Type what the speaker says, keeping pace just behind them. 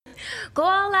Go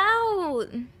all out.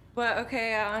 But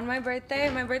okay, on my birthday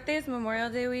is Memorial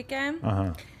Day weekend.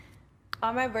 Uh-huh.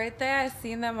 On my birthday, I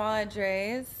seen them all at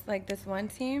Dre's, like this one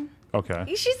team. Okay.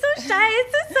 She's so shy.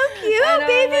 It's so cute, And I'm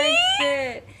baby. like,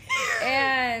 shit.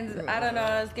 And I don't know,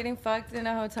 I was getting fucked in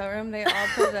a hotel room. They all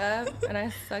pulled up, and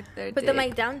I sucked their Put dick. the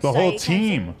mic down. The whole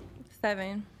team.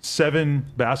 7. 7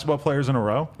 basketball players in a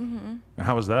row? Mm-hmm.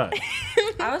 How was that?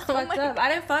 I was fucked up. I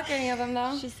didn't fuck any of them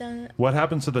though. She's done. What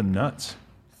happened to the nuts?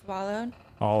 Swallowed.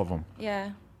 All of them.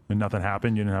 Yeah. And nothing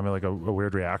happened? You didn't have like a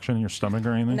weird reaction in your stomach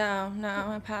or anything? No,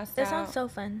 I passed That out. sounds so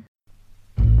fun.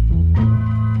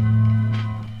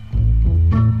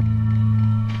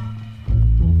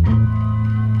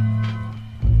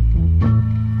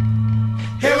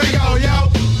 Here we go, yo.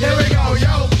 Here we go,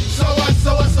 yo. So what's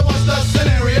the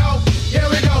scenario? Here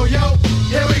we go, yo.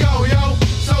 Here we go, yo.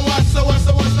 So what's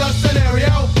the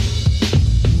scenario?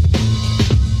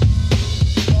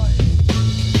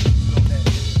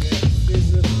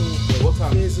 What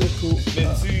time? Physical. It's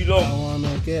been too I long.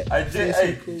 wanna get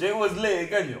physical. Jay was late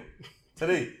again, yo.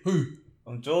 Today. Who?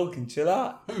 I'm joking, chill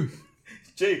out. Who?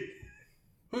 Jay.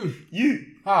 Who? You.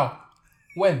 How?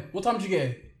 When? What time did you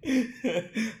get here?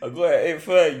 I got here at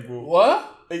 8:30, bro.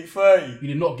 What? 8:30. You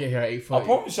did not get here at 8:30. I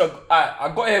promise you,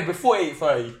 I got here before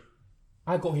 8:30.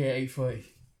 I got here at 8:30.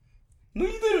 No,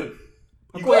 you didn't.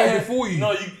 I got here before you.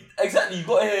 No, exactly. You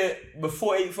got here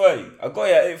before 8:30. I got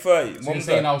here at 8:30. So you're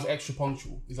saying I was extra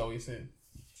punctual? Is that what you're saying?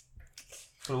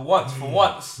 For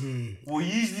once, we'll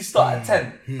usually start at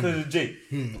 10 because of Jay.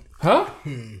 Huh?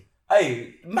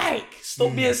 Hey, Mike,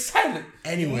 stop being silent.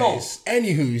 Anyways,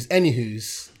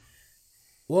 anywho's.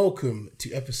 Welcome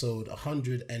to episode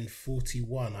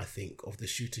 141, I think, of the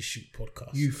Shoot to Shoot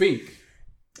podcast. You think?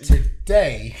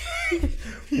 Today,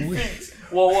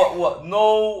 What?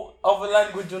 No other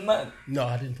language or nothing? no,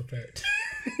 I didn't prepare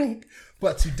it.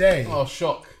 But today, Oh,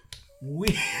 shock.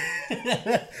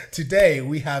 today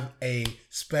we have a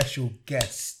special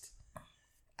guest,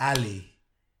 Ali.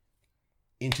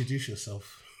 Introduce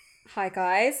yourself. Hi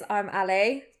guys, I'm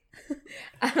Ali.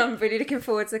 And I'm really looking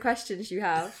forward to the questions you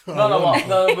have. No,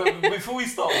 but before we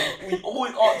start, we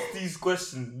always ask these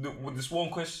questions, with this one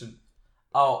question,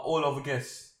 all other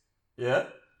guests. Yeah?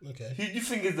 Okay. Who do you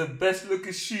think is the best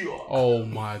looking shooter? Oh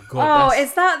my god.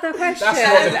 Is that the question? That's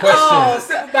not the question. Oh,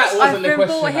 That wasn't I've the been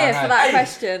question brought I here had. for that Hey,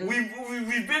 question.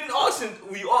 We've been asking,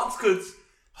 we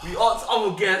asked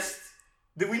other guests,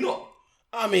 did we not?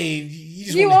 I mean, you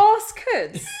just You wanna- ask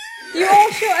kids. You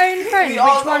ask your own friend We which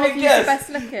asked one other of you is the guests. best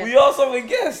looking. We asked other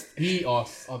guests. He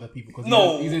asks other people because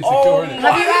No. he's insecure, Oh innit?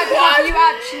 my- Have you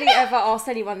actually ever asked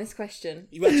anyone this question?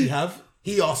 You actually have.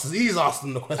 He's asked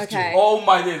them the question. Okay. Oh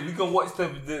my days, we can watch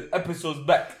the episodes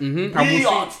back. And We we'll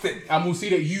asked it. And we'll see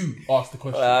that you asked the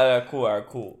question.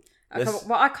 Cool. Okay,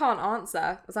 well, I can't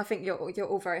answer because I think you're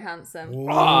all very handsome. She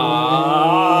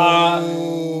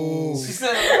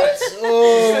said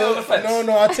on the fence.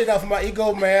 No, I take that for my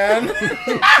ego, man.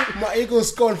 My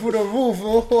ego's gone through the roof.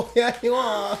 Oh, yeah, you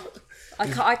are.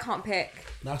 I can't pick.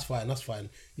 That's fine.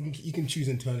 You can choose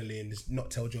internally and just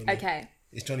not tell Johnny. Okay.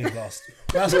 It's Johnny's last.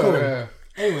 But that's cool. Yeah.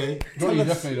 Anyway, Johnny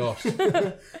tell us, definitely lost.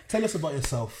 tell us about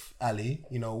yourself, Ali.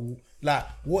 You know, like,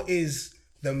 what is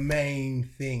the main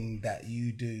thing that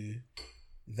you do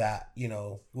that, you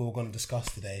know, we're going to discuss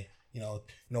today? You know,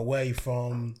 where you're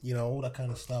from, you know, all that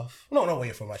kind of stuff. No, not where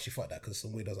you're from, actually. Fuck that, because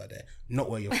some weirdos out there. Not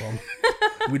where you're from.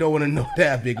 We don't want to know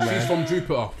that, big man. She's from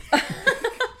Jupiter.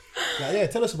 Like, yeah,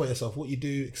 tell us about yourself, what you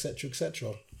do, etc.,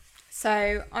 etc.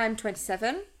 So I'm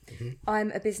 27.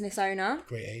 I'm a business owner.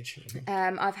 Great age.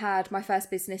 I've had my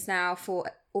first business now for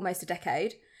almost a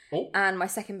decade. Oh. And my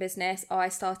second business I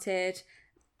started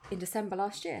in December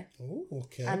last year. Oh,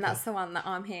 okay. And that's the one that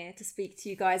I'm here to speak to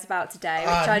you guys about today,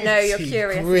 which I know you're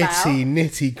curious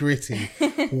Nitty gritty.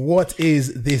 What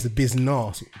is this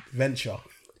business venture?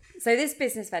 So this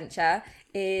business venture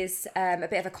is a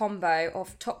bit of a combo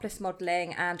of topless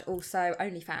modelling and also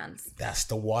OnlyFans. That's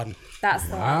the one. That's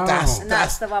the one.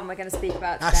 That's the one we're going to speak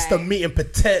about today. That's the meat and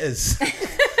potatoes.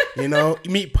 You know,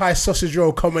 meat pie sausage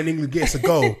roll, common English gets a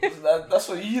go. That's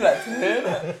what you like to hear.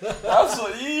 That's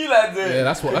what you like to hear. Yeah,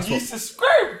 that's what. You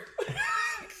subscribe.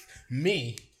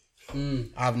 Me?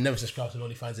 I've never subscribed to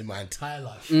OnlyFans in my entire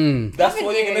life. That's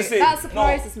what you're gonna say. That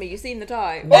surprises me. You've seen the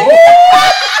dough. No.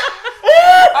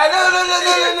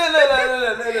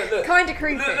 Kind of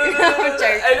creepy. I'm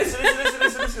joking. Hey, listen.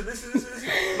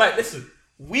 Mate, listen.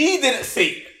 We didn't say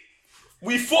it.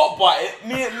 We thought about it.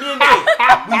 Me and Jay.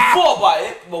 We thought about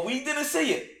it, but we didn't say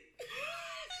it.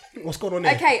 What's going on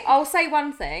there? Okay, I'll say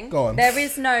one thing. Go on. There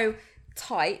is no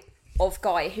type of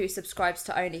guy who subscribes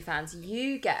to OnlyFans,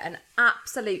 you get an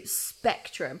absolute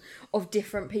spectrum of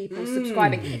different people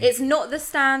subscribing. It's not the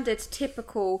standard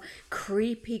typical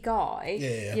creepy guy.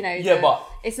 You know, but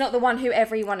it's not the one who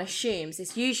everyone assumes.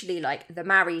 It's usually like the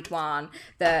married one,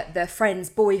 the friend's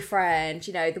boyfriend,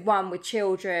 you know, the one with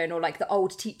children, or like the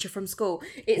old teacher from school.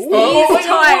 It's these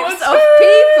types of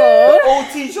people. old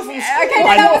teacher from school. Okay,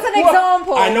 no, that was an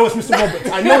example. I know it's Mr. Roberts.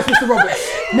 I know it's Mr. Roberts.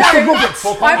 Mr. Roberts.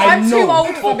 I'm too know.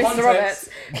 old for Mr. Roberts.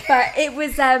 But it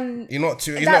was You're not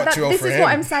too. He's not too old this for is him.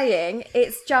 what I'm saying.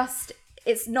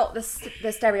 It's not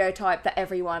the stereotype that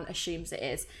everyone assumes it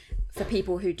is for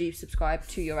people who do subscribe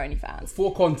to your OnlyFans.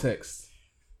 For context,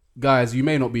 guys, you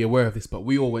may not be aware of this, but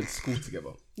we all went to school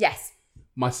together. Yes.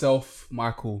 Myself,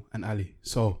 Michael, and Ali.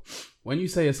 So when you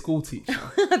say a school teacher,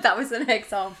 That was an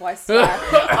example, I swear.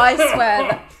 I swear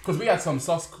that. because we had some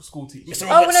sus school teachers.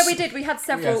 Oh no, we did. We had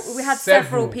several. We had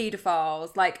several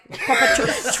paedophiles, like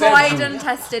proper tried and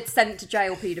tested, sent to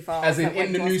jail paedophiles. As in that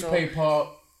went the to our school. newspaper,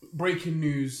 breaking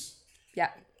news. Yeah.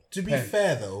 To be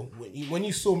fair though, when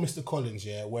you saw Mr. Collins,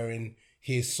 wearing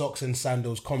his socks and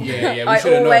sandals combo, Yeah, we I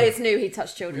should have known. always knew he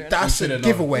touched children. that's should a have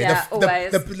known. giveaway. Yeah,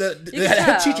 always. The You can head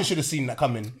tell. teacher should have seen that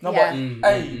coming. No, Yeah.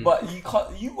 but hey, but you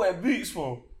can't. You wear boots,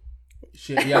 bro.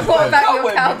 Shit, yeah. What about your Cowboy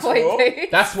boots, cowboy bro.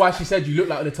 boots? That's why she said you look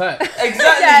like the type. Exactly.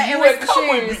 Yeah, you it wear was the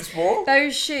cowboy shoes. boots, bro.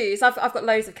 Those shoes. I've got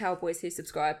loads of cowboys who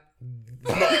subscribe.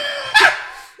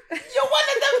 You're one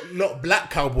of them. Not black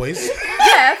cowboys.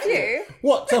 Yeah, a few.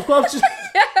 What? Just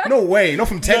no way. Not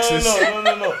from Texas.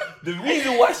 No. The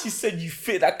reason why she said you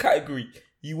fit that category,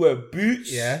 you wear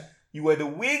boots. Yeah. You wear the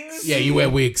wigs. Yeah, you wear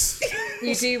wigs.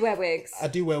 You do wear wigs. I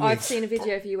do wear wigs. I've seen a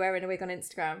video of you wearing a wig on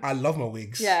Instagram. I love my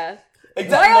wigs. Yeah.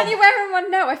 Exactly. Why aren't you wearing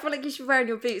one now? I feel like you should be wearing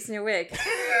your boots and your wig.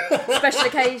 Special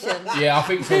occasion. Yeah, I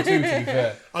think so too. To be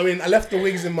fair, I mean, I left the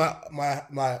wigs in my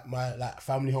like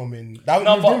family home in. That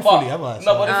No, moved but, in fully, have I?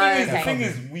 no, but the okay. thing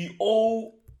is, we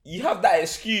all you have that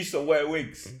excuse to wear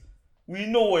wigs. We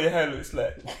know what your hair looks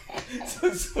like,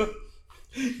 so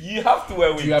you have to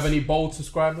wear wigs. do you have any bold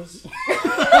subscribers?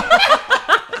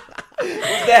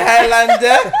 With the hairline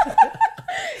there?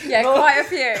 Yeah, quite a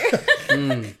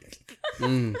few.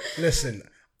 Listen,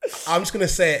 I'm just gonna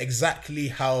say it exactly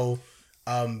how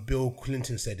Bill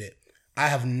Clinton said it. I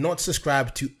have not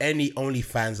subscribed to any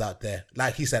OnlyFans out there.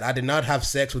 Like he said, I did not have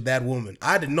sex with that woman.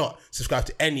 I did not subscribe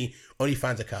to any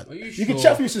OnlyFans account. You can sure?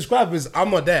 check for your subscribers.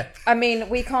 I'm not there. I mean,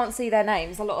 we can't see their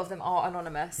names. A lot of them are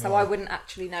anonymous, so I wouldn't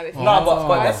actually know if. No,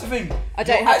 but that's the thing. I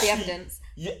don't You're have the actually- evidence.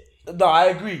 Yeah, no, I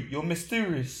agree. You're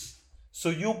mysterious, so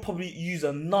you'll probably use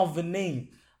another name.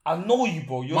 I know you,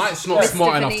 bro. You're Mike's not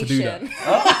smart enough to do Venetian.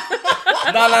 that.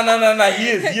 No. He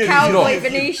is. Cowboy He's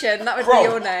not. Venetian. That would Bro. be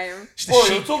your name. Bro,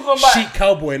 you're talking about. Chic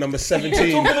Cowboy number 17.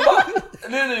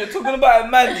 You're talking about a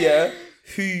man, yeah,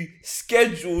 who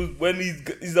schedules when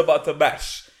he's about to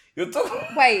bash. You're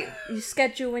talking. Wait, you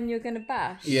schedule when you're gonna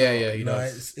bash? Yeah, you No, know.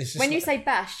 it's just When you like- say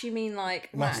bash, you mean like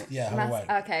wank? have a wank.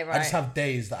 Okay, right. I just have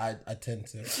days that I tend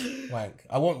to wank.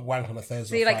 I won't wank on a Thursday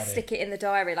so you or like Friday. stick it in the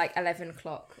diary like 11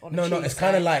 o'clock on a No, Tuesday. it's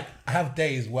kind of like I have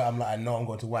days where I'm like, I know I'm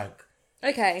going to wank.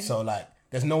 Okay. So like,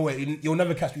 there's no way you'll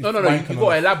never catch me. No. wanking You on got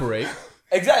to a- elaborate.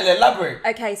 Exactly. Elaborate.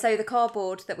 Okay, so the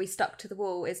cardboard that we stuck to the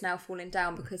wall is now falling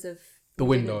down because of The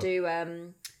we window. Didn't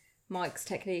do Mike's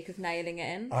technique of nailing it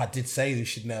in. I did say you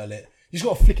should nail it. You just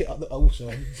got to flick it up. Also,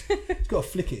 you got to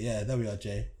flick it. Yeah, there we are,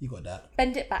 Jay. You got that.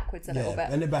 Bend it backwards a little Yeah, bit.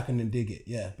 bend it back and then dig it.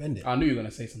 Yeah, bend it. I knew you were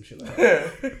gonna say some shit like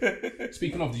that.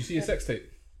 Speaking of, did you see a sex tape?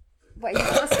 Wait, you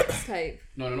got a sex tape?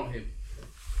 No, not him.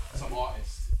 Some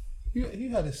artist. Who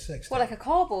had a sex tape? What, like a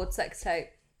cardboard sex tape?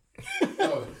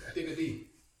 No, Digga D.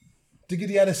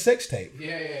 Diggity had a sex tape.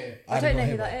 Yeah. I did don't not know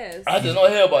hear who that is. I did not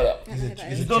hear about that. I don't know who that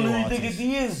He's is. a Don't know Joe who artist.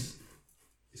 Diggity is.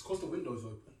 It's because the window's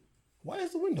open. Why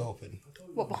is the window open?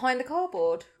 What, behind the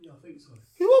cardboard? Yeah, I think so.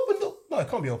 Who opened the... No, it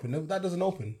can't be open. No, that doesn't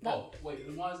open. Oh, wait,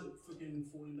 then why is it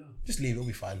freaking falling down? Just leave it. It'll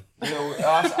be fine.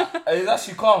 It's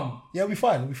actually calm. Yeah, it'll be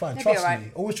fine. It'll be fine. It'll be Trust alright.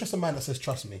 me. Always trust a man that says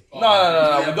trust me.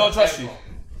 No. We don't trust you.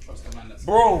 Trust the man that's...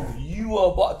 Bro, you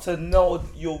are about to nail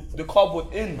the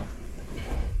cardboard in.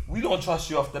 We don't trust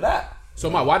you after that. So,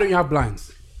 Mike, why don't you have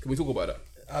blinds? Can we talk about that?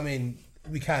 I mean,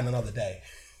 we can another day.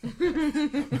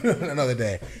 Another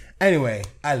day. Anyway,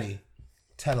 Ali,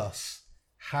 tell us,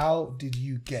 how did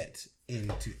you get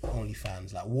into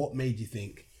OnlyFans? Like, what made you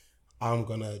think I'm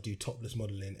gonna do topless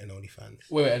modeling in OnlyFans?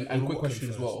 Wait, and quick What question came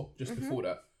as well, just before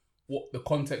that. What the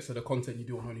context of the content you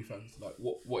do on OnlyFans? Like,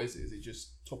 what is it? Is it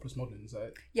just topless modeling? Is that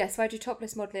it? Yeah, so I do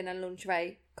topless modelling and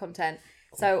lingerie content.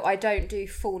 So I don't do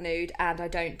full nude and I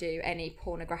don't do any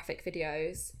pornographic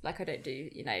videos. Like I don't do,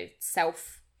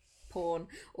 self porn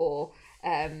or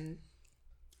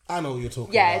I know what you're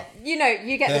talking Yeah, about. you know,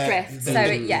 you get the drift. So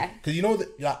yeah. Because you know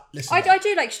that, like, listen. I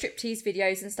do like striptease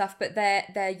videos and stuff, but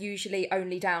they're usually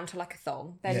only down to like a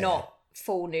thong. They're not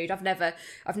full nude. I've never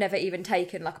even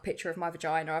taken like a picture of my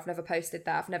vagina. I've never posted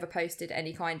that. I've never posted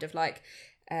any kind of like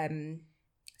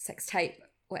sex tape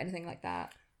or anything like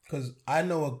that. Because I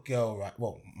know a girl, right?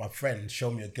 Well, my friend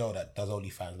showed me a girl that does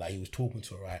OnlyFans. Like, he was talking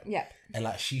to her, right? Yeah. And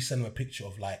like, she sent him a picture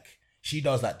of like, she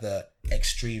does like the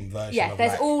extreme version. Yeah, of,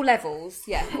 there's like, all levels.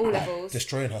 Yeah, all levels.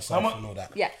 destroying herself and all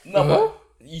that. Yeah. No,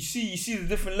 but you see the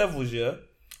different levels, yeah?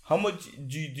 How much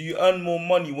do you earn more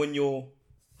money when you're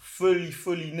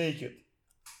fully naked?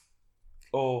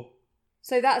 Or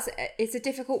So it's a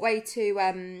difficult way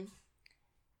to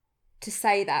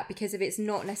say that, because if it's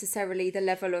not necessarily the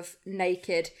level of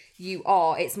naked you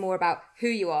are, it's more about who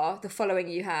you are, the following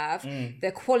you have,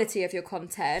 the quality of your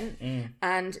content,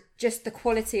 and just the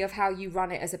quality of how you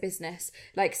run it as a business.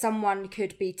 Like, someone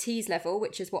could be tease level,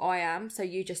 which is what I am. So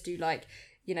you just do like,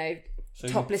 you know, So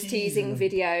topless you're teasing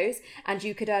videos, and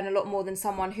you could earn a lot more than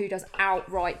someone who does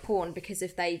outright porn, because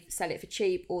if they sell it for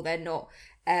cheap, or they're not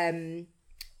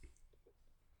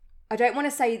I don't want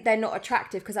to say they're not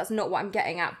attractive, because that's not what I'm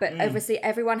getting at, but obviously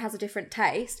everyone has a different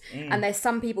taste, and there's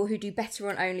some people who do better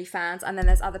on OnlyFans, and then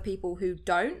there's other people who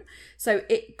don't. So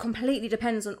it completely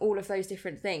depends on all of those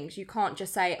different things. You can't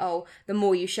just say, oh, the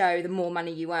more you show, the more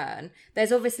money you earn.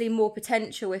 There's obviously more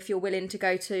potential if you're willing to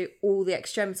go to all the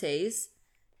extremities.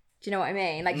 Do you know what I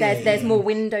mean? Like, there's more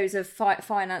windows of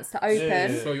finance to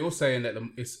open. So you're saying that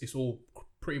it's all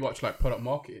pretty much like product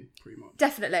marketing, pretty much.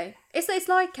 Definitely. It's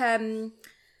like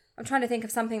I'm trying to think of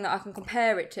something that I can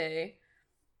compare it to,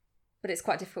 but it's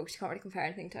quite difficult because you can't really compare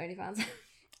anything to OnlyFans.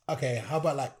 Okay, how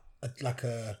about like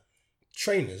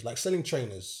trainers, like selling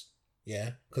trainers?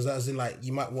 Yeah, because as in, like,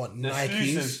 you might want the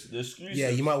Nikes. The exclusives. Yeah,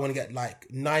 you might want to get like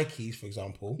Nikes, for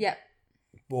example. Yeah.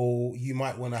 Or you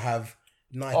might want to have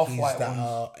Nikes Off-white that ones.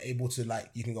 are able to, like,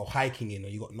 you can go hiking in, or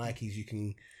you got Nikes you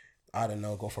can, I don't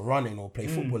know, go for running or play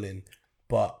football in.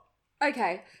 But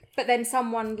Okay, but then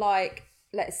someone like,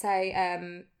 let's say,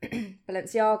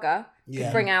 Balenciaga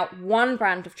could bring out one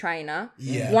brand of trainer,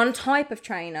 one type of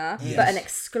trainer, but an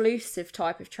exclusive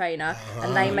type of trainer,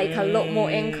 and they make a lot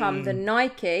more income than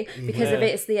Nike, because of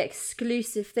it's the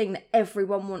exclusive thing that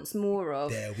everyone wants more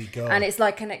of. There we go. And it's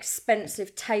like an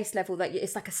expensive taste level that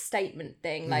it's like a statement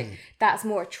thing. Like, that's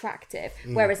more attractive.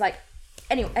 Whereas like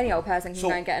any old person can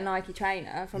go and get a Nike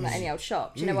trainer from like any old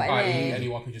shop. Do you know what I mean?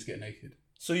 Anyone can just get naked.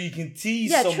 So you can tease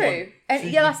Yeah, someone. true. And So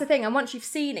yeah, that's the thing. And once you've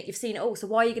seen it all. So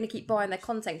why are you going to keep buying their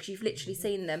content? Because you've literally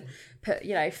seen them put,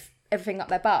 you know, everything up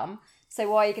their bum. So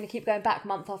why are you going to keep going back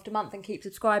month after month and keep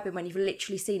subscribing when you've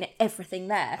literally seen everything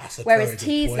there? That's a Whereas very good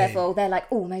tease point. level, they're like,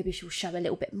 oh, maybe she'll show a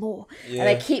little bit more. And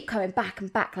they keep coming back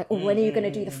and back, like, oh, when are you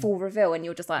going to do the full reveal? And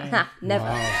you're just like,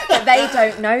 never. But they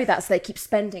don't know that, so they keep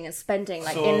spending and spending,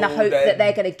 like, in the So hope then- that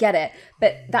they're going to get it.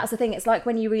 But that's the thing. It's like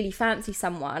when you really fancy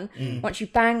someone, once you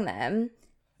bang them,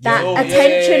 that Oh, yeah,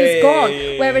 attention's yeah, gone. yeah,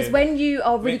 yeah, yeah. Whereas when you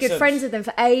are really Makes good sense. friends with them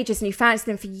for ages and you fancy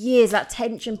them for years, that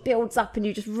tension builds up and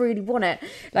you just really want it.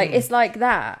 Like, it's like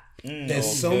that.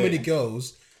 There's so many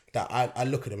girls that I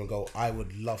look at them and go, I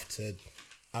would love to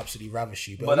absolutely ravish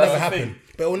you, but it'll never that's the happen. thing.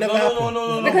 But it'll never happen.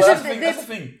 No. Because That's of the thing.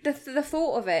 That's the thing. the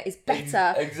thought of it is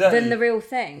better Exactly. than the real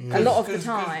thing a lot of the 'Cause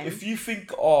time. if you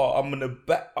think, oh, I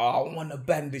want to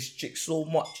bang this chick so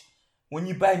much, when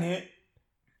you bang it,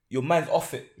 your mind's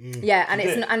off it. Yeah, and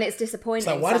it's disappointing. It's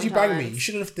like, why did you bang me? sometimes. You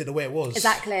should have left it the way it was.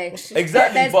 Exactly.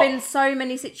 Exactly, There's but- been so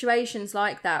many situations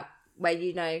like that where,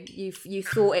 you know, you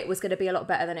thought it was going to be a lot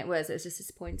better than it was. It was just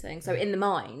disappointing. So in the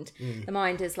mind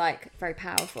is like very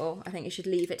powerful. I think you should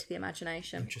leave it to the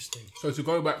imagination. Interesting. So to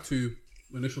go back to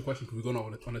the initial question, because we've gone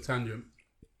on a tangent.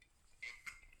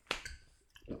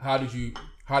 How did you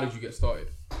get started?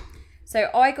 So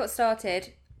I got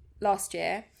started last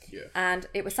year, Yeah. and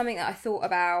it was something that I thought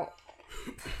about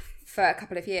for a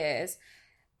couple of years.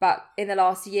 But in the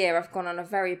last year, I've gone on a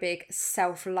very big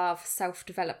self-love,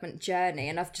 self-development journey,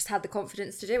 and I've just had the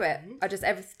confidence to do it. I just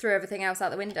threw everything else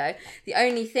out the window. The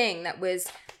only thing that was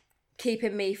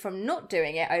keeping me from not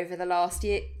doing it over the last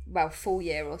year, well, full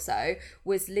year or so,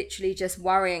 was literally just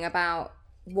worrying about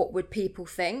what would people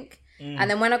think.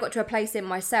 And then when I got to a place in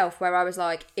myself where I was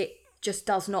like, it just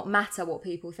does not matter what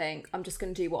people think. I'm just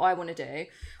going to do what I want to do.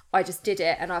 I just did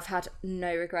it, and I've had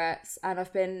no regrets. And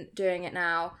I've been doing it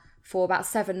now for about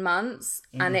 7 months,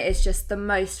 and it is just the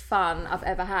most fun I've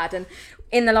ever had. And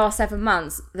in the last 7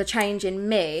 months, the change in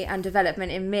me and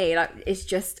development in me, like, is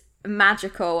just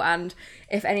magical. And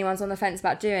if anyone's on the fence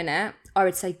about doing it, I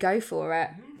would say go for it.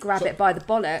 Grab it by the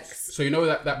bollocks. So you know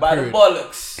that By period. the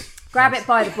bollocks. Grab it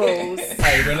by the balls.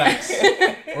 Hey, relax.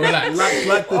 Relax.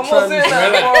 Like the I'm not saying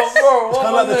that, bro. kind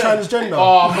of like the transgender.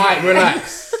 Oh, Mike,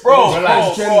 relax. Bro,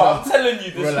 relax. I'm telling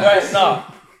you this Relax. right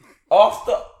now.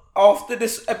 After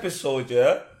this episode,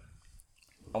 yeah,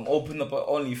 I'm opening up an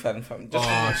OnlyFans, fam. Just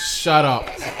Oh, shut up.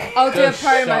 I'll do a Just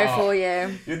shut promo up. for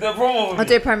you. you do a promo for me. I'll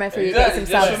do a promo for you. Get some Exactly,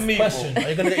 just subs. for me, Question: bro. Are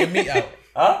you gonna get your meat out?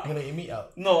 Huh? You gonna get your meat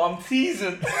out? No, I'm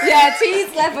teasing. Yeah,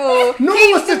 tease level. No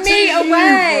Keep one's the to meat tease you,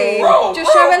 away. Bro,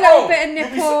 Just show a little bit of You'll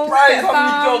nipple, be surprised bit of how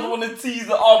many bum. girls want to tease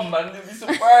the arm, man. You'll be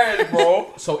surprised,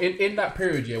 bro. So in that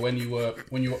period, yeah, when you were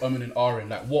umming and ahhing,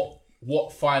 like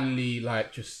what finally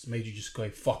like just made you just go,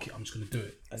 fuck it, I'm just gonna do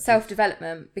it.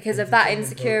 Self-development, because of that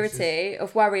insecurity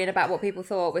of worrying about what people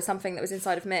thought was something that was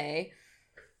inside of me.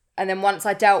 And then once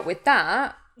I dealt with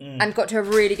that and got to a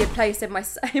really good place in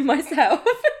myself,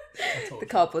 the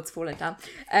cardboard's falling down.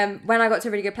 When I got to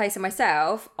a really good place in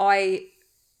myself, I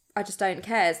just don't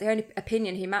care. The only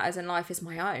opinion who matters in life is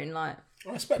my own. Like,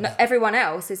 I respect that. everyone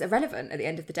else is irrelevant at the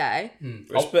end of the day.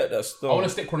 Respect that stuff. I want to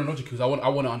stick chronologically because I want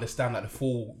to understand like the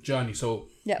full journey. So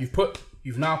Yep.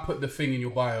 you've now put the thing in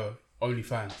your bio,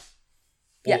 OnlyFans.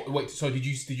 Yeah. Wait, so did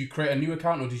you create a new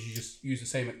account or did you just use the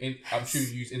same? I'm sure you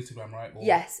use Instagram, right? Or,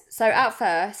 Yes. So at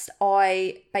first,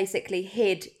 I basically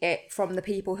hid it from the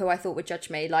people who I thought would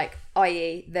judge me, like,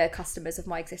 i.e. the customers of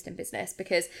my existing business,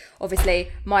 because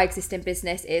obviously my existing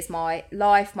business is my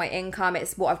life, my income.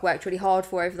 It's what I've worked really hard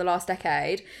for over the last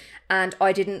decade. And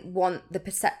I didn't want the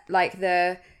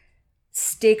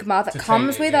stigma that To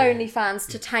comes taint it, with yeah. OnlyFans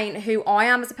to taint who I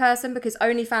am as a person, because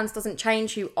OnlyFans doesn't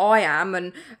change who I am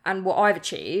and what I've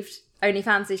achieved.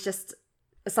 OnlyFans is just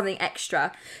something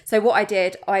extra. So what I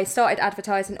did, I started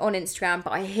advertising on Instagram,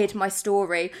 but I hid my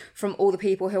story from all the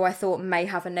people who I thought may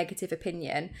have a negative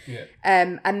opinion. Yeah.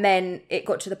 And then it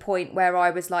got to the point where I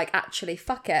was like, actually,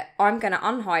 fuck it. I'm going to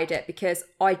unhide it because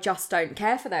I just don't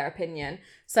care for their opinion.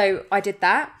 So I did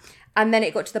that. And then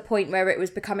it got to the point where it was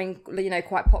becoming,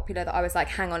 quite popular that I was like,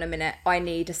 hang on a minute, I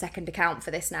need a second account for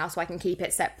this now so I can keep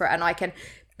it separate and I can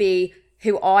be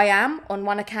who I am on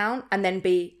one account and then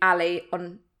be Ali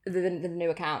on the new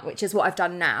account, which is what I've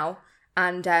done now.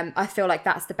 And I feel like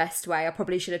that's the best way. I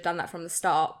probably should have done that from the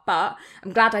start, but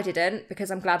I'm glad I didn't, because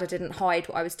I'm glad I didn't hide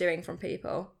what I was doing from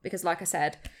people, because like I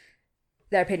said,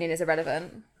 their opinion is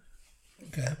irrelevant.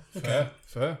 Okay.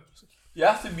 Fair. You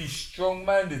have to be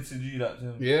strong-minded to do that,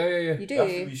 Tim. Yeah. You do. You have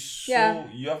to be so. Yeah.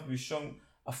 You have to be strong.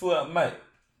 I feel like, mate,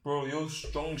 bro, you're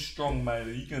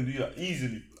strong-minded. You can do that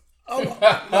easily. I'm You've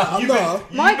not.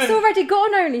 been- Mike's you've been- already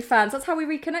got an OnlyFans. That's how we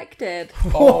reconnected.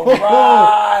 All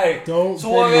right. Don't So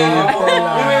bring wait, it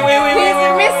down.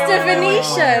 wait. He's Mr.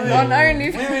 Venetian on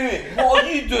OnlyFans. Wait. What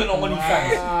are you doing on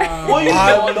OnlyFans? What are you doing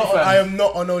I on OnlyFans? am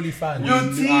not on OnlyFans.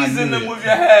 You're teasing knew them it. with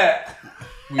your hair.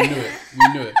 We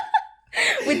knew it.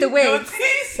 With the You're wigs.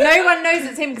 teasing. No one knows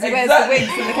it's him because he wears the Exactly.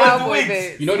 wigs and the He wears the cowboy wigs.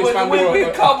 boots. You know this With man the wore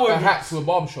big cowboy a boots. hat to a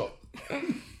barbershop.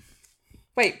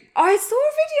 Wait, I saw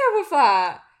a video of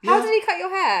that. How did he cut your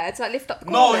hair? To like lift up the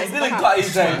No, corners? he didn't cut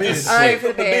his hair. beard. Just Oh, for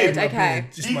the cut beard. my Okay.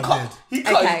 Just He my cut. beard. He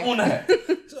cut Okay. his own hair. He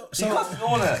So, cut his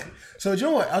own hair. so do you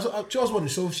know what? I was wondering.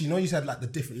 So obviously, you said like the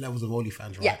different levels of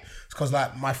OnlyFans, right? Yeah. Because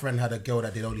like my friend had a girl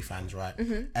that did OnlyFans, right?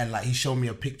 And like he showed me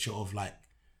a picture of like,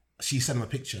 she sent him a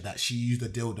picture that she used a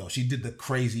dildo. She did the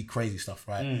crazy stuff,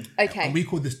 right? Okay. And we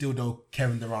called this dildo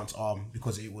Kevin Durant's arm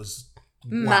because it was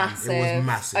wham. Massive. It was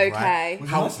massive. Okay. Right?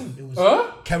 How massive? it was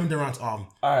Huh? Kevin Durant's arm.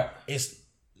 Alright. It's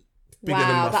bigger than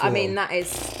Wow, my that, I mean, forearm. that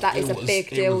is It a was-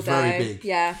 big it was dildo. very big.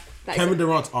 Yeah. That is Kevin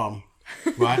Durant's arm,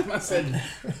 right? Man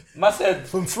said,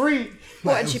 From free.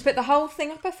 What, and she put the whole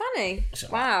thing up her fanny?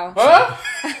 Wow.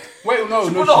 Huh? Wait, no.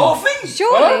 put the whole thing.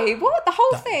 Surely, what? The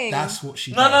whole thing? That's what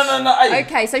she No. does. Hey,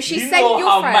 Okay, so she you sent know your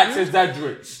how friend- Max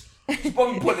exaggerates. She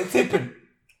probably put the tip in.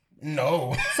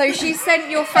 No. So she sent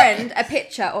your friend a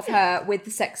picture of her with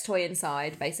the sex toy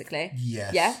inside, basically.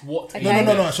 Yes. Yeah? What? Okay.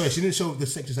 No. Sorry, she didn't show the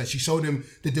sex toy. She showed him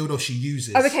the dildo she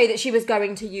uses. Oh, okay, that she was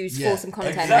going to use Yeah, for some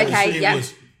content. exactly. Okay, So it yeah.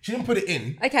 was- she didn't put it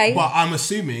in. Okay. But I'm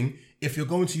assuming if you're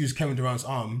going to use Kevin Durant's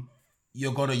arm,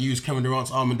 you're gonna use Kevin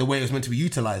Durant's arm in the way it was meant to be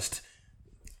utilized.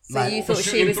 So like, you thought she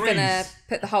shooting was going to threes.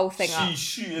 put the whole thing up. She's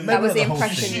shooting. That was the Maybe not the whole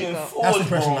impression thing. you Shooting got. forward, That's the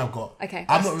impression bro. I've got. Okay.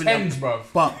 I'm not really. Tens, bro.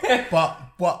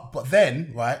 But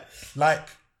then right,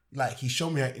 like he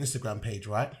showed me her Instagram page,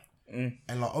 right? And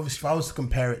like obviously, if I was to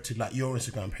compare it to like your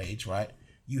Instagram page, right,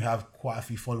 you have quite a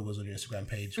few followers on your Instagram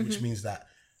page, which means that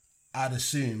I'd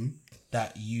assume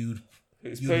that you'd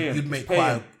make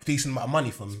quite a decent amount of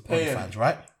money from paying. OnlyFans,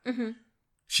 right?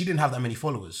 She didn't have that many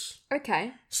followers,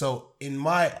 Okay. so in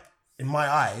my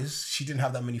eyes, she didn't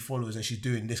have that many followers, and she's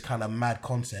doing this kind of mad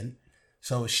content.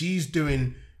 So she's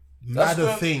doing madder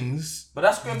good. things. But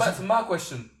that's going back to my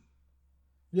question.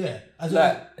 Yeah. As in,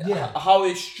 Like, yeah. how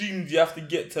extreme do you have to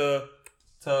get to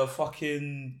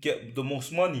fucking get the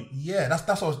most money? Yeah, that's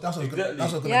what I was Exactly.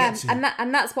 gonna Yeah, get to.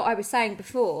 and that's what I was saying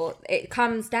before. It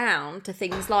comes down to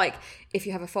things like if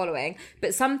you have a following,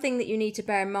 but something that you need to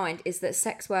bear in mind is that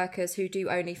sex workers who do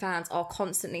OnlyFans are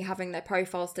constantly having their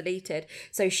profiles deleted.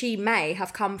 So she may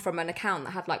have come from an account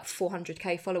that had like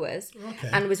 400k followers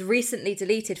and was recently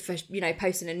deleted for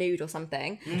posting a nude or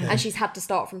something, and she's had to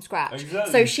start from scratch.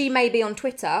 Exactly. So she may be on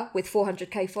Twitter with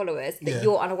 400k followers that Yeah.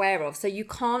 you're unaware of. So you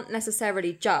can't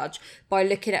necessarily judge by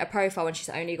looking at a profile when she's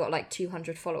only got like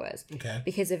 200 followers. Okay.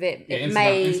 Because of it, Yeah, it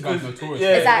may Instagram's notorious.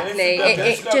 Yeah. exactly. Instagram-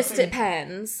 It Instagram just thing.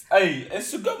 depends. Hey,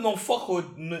 Instagram don't fuck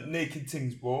with naked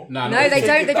things, bro. Nah, No, they take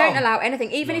don't. it They don't down. allow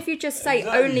anything. Even if you just say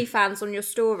Exactly. OnlyFans on your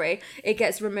story, it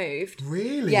gets removed.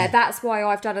 Really? Yeah, that's why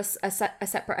I've done a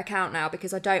separate account now,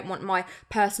 because I don't want my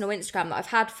personal Instagram that I've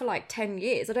had for like 10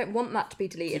 years. I don't want that to be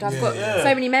deleted. I've got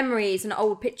so many memories and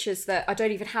old pictures that I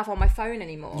don't even have on my phone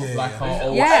anymore. Yeah. Like our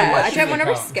old Yeah, I shit don't want to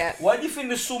account. risk it. Why do you think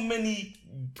there's so many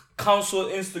council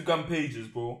Instagram pages,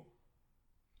 bro?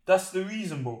 That's the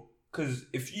reason, bro. Because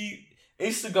if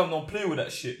Instagram don't play with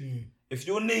that shit. If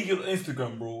you're naked on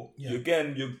Instagram, bro, you're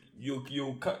getting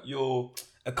your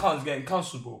account's getting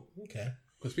cancelled, bro. Okay.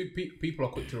 Because people are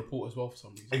quick to report as well for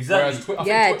some reason. Exactly. Whereas I think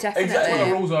Yeah, Twitter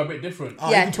definitely. rules are a bit different. Oh,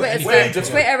 you Yeah, can put Twitter's anything Way different.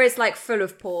 Twitter is like full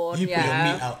of porn. You put your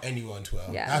Yeah. meat out anywhere on Twitter.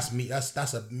 Yeah. That's meat.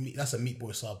 That's a meat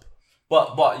boy sub.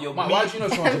 But your Mike, why do you know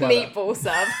so much about that? Meatball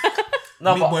sub.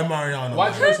 No, Meat but boy Mariano.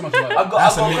 Why do you know so much about that?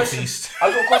 That's a I meat got a feast.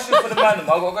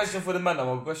 question for the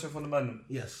man.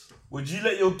 Yes. Would you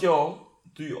let your girl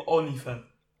do your OnlyFans?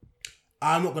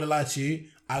 I'm not gonna lie to you.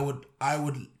 I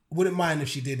wouldn't mind if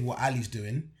she did what Ali's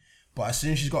doing, but as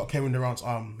soon as she's got Kevin Durant's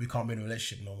arm, we can't be in a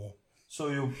relationship no more. So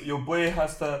your boy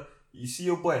has to. You see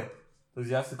your boy? Does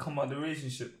he have to come out of the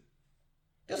relationship?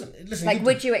 Listen, Like,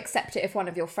 would you accept it if one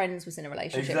of your friends was in a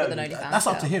relationship with an Exactly. OnlyFans? That's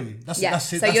up to girl? him. That's Yeah. that's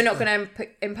his, So that's, you're not going to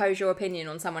impose your opinion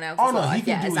on someone else's Oh no, life. he can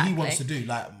Yeah, do what he exactly. wants to do.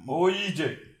 Like, What would you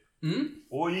do?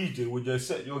 What would you do? Would you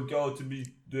accept your girl to be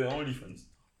doing OnlyFans?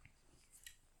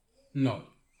 No.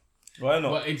 Why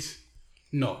not? But it's...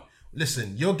 No.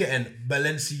 listen, you're getting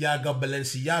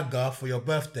Balenciaga for your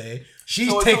birthday. She's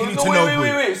So- taking so- you no, to wait,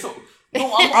 Nobu. wait. So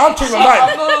no, I'm changing my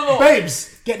mind. No.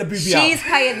 Babes, get the booby out. She's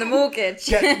paying the mortgage.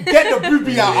 Get the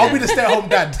booby out. I'll be the stay-at-home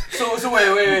dad. So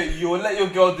wait. You will let your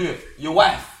girl do it. Your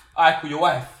wife. I call your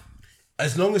wife.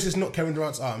 As long as it's not Kevin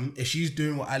Durant's arm, if she's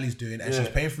doing what Ali's doing and she's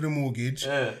Yeah. paying for the mortgage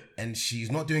Yeah. and she's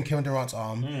not doing Kevin Durant's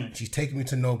arm, she's taking me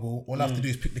to Noble. All I have to do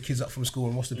is pick the kids up from school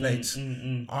and wash the plates.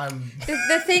 I'm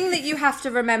The thing that you have to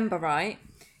remember, right,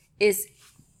 is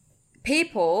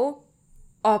people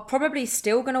are probably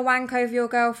still going to wank over your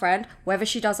girlfriend, whether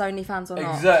she does OnlyFans or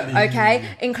not. Exactly. Okay?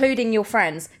 Including your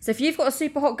friends. So if you've got a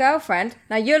super hot girlfriend,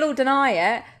 now you'll all deny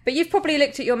it, but you've probably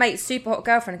looked at your mate's super hot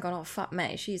girlfriend and gone, oh, fuck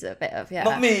me, she's a bit of, yeah.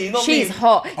 Not me. She's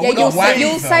hot. Yeah, wouldn't you'll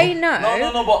wank, say though.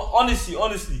 no. No. But honestly,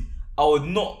 I would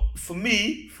not. For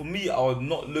me, I would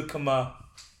not look at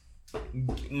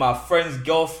my friend's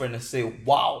girlfriend and say,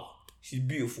 "Wow, she's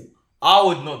beautiful." I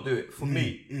would not do it for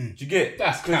me. Do you get?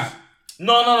 That's 'Cause- cap.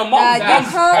 No, you mom's.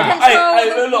 can't Hey,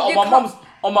 control- look, you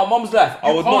on my mom's life,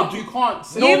 I would not do. You can't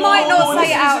say... You No, might no, not say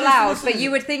listen, it out listen, loud, listen, but listen.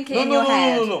 you would think it in your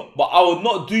head. No. But I would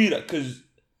not do that because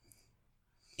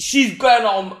she's going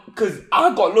on. Because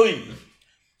I got loyalty.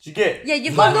 Do you get? Yeah,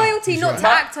 you've got loyalty not to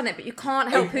right. act on it, but you can't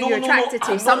help who No, you're no, attracted I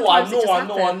to. know, Sometimes it just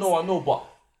happens. I know. But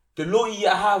the loyalty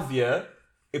I have, yeah,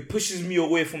 it pushes me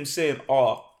away from saying,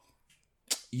 "Oh,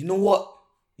 you know what?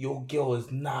 Your girl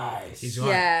is nice." He's right.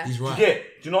 Yeah. He's right. Do you get?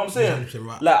 Do you know what I'm saying? 100%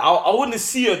 right. Like I wouldn't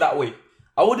see her that way.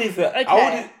 I wouldn't even. Okay.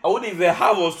 I wouldn't even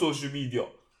have her on social media.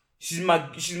 She's my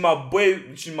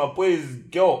boy's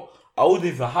girl. I wouldn't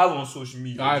even have her on social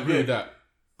media. I Do you agree get? with that.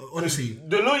 Honestly,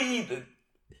 The loyalty.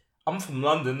 I'm from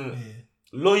London, innit?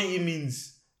 Loyalty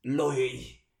means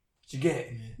loyalty. Do you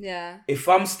get? Yeah. If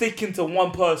I'm sticking to one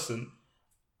person,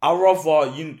 I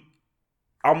rather you.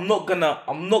 I'm not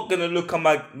gonna look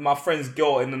at my friend's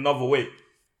girl in another way.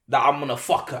 That I'm gonna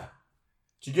fuck her.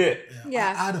 Do you get? Yeah.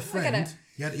 I had a I get friend. it.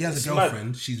 He has It's a mad.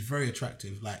 girlfriend. She's very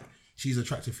attractive. Like, she's an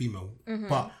attractive female. Mm-hmm.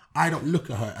 But I don't look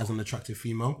at her as an attractive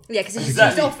female. Yeah, because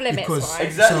Exactly. she's off limits, right?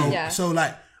 Exactly. Yeah. So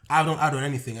like, I don't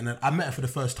anything. And then I met her for the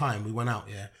first time. We went out,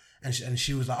 yeah. And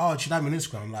she was like, "Oh, should I have me on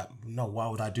Instagram?" I'm like, "No, why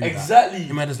would I do that?" Exactly.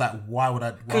 Your man is like, "Why would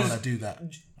I do that?"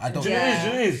 I don't. Do you know what Yeah.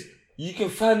 it is? You can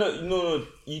find out. No.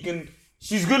 You can.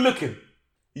 She's good looking.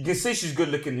 You can say she's good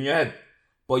looking in your head,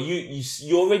 but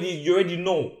you already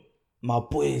know. My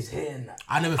boy is here now.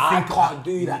 I never I think can't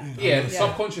do that. Yeah,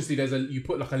 subconsciously you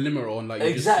put like a limiter on, like you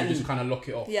Exactly. just kind of lock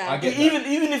it off. Yeah. I get that.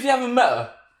 Even if you haven't met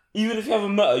her,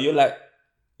 you're like,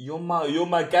 you're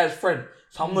my guy's friend,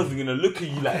 so I'm not even gonna look at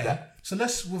you like that. So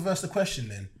let's reverse the question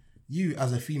then. You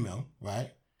as a female,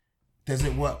 right? Does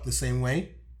it work the same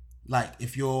way? Like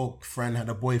if your friend had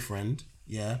a boyfriend,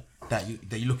 yeah, that you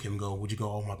look at him and go, would you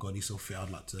go, oh my god, he's so fit, I'd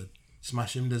like to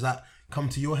smash him? Does that come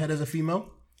to your head as a female?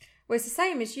 Well, it's the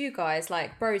same as you guys,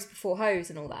 like bros before hoes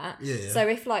and all that. Yeah. So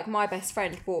if like my best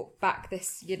friend brought back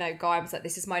this, guy and was like,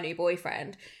 this is my new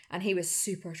boyfriend, and he was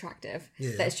super attractive,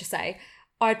 let's just say,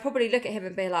 I'd probably look at him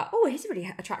and be like, oh, he's a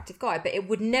really attractive guy. But it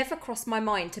would never cross my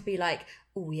mind to be like,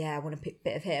 oh yeah, I want a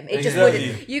bit of him. It just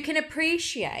wouldn't. You can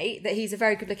appreciate that he's a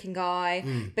very good looking guy,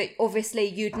 but obviously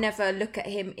you'd never look at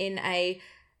him in a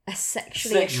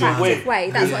sexually attractive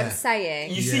way. That's what I'm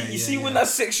saying. You see when that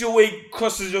sexual way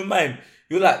crosses your mind,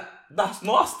 you're like, that's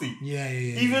nasty. Yeah.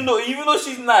 Even though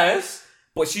she's nice,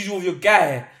 but she's with your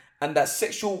guy, and the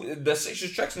sexual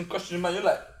attraction crosses your mind, you're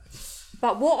like.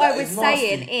 But what I was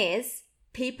saying is,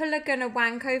 people are going to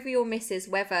wank over your missus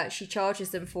whether she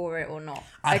charges them for it or not.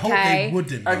 I hope they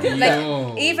wouldn't. Like,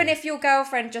 even if your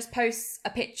girlfriend just posts a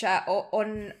picture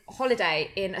on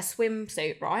holiday in a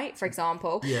swimsuit, right, for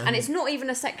example, and it's not even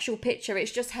a sexual picture,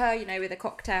 it's just her, with a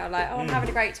cocktail, like, oh, I'm having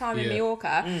a great time in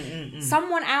Mallorca.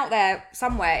 Someone out there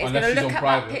somewhere is going to look at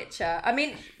that picture. I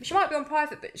mean, she might be on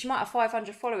private, but she might have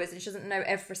 500 followers and she doesn't know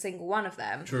every single one of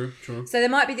them. True. So there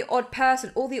might be the odd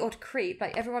person or the odd creep.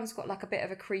 Like, everyone's got like a bit of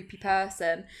a creepy person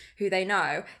who they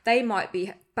know. They might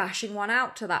be bashing one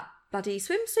out to that bloody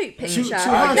swimsuit picture. In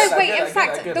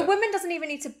fact, the woman doesn't even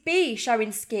need to be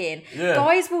showing skin.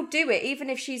 Guys will do it even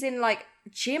if she's in like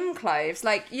gym clothes.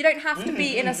 Like, you don't have to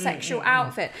be in a sexual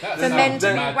outfit for men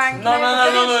to be wanking.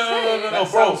 No,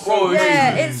 bro.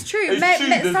 Yeah, it's true.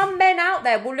 Some men out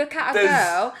there will look at a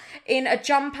girl in a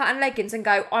jumper and leggings and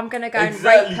go, I'm going to go and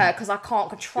rape her because I can't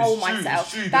control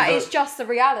myself. That is just the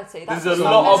reality. There's a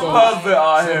lot of pervert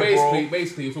out here, bro.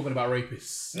 Basically, you're talking about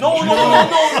rapists. No.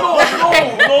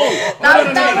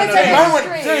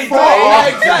 Jay,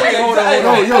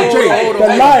 the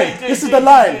line. This is the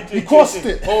line. You crossed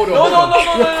it. Hold on. No.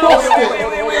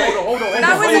 Hold on.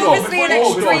 That was obviously an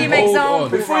extreme example,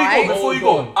 Before you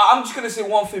go, I'm just going to say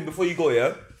one thing before you go,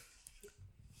 yeah?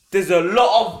 There's a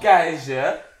lot of guys,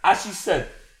 yeah? As she said,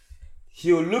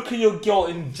 he'll look at your girl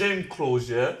in gym clothes,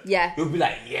 yeah? Yeah. He'll be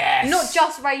like, yes. Not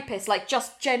just rapists, like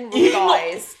just general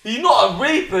guys. He's not a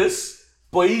rapist,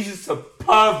 but he's just a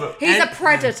pervert. He's a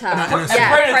predator.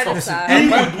 predator.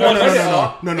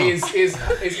 Predator. No. Is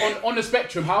on the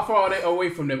spectrum, how far are they away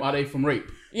from them? Are they from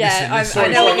rape? Yeah, I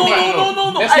Listen, know what you mean.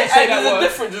 No. Let's not say that there's a word.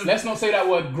 difference. Let's not say that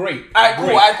word. Great.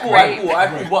 Cool.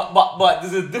 But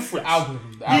there's a difference.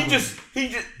 Algorithm. He just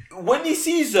when he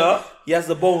sees her, he has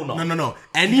the boner. No.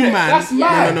 Any man. That's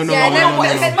mad. No.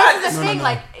 This is the thing,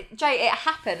 like, Jay, it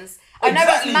happens. I know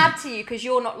it's mad to you because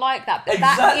you're not like that, but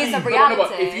that is a reality. No,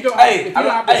 but if you don't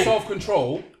have the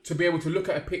self-control to be able to look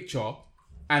at a picture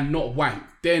and not wank,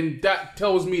 then that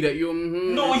tells me that you're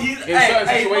in certain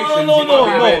situations.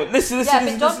 No. Listen.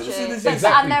 Exactly.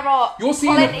 And there are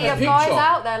plenty of guys picture.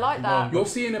 out there like that. You're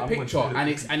seeing a picture and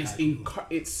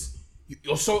it's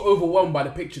you're so overwhelmed by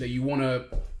the picture that you want to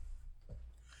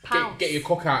get your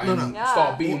cock out and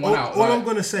start beating one out. All I'm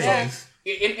gonna say is,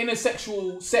 in a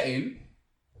sexual setting,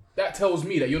 that tells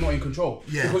me that you're not in control.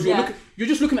 Yeah. Because you're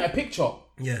just looking at a picture.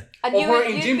 yeah. And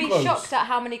operating you'd gym be clothes. shocked at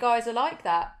how many guys are like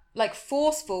that. Like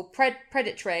forceful,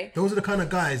 predatory. Those are the kind of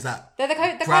guys that They're the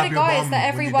kind of grab your guys bum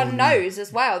that when you everyone don't knows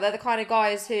as well. They're the kind of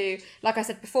guys who, like I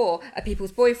said before, are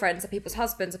people's boyfriends, are people's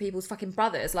husbands, are people's fucking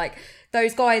brothers. Like,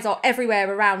 those guys are everywhere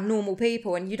around normal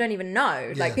people and you don't even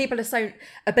know. Like, people are so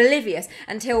oblivious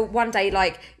until one day,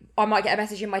 like, I might get a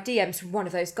message in my DMs from one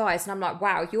of those guys and I'm like,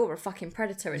 wow, you're a fucking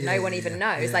predator and no one even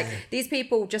knows. These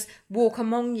people just walk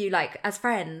among you, like, as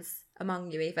friends,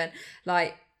 among you even.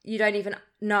 Like, you don't even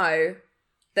know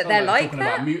that they're like talking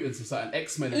that. about mutants or something,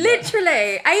 X-Men. And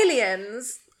Literally,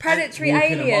 aliens. Predatory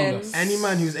walking among aliens. us. any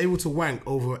man who's able to wank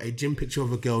over a gym picture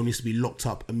of a girl needs to be locked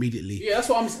up immediately. Yeah, that's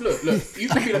what I'm. Look. You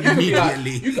could be like.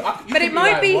 Immediately. But it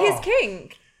might be his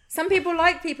kink. Some people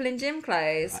like people in gym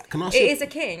clothes. Can I It say- is a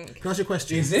kink. Can I ask you a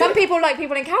question? Is it? Some people like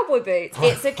people in cowboy boots.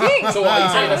 It's a kink. So what are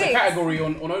you saying? And That's a wigs. category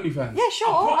on OnlyFans. Yeah,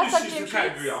 sure. I've done Promise you gym the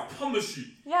category. shoots. I promise you.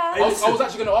 Yeah. I was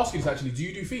actually going to ask you this. Actually, do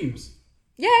you do themes?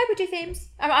 Yeah, we do themes.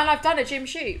 And I've done a gym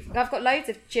shoot. I've got loads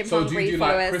of gym So do hungry you do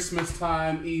followers. like Christmas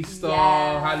time, Easter,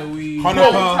 Yeah. Halloween,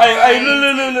 Hanukkah. Hey,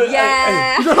 look.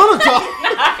 Yeah.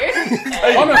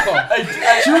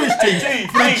 Hanukkah, Jewish thing.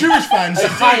 For the Jewish fans.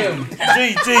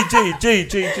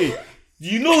 G.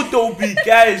 You know there'll be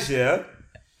guys, yeah,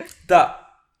 that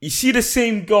you see the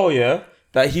same girl, yeah,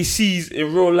 that he sees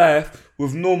in real life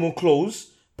with normal clothes,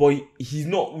 but he's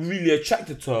not really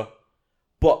attracted to her.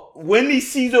 But when he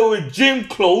sees her with gym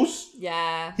clothes,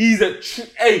 Yeah. he's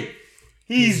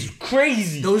he's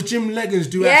crazy. Those gym leggings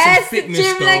do Yes, have the some fitness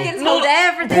gym though. leggings hold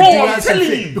everything. They Bro, do I'm have some telling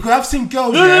fit- you. Because I've seen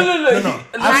girls. No.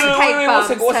 Pancake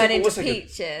bumps One turn into second.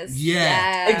 peaches.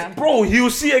 Yeah. Bro, he'll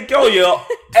see a girl, yeah,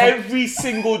 every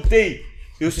single day.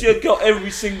 He'll see a girl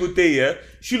every single day, yeah.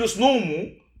 She looks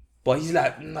normal, but he's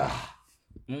like, nah,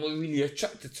 I'm not really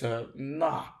attracted to her,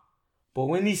 nah. But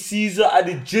when he sees her at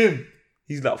the gym,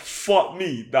 he's like, fuck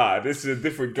me, nah, this is a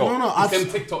different girl. No, It's I've them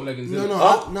TikTok leggings. isn't it?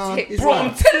 no. It's Bro, right.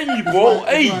 I'm telling you, bro, It's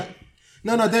right, hey. it's right.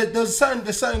 No. There's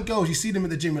certain girls you see them at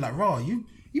the gym. You're like, raw, you've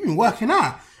been working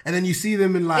out, and then you see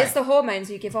them in like. It's the hormones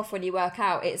you give off when you work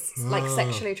out. It's like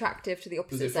sexually attractive to the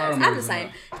opposite it sex, pheromones and the and same,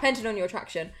 that? depending on your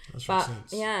attraction. makes But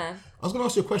sense. yeah, I was gonna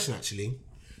ask you a question actually.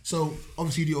 So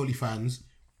obviously you do OnlyFans.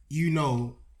 You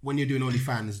know when you're doing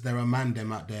OnlyFans, there are man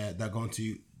them out there that are going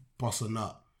to boss a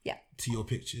nut yeah. to your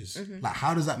pictures. Mm-hmm. Like,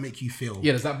 how does that make you feel?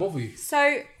 Yeah, does that bother you?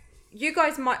 So you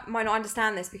guys might not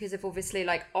understand this because of obviously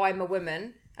like I'm a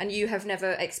woman and you have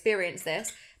never experienced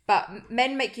this. But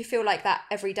men make you feel like that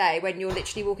every day when you're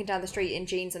literally walking down the street in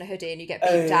jeans and a hoodie and you get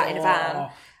beeped at in a van.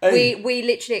 We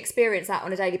literally experience that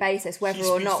on a daily basis, whether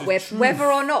or not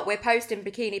we're posting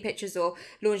bikini pictures or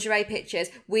lingerie pictures.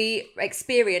 We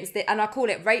experience it, and I call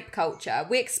it rape culture.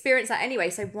 We experience that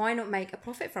anyway, so why not make a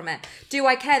profit from it? Do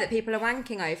I care that people are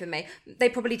wanking over me? They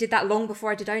probably did that long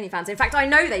before I did OnlyFans. In fact, I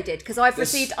know they did because I've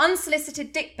received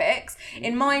unsolicited dick pics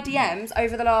in my DMs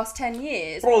over the last 10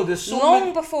 years. Bro, there's so long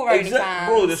many, before OnlyFans.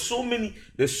 Bro, there's so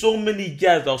many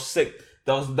guys that are sick.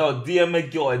 That was DM a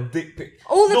girl a dick pic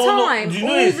All the time, do you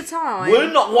know all this? the time.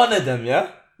 We're not one of them,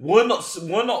 yeah. We're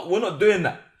not doing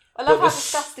that. I love But how the-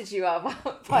 disgusted you are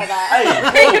by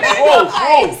that.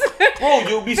 Hey, bro,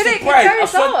 you'll be But it surprised. I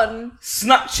goes swear, on.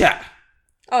 Snapchat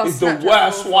Oh, is the Snapchat's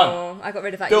worst awful. one. I got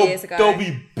rid of that There'll, years ago. there'll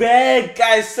be bare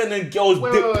guys sending girls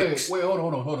dick pics. Wait, hold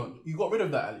on. You got rid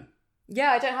of that, Ali.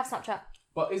 Yeah, I don't have Snapchat.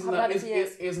 But I've had it for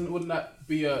years. wouldn't that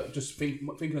be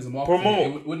thinking as a marketing?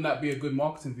 Promote. Wouldn't that be a good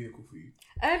marketing vehicle for you?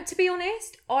 To be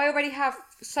honest, I already have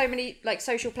so many like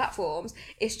social platforms.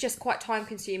 It's just quite time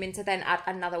consuming to then add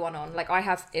another one on. Like I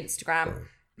have Instagram,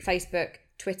 Facebook,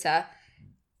 Twitter,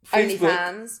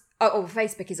 OnlyFans. Oh,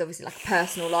 Facebook is obviously like a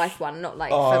personal life one, not like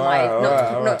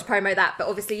not to promote that. But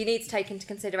obviously, you need to take into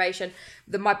consideration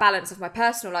my balance of my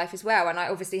personal life as well. And I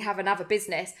obviously have another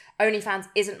business. OnlyFans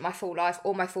isn't my full life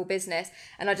or my full business,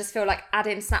 and I just feel like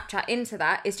adding Snapchat into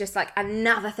that is just like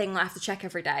another thing I have to check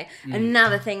every day,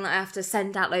 another thing that I have to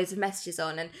send out loads of messages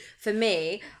on. And for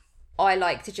me, I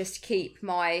like to just keep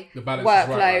my balance is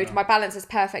workload, right now. my balance as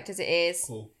perfect as it is,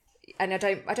 Cool. and I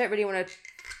don't really want to,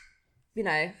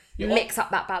 mix up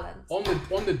that balance. On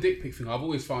the dick pic thing, I've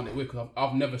always found it weird because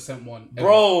I've never sent one. Ever.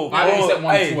 Bro, I only sent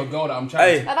one hey. to a girl that I'm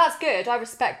chatting Oh, that's good. I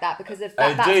respect that because if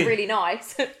Hey, that's Jay. really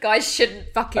nice. Guys shouldn't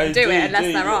fucking Hey, do Jay, it unless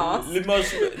Jay, they're asked.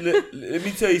 Let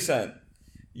me tell you something.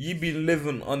 You be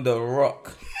living under a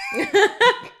rock.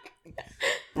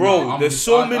 Bro, there's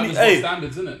so many. I just Hey, got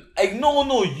standards, innit? hey,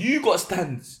 no, you got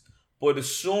standards. But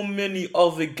there's so many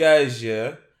other guys,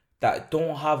 yeah, that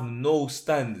don't have no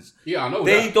standards. Yeah, I know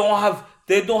They that.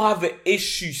 don't have an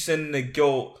issue sending a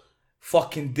girl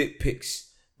fucking dick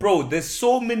pics. Bro, there's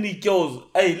so many girls.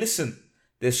 Hey, listen.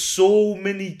 There's so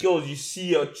many girls you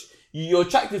see you're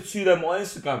attracted to them on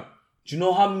Instagram. Do you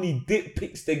know how many dick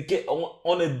pics they get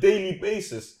on a daily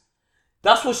basis?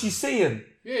 That's what she's saying.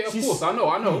 Yeah, of course. I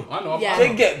know. Yeah.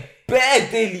 They get bare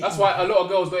daily. That's why a lot of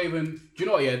girls don't even. Do you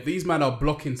know what? Yeah, these men are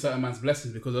blocking certain man's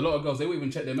blessings because a lot of girls they won't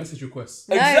even check their message requests.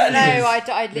 No, Exactly.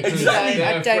 I literally Exactly. don't.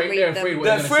 I don't They're read afraid them. what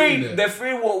They're gonna see in afraid. there. They're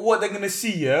afraid what they're gonna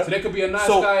see. Yeah. So there could be a nice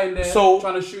So- guy in there so-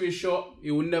 trying to shoot his shot. He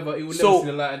will never see So-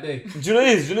 the light of day. Do you know what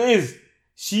it is? Do you know what it is?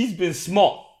 She's been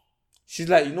smart. She's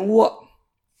like, you know what?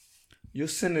 You're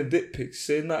sending dick pics.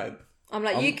 Say nothing. I'm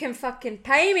like, you can fucking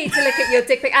pay me to look at your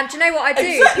dick pic. And do you know what I do?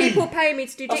 Exactly. People pay me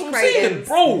to do That's dick what I'm saying, ratings.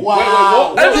 bro.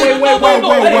 Wow. Wait.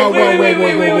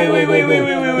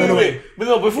 Wait. But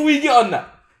no, before we get on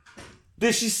that,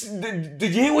 did you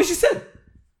hear what she said?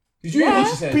 Did you hear what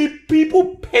she said?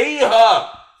 People pay her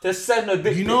to send her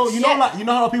dick You know, pics. you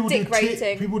know how people Dick do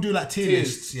rating. people do like tier Tiers.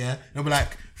 lists, yeah. They'll be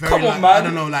like, very Come on, like, man. I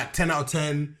don't know, like 10 out of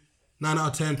 10, 9 out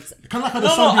of 10. Kind of like how the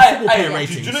No, some I football player do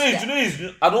ratings. you know?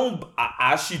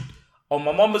 I Oh,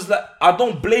 my mum was like, I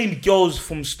don't blame girls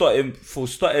for starting.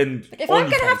 If I'm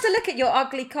gonna have to look at your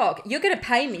ugly cock, you're gonna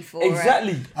pay me for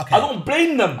exactly. it. Okay. I don't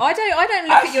blame them. I don't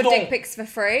look at your dick pics for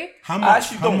free. How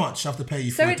actually much? How much I have to pay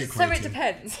you for a dick So rating? it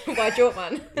depends. Why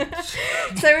Jortman?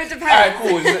 So it depends. Alright,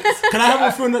 cool. Is it- Can I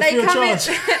have one for They your come in,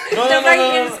 charge? the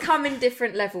ratings come in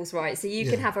different levels, right? So you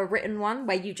can have a written one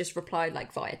where you just reply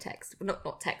like via text,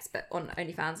 not text, but on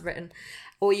OnlyFans written,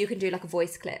 or you can do like a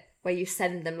voice clip where you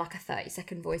send them like a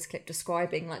 30-second voice clip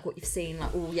describing like what you've seen,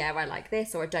 like, oh yeah, I like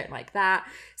this or I don't like that.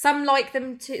 Some like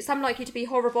you to be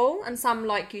horrible, and some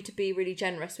like you to be really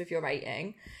generous with your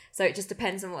rating. So it just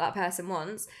depends on what that person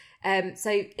wants.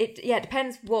 So it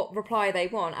depends what reply they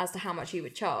want as to how much you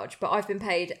would charge. But I've been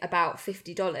paid about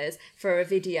 $50 for a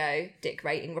video dick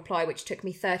rating reply, which took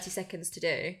me 30 seconds to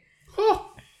do.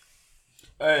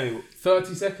 Hey,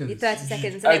 30 seconds. 30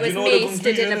 seconds, and Hey, it do was you know what the me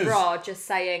stood in a conclusion is? bra just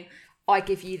saying, I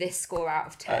give you this score out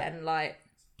of 10. Like,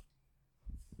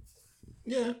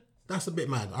 Yeah, that's a bit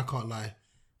mad. I can't lie.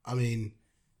 I mean,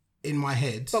 in my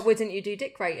head. but wouldn't you do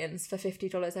dick ratings for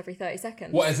 $50 every 30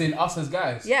 seconds? What, as in us as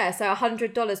guys? Yeah, so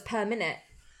 $100 per minute.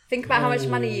 Think about how much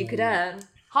money you could earn.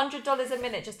 $100 a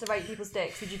minute just to rate people's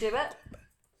dicks. Would you do it?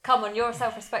 Come on, your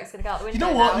self-respect's gonna go out the window.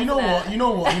 You know what? now, You know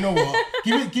isn't what? it? You know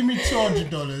what? Give me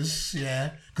 $200.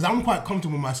 Yeah, because I'm quite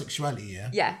comfortable with my sexuality. Yeah.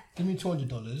 Yeah. Give me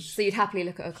 $200. So you'd happily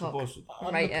look at a cock.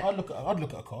 and rate it. I'd look at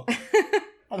a cock.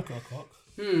 I'd look at a cock.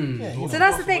 Yeah, you know. So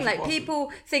that's the thing, like,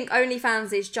 people think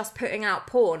OnlyFans is just putting out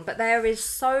porn, but there is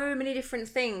so many different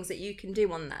things that you can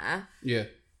do on there. Yeah.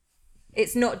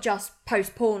 It's not just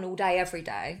post porn all day, every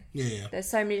day. Yeah. There's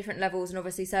so many different levels and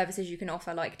obviously services you can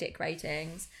offer, like dick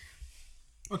ratings.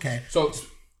 Okay. So,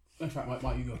 in fact,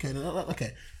 Mike, you go.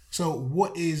 Okay. So,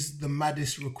 what is the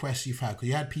maddest request you've had? Because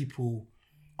you had people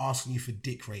asking you for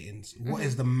dick ratings. What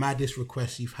is the maddest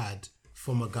request you've had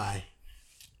from a guy?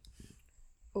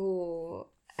 Or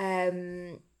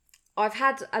I've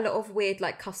had a lot of weird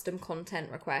like custom content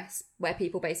requests where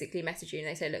people basically message you and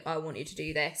they say, look, I want you to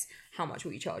do this, how much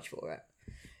will you charge for it?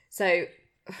 So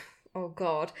oh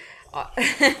god.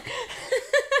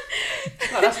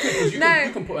 No, that's good because you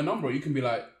can put a number. You can be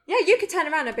like, Yeah, you could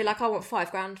turn around and be like, I want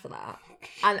 $5,000 for that.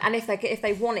 And if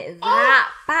they want it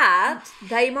that bad,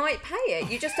 they might pay it.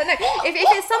 You just don't know. If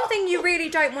it's something you really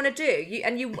don't want to do,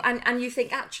 and you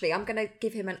think, actually, I'm gonna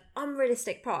give him an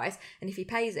unrealistic price, and if he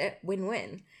pays it,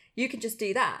 win-win. You can just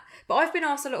do that. But I've been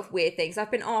asked a lot of weird things. I've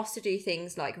been asked to do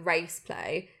things like race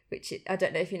play, which I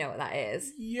don't know if you know what that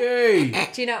is. yay.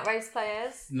 Do you know what race play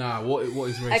is? Nah, what is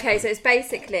race? Okay, so it's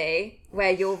basically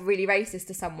where you're really racist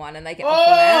to someone and they get off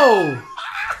on it. Oh!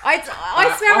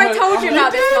 I swear I told you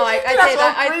about this, Mike. I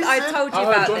did. I told you I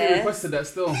heard about Johnny this. requested that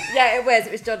still. Yeah, it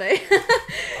was Johnny.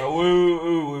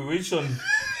 Wait, which Johnny?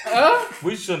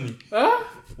 Which Johnny?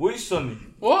 Which Johnny?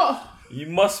 What? You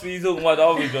must be talking about the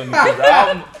other Johnny. 'Cause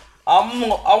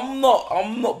I'm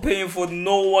not paying for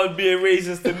no one being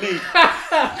racist to me.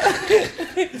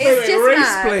 It's just race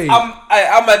mad. play.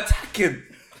 I'm attacking.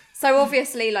 So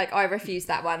obviously, like, I refuse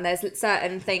that one. There's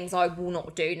certain things I will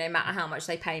not do, no matter how much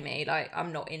they pay me. Like,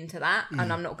 I'm not into that,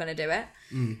 and I'm not going to do it.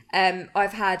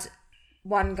 I've had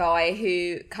one guy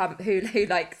who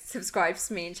like subscribes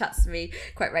to me and chats to me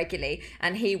quite regularly,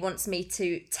 and he wants me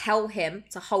to tell him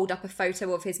to hold up a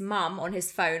photo of his mum on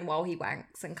his phone while he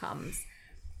wanks and comes.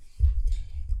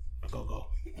 Go.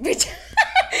 Which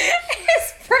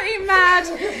is pretty mad.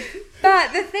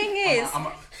 But the thing is,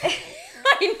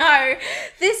 I know,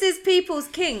 this is people's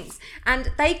kinks, and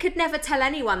they could never tell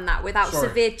anyone that without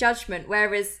severe judgment,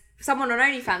 whereas someone on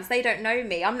OnlyFans, they don't know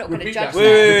me. I'm not going to Repeat judge that.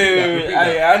 them. Wait.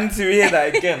 I need to hear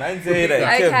that again.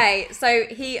 Okay, so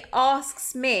he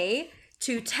asks me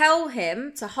to tell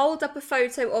him to hold up a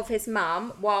photo of his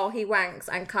mum while he wanks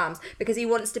and comes, because he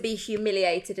wants to be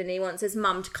humiliated and he wants his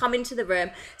mum to come into the room,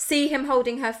 see him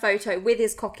holding her photo with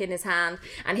his cock in his hand,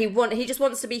 and he just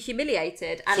wants to be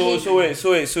humiliated. And So wait.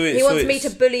 he wants me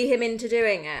to bully him into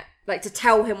doing it, like to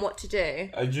tell him what to do.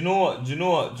 Do you know what?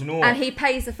 And he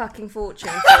pays a fucking fortune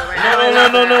for it. No.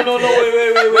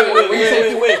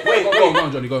 Wait. Go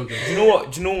on, Johnny. Do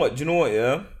you know what?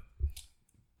 Yeah.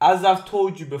 As I've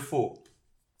told you before,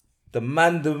 the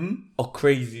mandem are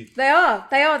crazy. They're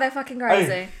fucking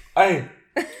crazy.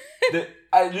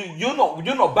 You're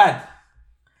not bad.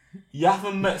 You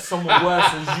haven't met someone worse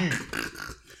than you.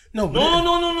 No.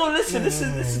 Listen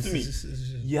to me.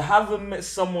 You haven't met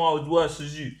someone as worse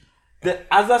as you.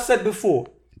 As I said before,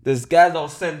 there's guys that'll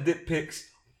send dick pics.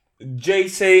 Jay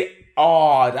say,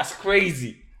 "Oh, that's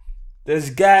crazy." There's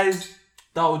guys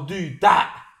that'll do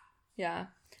that. Yeah.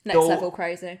 Next level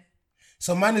crazy.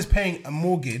 So man is paying a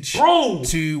mortgage Bro,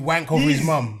 to wank over his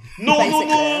mum. No.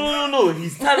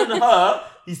 He's telling her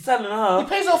He's telling her. He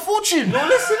pays her a fortune. No,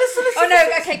 listen. Oh no,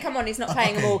 okay, come on, he's not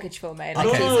paying a mortgage for me. Like,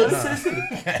 No, Jesus.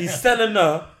 listen. He's telling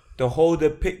her to hold a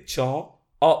picture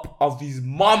up of his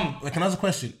mum. Wait, can I ask a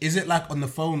question? Is it like on the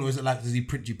phone, or is it like, do you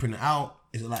print it out?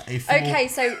 Is it like A4? Okay,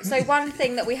 so one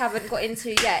thing that we haven't got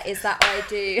into yet is that I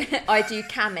do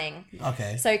camming.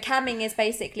 Okay. So camming is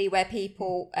basically where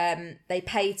people they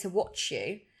pay to watch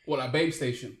you. What, like Babe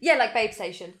Station? Yeah, like Babe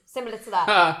Station, similar to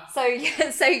that. So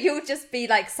you'll just be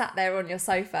like sat there on your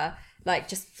sofa, like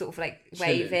just sort of like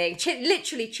waving,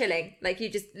 literally chilling. Like you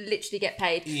just literally get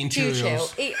paid Eating to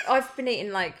Cheerios. chill. I've been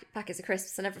eating like packets of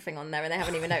crisps and everything on there, and they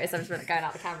haven't even noticed. I'm just going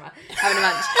out the camera, having a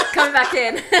lunch, coming back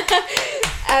in.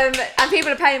 And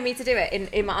people are paying me to do it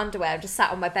in my underwear. I'm just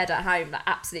sat on my bed at home, like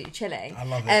absolutely chilling. I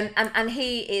love it. And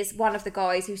he is one of the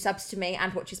guys who subs to me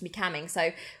and watches me camming.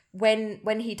 So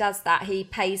when he does that, he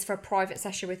pays for a private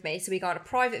session with me. So we go on a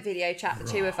private video chat, the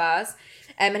two of us.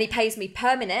 And he pays me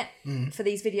per minute for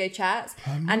these video chats.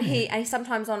 And he's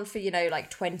sometimes on for, like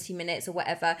 20 minutes or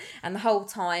whatever. And the whole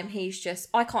time he's just,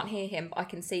 I can't hear him, but I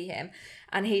can see him.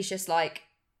 And he's just like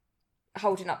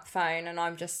holding up the phone, and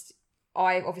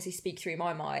I obviously speak through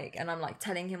my mic, and I'm like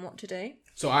telling him what to do.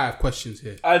 So I have questions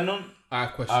here. I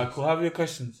have questions. I could have your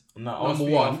questions. Number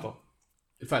one.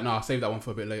 In fact, no, I'll save that one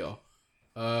for a bit later.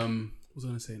 What was I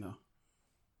going to say now?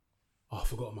 Oh, I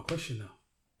forgot my question now.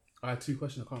 I had 2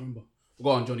 questions. I can't remember. Go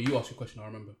on, Johnny. You ask your question. I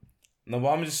remember. No, but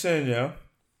I'm just saying, yeah.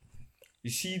 You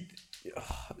see,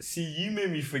 you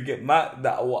made me forget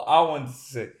what I wanted to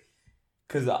say,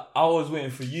 because I was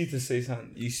waiting for you to say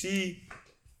something. You see,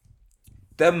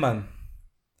 them man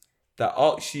that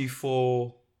ask you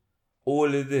for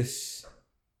all of this,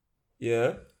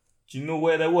 yeah. Do you know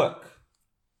where they work?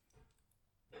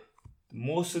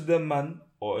 Most of them man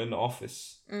are in the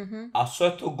office. Mm-hmm. I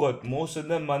swear to God, most of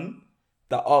them man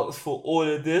that ask for all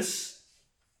of this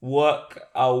work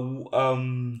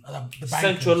at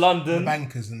Central London. The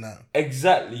bankers and that.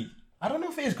 Exactly. I don't know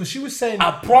if it is, because she was saying...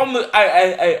 I promise,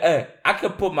 I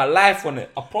can put my life on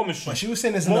it. I promise you. But she was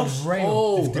saying there's an array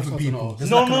of different people. There's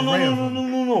No, like an array of them.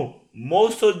 no.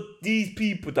 Most of these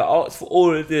people that ask for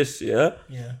all of this, yeah,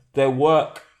 they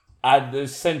work at the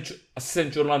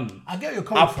Central London. I get your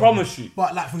comment. I promise you.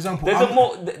 But like, for example,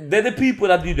 they're the people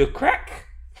that do the crack.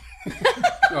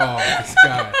 Oh, this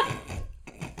guy.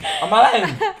 Am I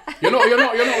lying? You're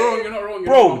not wrong.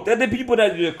 Bro, they're the people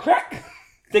that do the crack.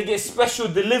 They get special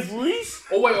deliveries.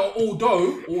 Oh wait,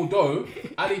 although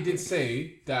Ali did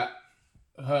say that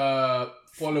her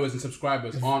followers and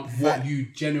subscribers aren't what you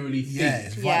generally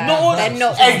think. Yeah, No, they're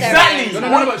not exactly.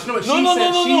 No,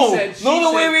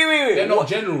 Wait. They're not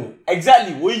general.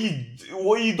 Exactly.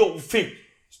 What you don't think?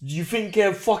 You think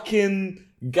a fucking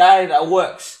guy that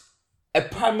works, a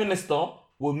prime minister,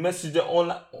 will message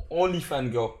an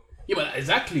OnlyFans girl? Yeah, but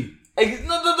exactly.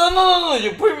 No.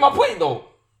 You're proving my point though.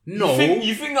 No.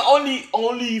 You think the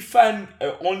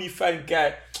OnlyFans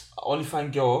guy,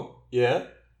 OnlyFans girl, yeah,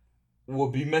 will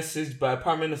be messaged by a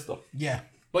prime minister? Yeah.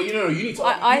 But you need to.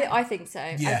 I think so.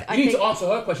 Yeah. I You need think, to answer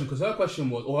her question, because her question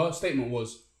was, or her statement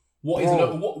was, what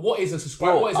is a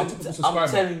subscriber? Bro, What is a typical subscriber? I'm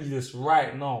telling you this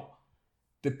right now.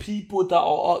 The people that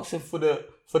are asking for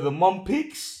the mum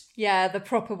pics. yeah, the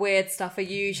proper weird stuff are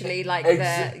usually like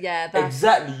exactly.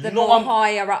 the You know more I'm-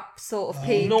 higher up sort of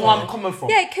people. You know where I'm coming from?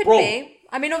 Yeah, it could Bro, be.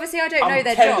 I mean, obviously, I don't know I'm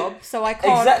their telling- job, so I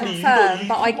can't Exactly, confirm. you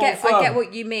but I get confirm.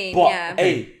 what you mean. But yeah.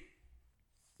 hey,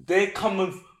 they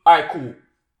coming. Alright, cool.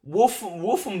 We're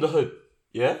from the hood,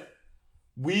 yeah.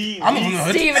 I'm not from the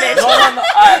hood. Steven is. No.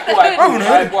 Alright, cool. I'm from the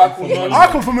hood. Alright, cool. No. I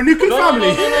come from a nuclear family.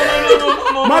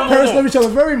 No. My parents love each other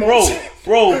very much.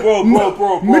 Bro.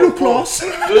 Middle class. No.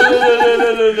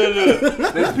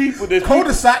 There's people.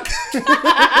 Cul-de-sac.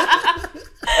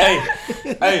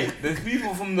 Hey, there's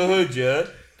people from the hood, yeah,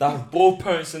 that have both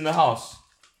parents in the house.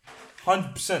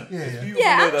 100%.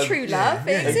 Yeah, and true love.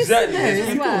 It exists Exactly. in There's as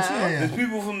people, well. there's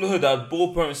people from the hood that have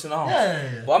both parents in the house.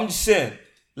 Yeah. But I'm just saying,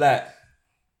 like,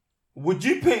 would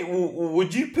you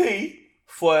pay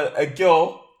for a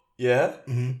girl, yeah,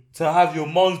 to have your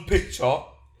mom's picture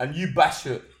and you bash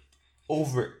it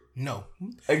over it? No.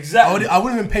 Exactly. I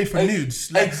wouldn't even pay for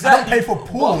nudes. Like, Exactly. I don't pay for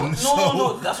porn.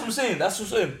 No. That's what I'm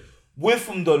saying. We're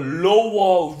from the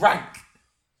lower rank.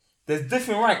 There's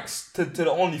different ranks to the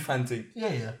OnlyFans thing.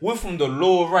 Yeah. We're from the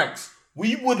lower ranks.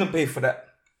 We wouldn't pay for that.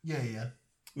 Yeah.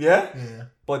 Yeah?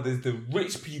 But there's the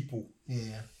rich people.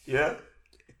 Yeah. Yeah?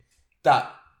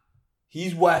 That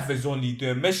his wife is only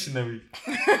doing missionary.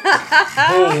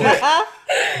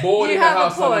 Bored You in the have a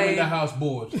house, I'm in point. the house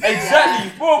bored.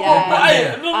 Exactly. Bro.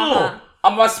 Yeah. No.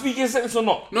 Am I speaking sense or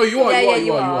not? No, you are. Yeah,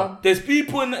 You are. There's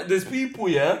people,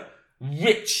 yeah,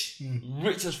 rich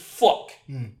as fuck,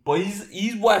 but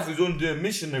his wife is only doing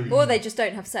missionary. Or they just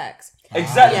don't have sex.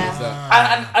 Exactly.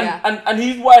 Yeah. And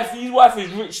his wife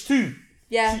is rich too.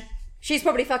 Yeah. She's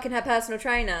probably fucking her personal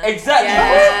trainer. Exactly.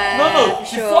 Yeah, No. for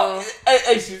She's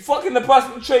sure. she's fucking the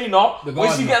personal trainer. When she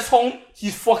gardener. gets home,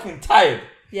 she's fucking tired.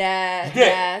 Yeah, Yeah.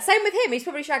 yeah. Same with him. He's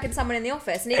probably shagging someone in the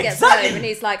office, and he gets Exactly. home and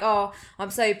he's like, "Oh, I'm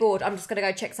so bored. I'm just gonna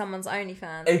go check someone's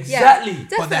OnlyFans." Exactly. Yeah,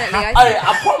 But they're definitely. happy. think.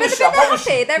 I promise you. I But they're promise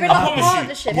happy. you. They're in I like a promise you.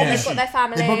 partnership. Yeah. They've got their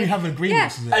family. They probably have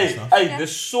agreements and Hey, stuff.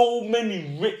 there's so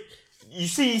many rich. You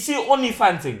see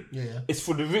OnlyFans thing. Yeah. It's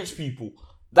for the rich people.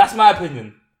 That's my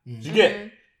opinion. Do you get? Mm-hmm.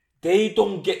 They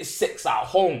don't get sex at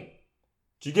home.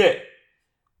 Do you get?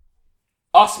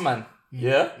 Us man,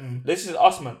 yeah. This is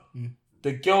us man.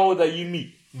 The girl that you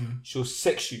meet, she'll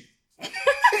sex you.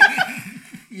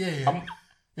 Yeah.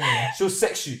 She'll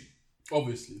sex you.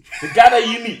 Obviously. The guy that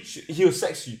you meet, he'll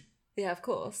sex you. Yeah, of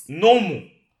course. Normal.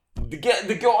 The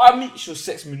girl I meet, she'll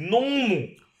sex me. Normal.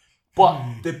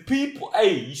 But the people,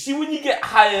 you see when you get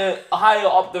higher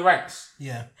up the ranks,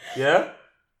 Yeah. yeah,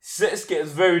 sex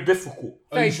gets very difficult.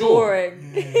 Very you sure?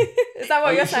 boring. Is that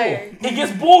what you you're sure? saying? It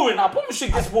gets boring. I promise you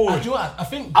it gets Do boring. you know what? I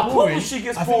think I boring. promise she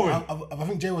gets I think- boring. I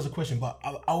think Jay was a question, but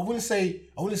I wouldn't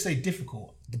say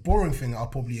difficult. The boring thing I'll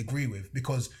probably agree with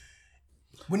because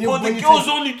when you But the girl's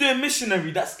only doing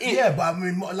missionary. That's it. yeah, but I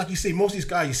mean, like you say, most of these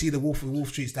guys you see the Wolf of Wall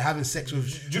Streets, they're having sex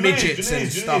with Do you know midgets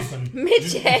this? Do you know and this? Do you stuff. know And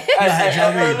Midget. Hey, do you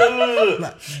know what I mean?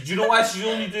 look. Do you know why she's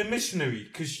only doing missionary?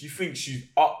 Because she thinks she's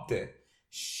up there.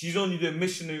 She's only doing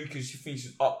missionary because she thinks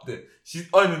she's up there. She's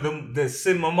earning the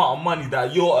same amount of money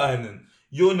that you're earning.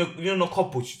 You're in a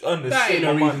couple. She's earning the That ain't same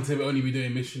no amount. reason to only be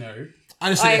doing missionary.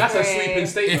 honestly, I That's a agree. sweeping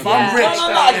statement. if I'm rich, No,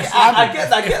 I get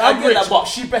that. I get that. But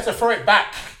she better throw it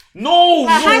back. no,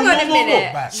 Hang on no, a no,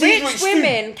 minute. no. She's Rich rich too.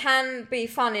 women can be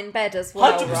fun in bed as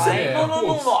well, 100%. right? Yeah, No, of no, no,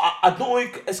 course. no. I don't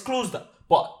want to exclude that.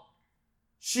 But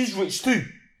she's rich too.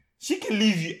 She can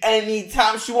leave you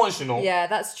anytime she wants, you know. Yeah,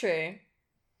 that's true.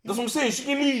 That's what I'm saying. She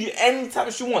can leave you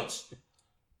anytime she wants.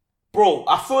 Bro,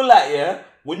 I feel like, yeah,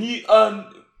 when you earn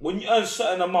a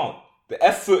certain amount, the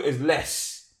effort is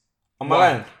less. Am I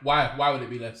lying? Why would it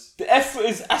be less? The effort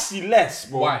is actually less,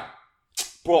 bro. Why?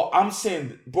 Bro, I'm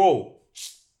saying, bro,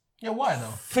 Yeah, why though?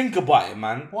 think about it,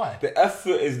 man. Why? The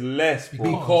effort is less,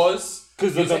 bro. Because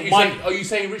 'Cause you're of the saying- money. Are you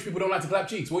saying rich people don't like to clap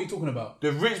cheeks? What are you talking about?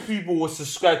 The rich people will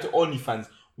subscribe to OnlyFans.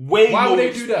 Way Why more would they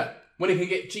rich- do that when they can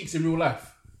get cheeks in real life?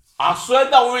 I swear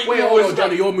that way. Wait, hold on,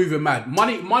 Johnny, you're moving mad.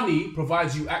 Money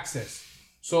provides you access.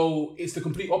 So it's the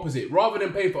complete opposite. Rather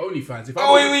than paying for OnlyFans, if I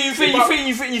Oh, wait,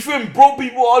 you think broke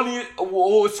people only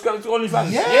or subscribe to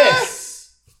OnlyFans? Yeah.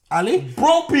 Yes. Ali?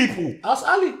 Broke people. Ask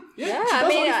Ali. Yeah, she I does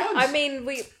mean, OnlyFans. I mean,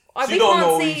 we She don't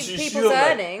know, can't see she people's don't know.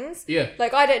 earnings. Yeah.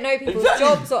 Like, I don't know people's Exactly.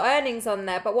 jobs or earnings on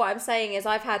there, but what I'm saying is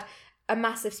I've had a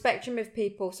massive spectrum of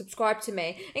people subscribe to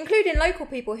me, including local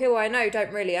people who I know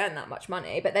don't really earn that much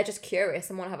money, but they're just curious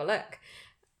and want to have a look.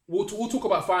 We'll talk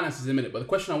about finances in a minute, but the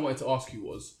question I wanted to ask you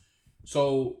was,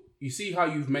 so you see how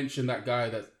you've mentioned that guy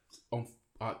that on.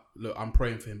 Look, I'm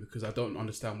praying for him because I don't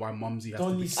understand why Mumsy has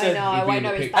Don't to be. you I said know, he'd be I in the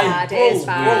know it's picture. bad, Hey, it is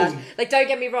bro, bad. bro. Like, don't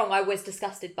get me wrong, I was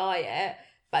disgusted by it,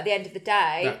 but at the end of the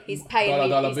day, That he's paying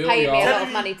dollar me, he's bill, paying me a yeah. lot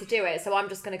of money to do it, so I'm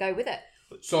just going to go with it.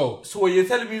 So So what, you're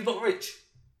telling me he's not rich?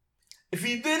 If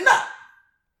he's doing that,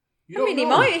 you I mean, don't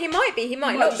know. he might be, he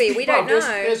might You not just be, we don't know.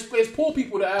 There's poor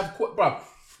people that have, bruv.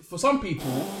 For some people,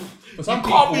 you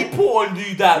can't be poor and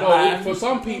do that, No, man. for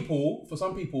some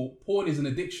people, porn is an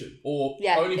addiction, or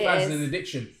Yeah, OnlyFans it is an is.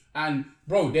 addiction. And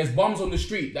bro, there's bums on the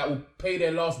street that will pay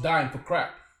their last dime for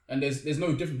crack, and there's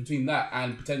no difference between that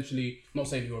and potentially, not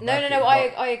saying you're a bad No, kid, I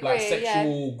but agree, like yeah.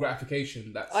 sexual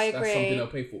gratification. That's I that's agree. something they'll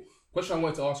pay for. Question I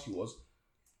wanted to ask you was,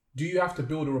 do you have to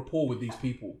build a rapport with these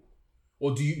people,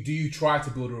 or do you try to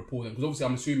build a rapport with them? Because obviously,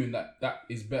 I'm assuming that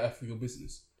is better for your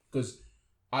business. Because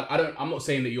I'm not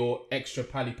saying that you're extra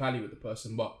pally with the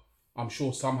person, but I'm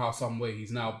sure somehow, some way,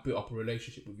 he's now built up a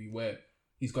relationship with you where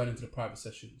he's going into the private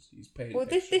sessions. He's paying. Well,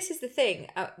 extra. this is the thing,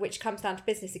 which comes down to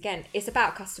business again. It's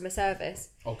about customer service.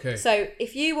 Okay. So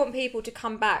if you want people to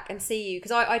come back and see you,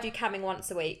 because I do camming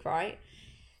once a week, right?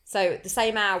 So the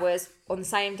same hours on the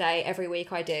same day every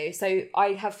week I do. So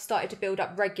I have started to build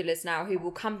up regulars now who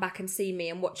will come back and see me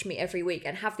and watch me every week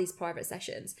and have these private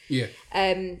sessions. Yeah.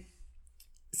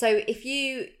 So if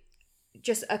you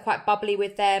just are quite bubbly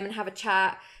with them and have a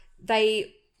chat,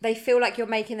 they feel like you're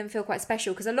making them feel quite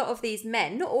special, because a lot of these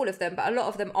men, not all of them, but a lot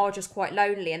of them are just quite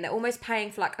lonely and they're almost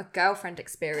paying for like a girlfriend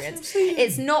experience.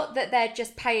 It's not that they're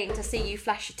just paying to see you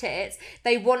flash your tits.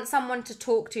 They want someone to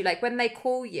talk to. Like when they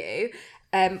call you,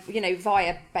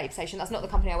 via Babe Station, that's not the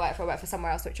company I work for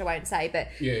somewhere else, which I won't say, but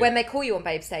Yeah. when they call you on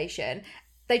Babe Station,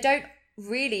 they don't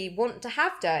really want to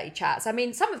have dirty chats. I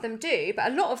mean, some of them do,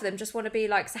 but a lot of them just want to be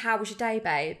like, so how was your day,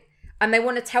 babe? And they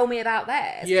want to tell me about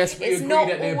theirs. Yes, but it's you not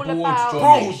agree that they're all bored,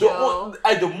 about John.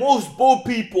 Bro, the most bored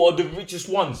people are the richest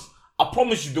ones. I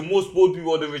promise you, the most bored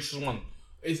people are the richest ones.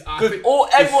 Because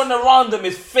everyone around them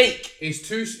is fake. It's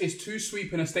too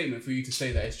sweeping a statement for you to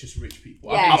say that it's just rich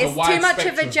people. Yeah, I think it's a wide too much of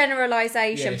spectrum. a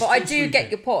generalisation, Yeah, but I it's do too get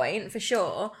sweeping. your point for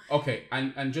sure. Okay,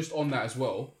 and just on that as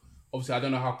well, obviously I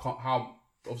don't know how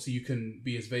obviously you can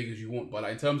be as vague as you want, but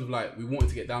like in terms of like we wanted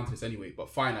to get down to this anyway, but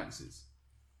finances.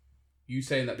 You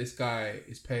saying that this guy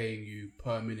is paying you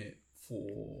per minute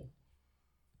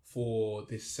for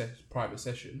this private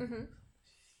session, Mm-hmm.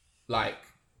 like,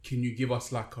 can you give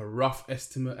us like a rough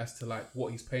estimate as to like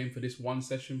what he's paying for this one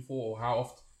session for, or how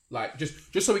often? Like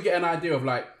just so we get an idea of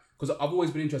like, because I've always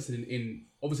been interested in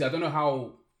obviously I don't know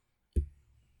how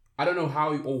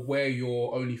or where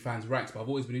your OnlyFans ranks, but I've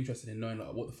always been interested in knowing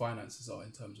like what the finances are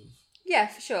in terms of Yeah,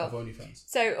 for sure. OnlyFans.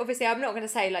 So obviously I'm not going to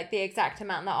say like the exact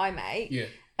amount that I make. Yeah.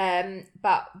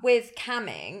 But with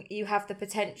camming, you have the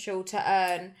potential to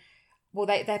earn. Well,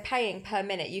 they're paying per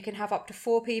minute. You can have up to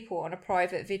 4 people on a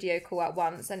private video call at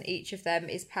once, and each of them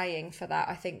is paying for that,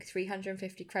 I think,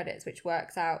 350 credits, which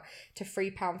works out to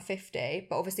 £3.50.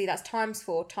 But obviously that's times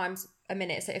 4 times a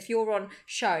minute. So if you're on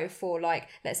show for like,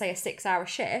 let's say a 6-hour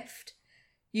shift,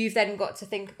 you've then got to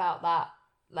think about that.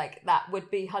 Like that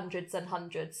would be hundreds and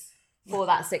hundreds for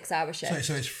that 6-hour shift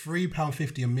So it's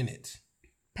 £3.50 a minute.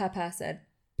 per person.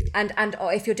 And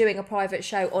if you're doing a private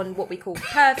show on what we call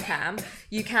Perv Cam,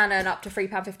 you can earn up to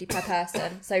 £3.50 per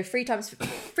person. So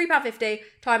 £3.50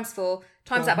 times 4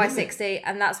 times that by 60,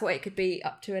 and that's what it could be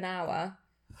up to an hour.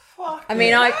 Fuck. I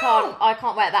mean, I can't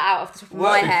work that out off the top of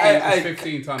my head. Hey, It's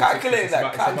 15 times. calculate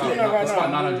that, calculate that. It's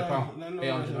about £900.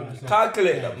 £800.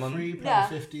 Calculate that, man.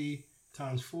 £3.50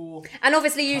 times 4. And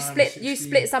obviously you Times split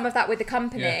 60. some of that with the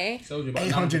company. Yeah. Told you about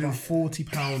 £900.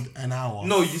 £840 an hour.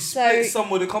 No, you split some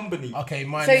with the company. Okay,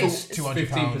 mine So- is £200.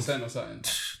 15% or something.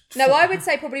 No, I would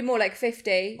say probably more like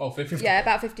 50. Oh, 50. Yeah,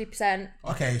 about 50%.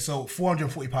 Okay, so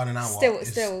 £440 an hour.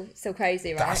 Still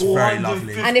crazy, right? That's very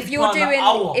lovely. And if you're £450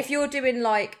 doing an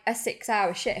hour. like a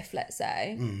 6-hour shift, let's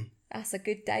say, Mm. that's a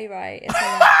good day, right? Isn't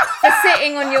it? For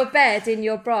sitting on your bed in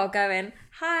your bra going,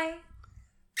 hi.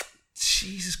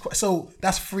 Jesus Christ. So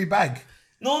that's free bag.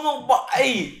 No, but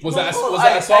hey. Was that a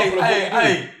sample of what you do?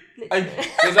 Hey.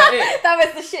 Was that it? That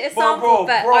was the shittest Bro, sample,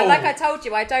 but bro. like I told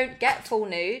you, I don't get full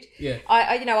nude. Yeah.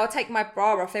 I'll take my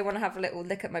bra off. They want to have a little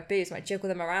look at my boobs, might jiggle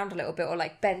them around a little bit, or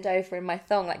like bend over in my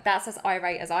thong. Like that's as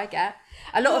irate as I get.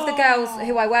 A lot of the girls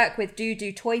who I work with do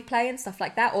toy play and stuff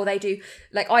like that, or they do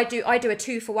like I do a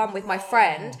 2-for-1 with my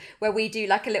friend where we do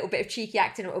like a little bit of cheeky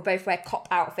acting. We'll both wear cop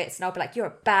outfits, and I'll be like, "You're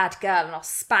a bad girl," and I'll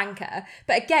spank her.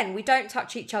 But again, we don't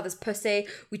touch each other's pussy.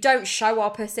 We don't show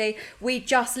our pussy. We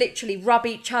just literally rub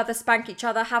each other, spank each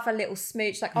other, have a little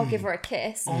smooch. Like I'll give her a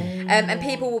kiss, and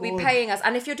people will be paying us.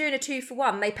 And if you're doing a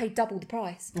 2-for-1, they pay double the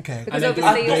price. Okay. Because And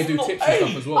obviously they do tips and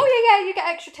stuff as well. Oh yeah, you get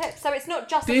extra tips. So it's not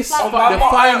just a This, flat the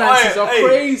price. finances are Hey.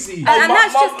 crazy. And my-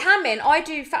 that's my- just camming. I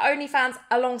do OnlyFans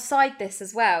alongside this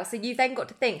as well. So you've then got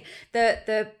to think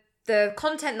the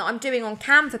content that I'm doing on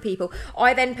cam for people,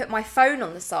 I then put my phone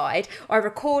on the side, I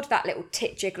record that little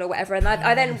tit jiggle or whatever, and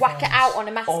I then whack it out on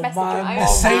a mass message my on God.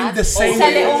 OnlyFans. The same- Sell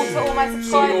it all to all my So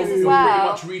subscribers you're as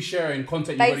well. pretty much resharing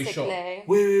content you've already shot. Basically.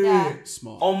 Wait. Yeah.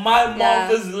 Smart. On my Yeah.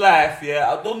 mother's life,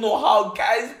 yeah, I don't know how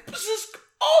guys.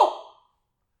 Oh,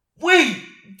 wait,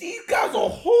 these guys are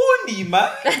horny,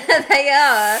 man. They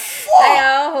are. They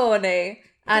are horny.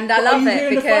 And I But are love you it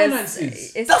hearing the because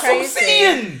finances? it's That's crazy. what I'm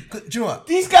saying. Do you know what?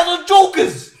 These guys are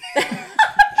jokers. Do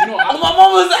you know what? On my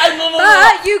mama's life, no.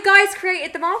 But you guys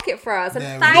created the market for us, and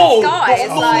There we thanks No, guys.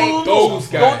 no, like, no, Those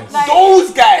guys. Like-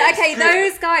 those guys. okay,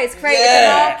 those guys created Yeah.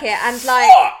 the market, and like,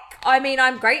 Fuck. I mean,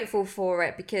 I'm grateful for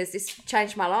it because it's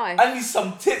changed my life. I need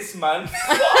some tits, man.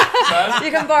 Fuck, man.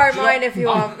 You can borrow mine if you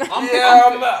want.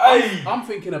 I'm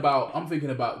thinking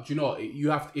about. Do you know what? You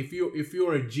have if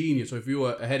you're a genius or if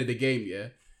you're ahead of the game, yeah,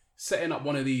 setting up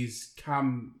one of these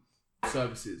cam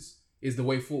services is the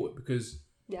way forward because.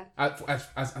 Yeah.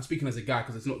 As I'm speaking as a guy,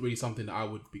 because it's not really something that I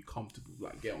would be comfortable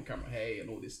like get on camera, hey, and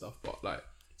all this stuff. But like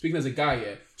speaking as a guy,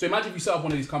 yeah. So imagine if you set up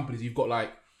one of these companies, you've got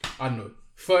like I don't know,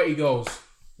 30 girls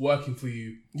working for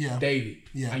you daily,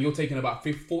 and you're taking about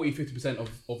 40-50%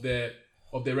 of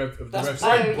their rev. That's Oh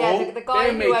right, bro. yeah, the guy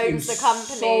They're who making owns the so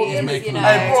company is, making you know,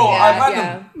 money. Hey, bro, yeah, I've had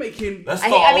yeah. them making. Let's I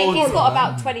start mean, he's over, got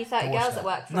man. about 20-30 girls that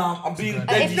work for him. No, I'm being If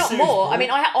deadly not serious, more, bro. I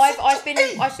mean,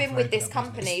 I've been with this good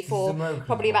company business. for American,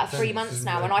 probably about bro. 3 This months is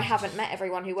now, and American. I haven't met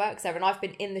everyone who works there, and I've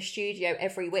been in the studio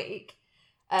every week.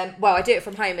 Well, I do it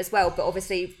from home as well, but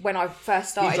obviously when I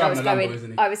first started,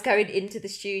 I was going into the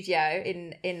studio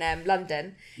in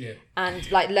London,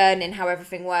 and like learning how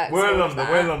everything works. Where in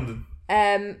London?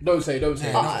 Don't say.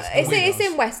 It's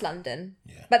in West London,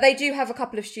 but they do have a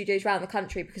couple of studios around the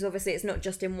country because obviously it's not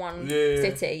just in one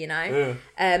city, you know.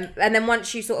 And then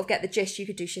once you sort of get the gist, you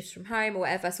could do shifts from home or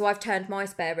whatever. So I've turned my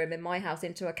spare room in my house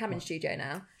into a camming studio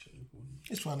now.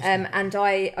 It's fine. And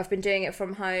I've been doing it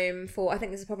from home for, I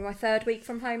think this is probably my 3rd week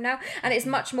from home now, and it's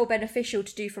much more beneficial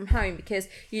to do from home because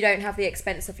you don't have the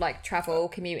expense of like travel,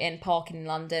 commuting, parking in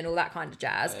London, all that kind of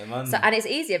jazz. So and it's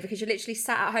easier because you're literally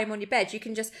sat at home on your bed. You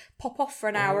can just pop off for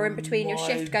an hour in between your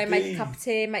shift, go make a cup of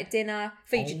tea, make dinner,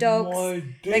 feed your dogs,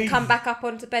 then come back up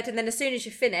onto bed, and then as soon as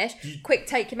you're finished, quick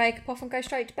take your makeup off and go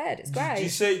straight to bed. It's great.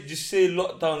 Just say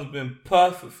lockdown's been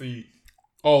perfect for you.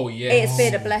 Oh yeah, it's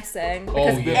been a blessing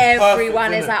because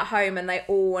everyone is at home and they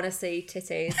all want to see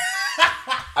titties.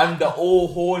 And they're all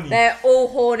horny. They're all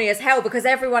horny as hell because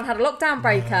everyone had a lockdown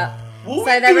breakup. So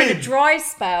they were in a dry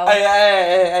spell.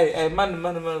 Hey, man,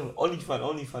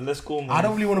 OnlyFans, let's go, man. I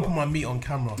don't really want to put my meat on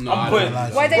camera. No,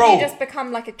 why don't you just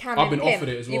become like a camming I've been pimp? offered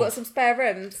it as well. You got some spare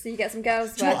rooms, so you get some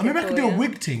girls. Do you know what? Maybe I could do a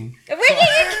wig thing. A wig, you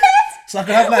could. So I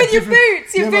could have like with your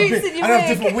boots and your I have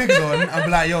different wigs on. I'd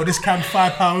be like, yo, this can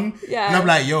 £5. Yeah. And I'd be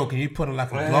like, yo, can you put on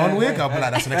like a blonde wig? I'll be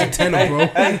like, that's an extra tenner, bro.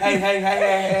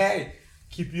 Hey.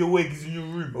 Keep your wigs in your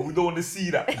room, but we don't want to see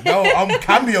that. No, I'm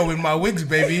cameo in my wigs,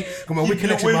 baby. Got my wig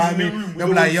collection behind me. They'll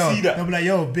be like,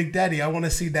 yo, Big Daddy, I want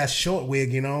to see that short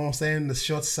wig, you know what I'm saying? The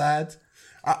short side.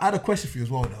 I had a question for you as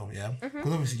well, though, yeah?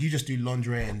 Because obviously you just do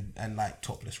lingerie and like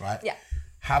topless, right? Yeah.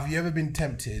 Have you ever been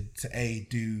tempted to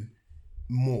do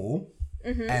more?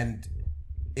 And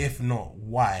if not,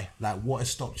 why? Like, what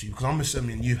has stopped you? Because I'm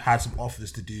assuming you've had some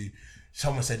offers to do.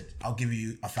 Someone said, I'll give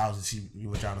you 1,000 to see you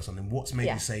were down or something. What's made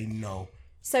you say no?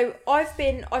 So I've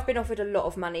been offered a lot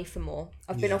of money for more.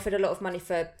 I've been offered a lot of money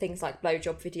for things like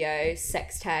blowjob videos,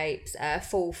 sex tapes,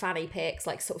 full fanny pics,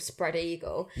 like sort of spread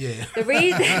eagle. Yeah. The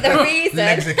reason,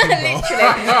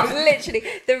 literally,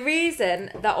 the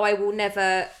reason that I will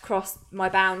never cross my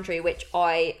boundary, which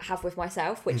I have with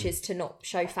myself, which is to not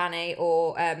show fanny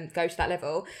or go to that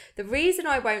level. The reason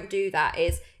I won't do that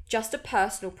is just a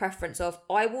personal preference of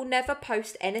I will never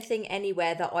post anything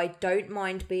anywhere that I don't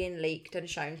mind being leaked and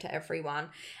shown to everyone.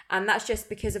 And that's just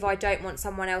because I don't want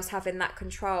someone else having that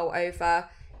control over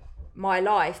my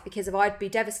life, because I'd be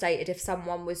devastated if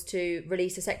someone was to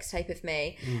release a sex tape of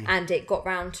me and it got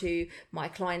round to my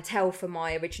clientele for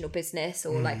my original business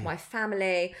or like my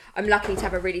family. I'm lucky to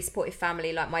have a really supportive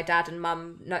family, like my dad and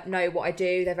mum know what I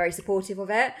do. They're very supportive of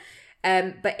it.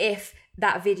 But if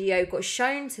that video got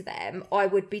shown to them, I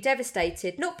would be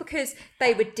devastated, not because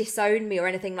they would disown me or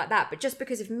anything like that, but just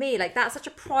because of me. Like, that's such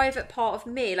a private part of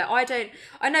me. Like,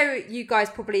 I know you guys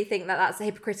probably think that that's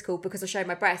hypocritical because I show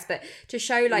my breasts, but to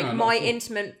show like my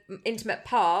intimate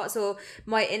parts or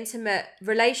my intimate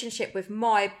relationship with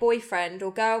my boyfriend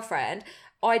or girlfriend,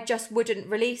 I just wouldn't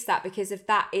release that because if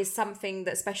that is something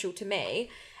that's special to me.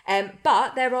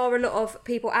 But there are a lot of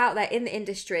people out there in the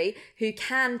industry who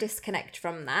can disconnect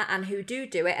from that and who do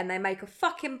it, and they make a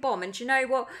fucking bomb. And do you know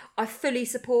what? I fully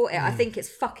support it. I think it's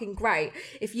fucking great.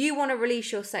 If you want to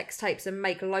release your sex tapes and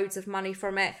make loads of money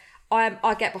from it,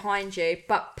 I get behind you.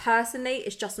 But personally,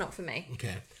 it's just not for me.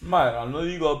 Okay. Man, I know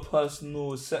you got a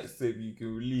personal sex tape you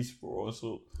can release, bro.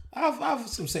 So I have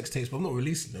some sex tapes, but I'm not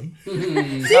releasing them. Do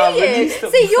you?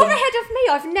 See, you're ahead of me.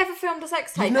 I've never filmed a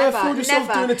sex tape. You never filmed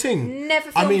yourself doing a ting?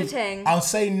 Never filmed a ting. I'll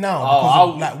say now because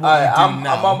of like what you do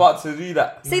now. I'm about to do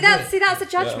that. See, that's a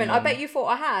judgment. I bet you thought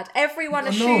I had. Everyone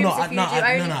assumes if you do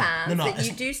OnlyFans that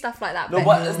you do stuff like that.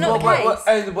 But it's not the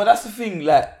case. But that's the thing,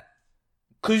 like,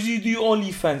 because you do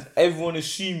OnlyFans, everyone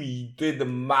assume you did the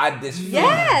maddest thing.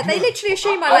 Yeah, they literally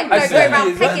assume I go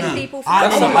around picking people.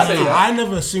 I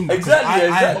never assumed that.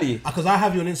 Exactly. Because I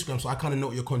have you on Instagram, so I kind of know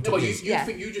what your content is.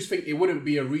 You just think it wouldn't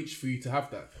be a reach for you to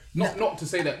have that. Not to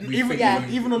say that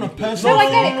even on a personal. No, I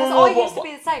get it, because I used to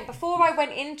be the same. Before I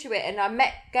went into it and I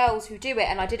met girls who do it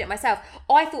and I did it myself,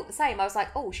 I thought the same. I was like,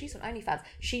 oh, she's on OnlyFans.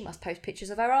 She must post pictures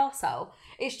of her arsehole.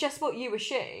 It's just what you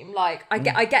assume. Like, I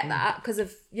get that because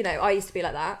of, I used to be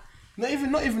like that. Not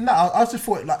even that. I just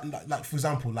thought like for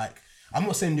example, like, I'm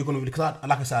not saying you're gonna, because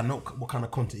like I said, I know what kind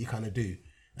of content you kind of do,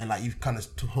 and like you've kind of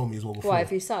told me as well before. Why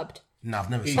have you subbed? No,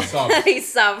 I've never subbed. He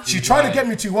subbed. She tried to get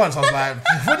me to once. I was like,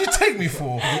 what did you take me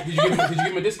for? Did you give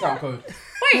him a discount code?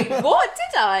 Wait, what?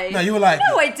 Did I? No, you were like,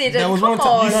 no, I didn't. There was Come one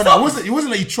time. on. No, it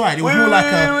wasn't like you tried. It was more like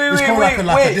this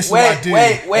is what I do.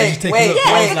 And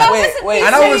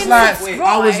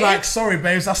I was like, sorry,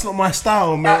 babes, that's not my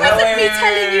style, man. That wasn't me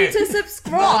telling you to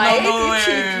subscribe, you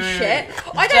cheeky shit.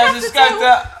 I don't have to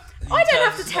tell. I don't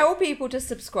have to tell people to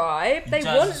subscribe. They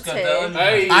want to.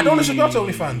 Hey. I don't want to subscribe to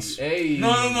OnlyFans. Hey.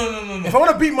 No. If I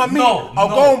want to beat my meat, I'll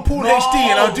go on Porn HD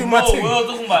and I'll do my thing. We're not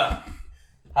talking about.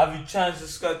 Have you tried to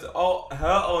subscribe to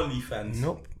her OnlyFans?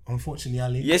 Nope. Unfortunately,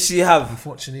 Ali. Yes, you have.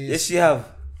 Unfortunately, Yes, you have.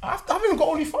 I haven't even got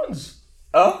OnlyFans.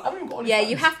 Huh? I haven't even got OnlyFans. Yeah,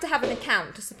 you have to have an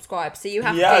account to subscribe, so you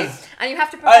have Yes. to, and you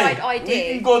have to provide Hey, ID.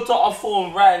 we can go to our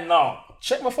phone right now.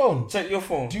 Check my phone. Check your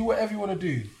phone. Do whatever you want to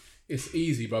do. It's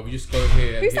easy, bro. You just go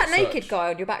here. and Who's hit that naked search. guy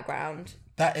on your background?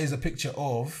 That is a picture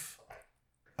of,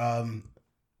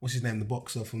 what's his name? The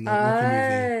boxer from the Rocky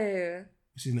movie. Oh.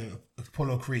 What's his name?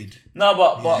 Apollo Creed. No,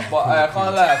 but I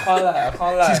can't lie. He's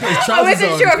got his I trousers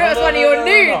wasn't on. sure if it was one of your no.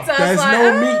 nudes. I was There's like,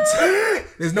 no meat.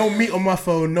 There's no meat on my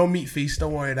phone. No meat feast.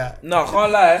 Don't worry that. No, I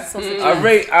can't lie. I can't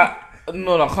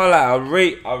lie.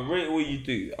 I rate what you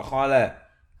do. I can't lie.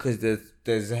 Because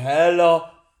there's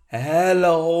hella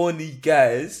horny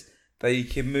guys that you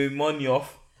can make money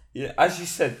off. Yeah, as she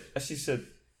said,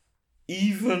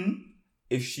 even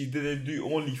if she didn't do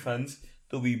OnlyFans,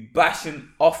 they'll be bashing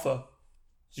off her.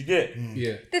 Do you get?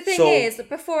 Yeah. The thing So, is,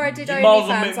 before I did you might as well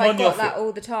OnlyFans, make I money got off that it.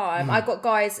 all the time. I got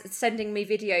guys sending me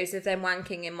videos of them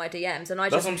wanking in my DMs, and I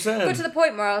That's just what I'm saying. got to the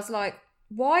point where I was like,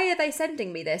 why are they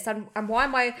sending me this? And why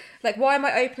am I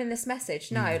opening this message?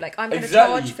 No, like I'm going to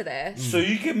Exactly. charge for this. So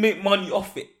you can make money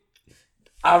off it.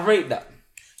 I rate that.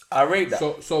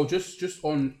 So just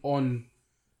on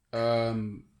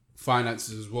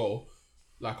finances as well.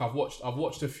 Like I've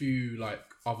watched a few like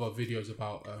other videos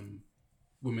about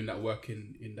women that work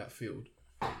in that field,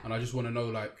 and I just want to know,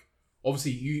 like,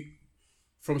 obviously you,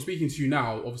 from speaking to you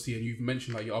now, obviously, and you've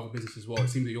mentioned like your other business as well, it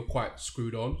seems that you're quite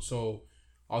screwed on. So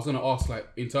I was gonna ask, like,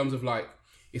 in terms of like,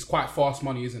 it's quite fast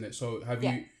money, isn't it? So do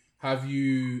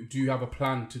you have a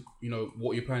plan to, you know,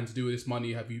 what you're planning to do with this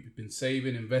money? Have you been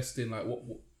saving, investing? Like what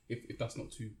if that's not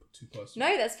too personal?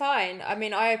 No, that's fine. I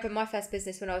mean, I opened my first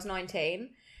business when I was 19.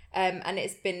 And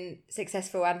it's been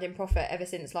successful and in profit ever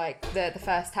since like the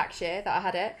first tax year that I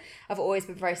had it. I've always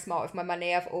been very smart with my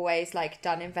money. I've always like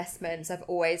done investments. I've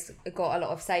always got a lot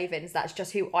of savings. That's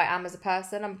just who I am as a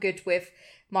person. I'm good with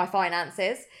my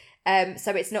finances.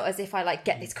 So it's not as if I like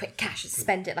get this quick cash and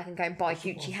spend it, like, and go and buy a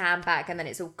Gucci handbag and then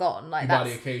it's all gone. Like, You buy that's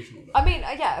the occasional. Like, I mean,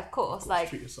 yeah, of course. Like,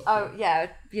 treat yourself, oh yeah,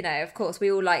 you know, of course,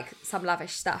 we all like some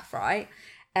lavish stuff, right?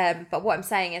 But what I'm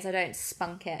saying is I don't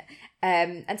spunk it.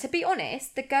 And to be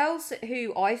honest, the girls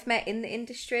who I've met in the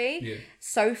industry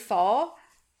so far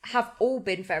have all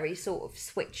been very sort of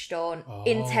switched on,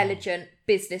 intelligent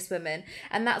businesswomen.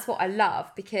 And that's what I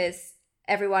love, because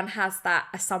everyone has that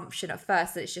assumption at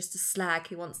first that it's just a slag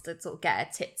who wants to sort of get her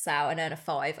tits out and earn a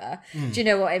fiver. Do you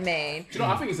know what I mean? do you know?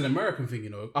 I think it's an American thing. You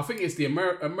know, I think it's the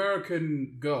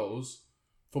American girls.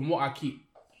 From what I keep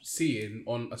seeing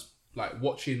on like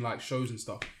watching like shows and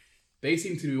stuff, they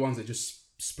seem to be ones that just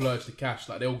splurge the cash.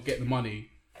 Like they'll get the money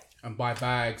and buy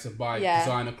bags and buy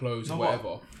designer clothes or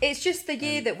whatever. It's just the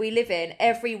year that we live in.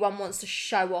 Everyone wants to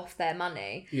show off their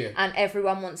money. Yeah. And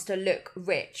everyone wants to look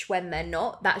rich when they're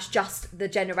not. That's just the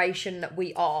generation that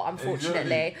we are, unfortunately.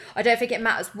 Exactly. I don't think it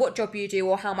matters what job you do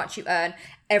or how much you earn.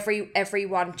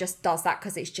 Everyone just does that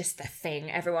because it's just the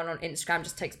thing. Everyone on Instagram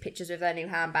just takes pictures of their new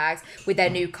handbags, with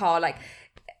their new car, like...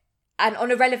 And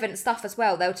on irrelevant stuff as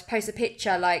well, they'll post a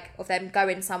picture like of them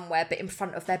going somewhere, but in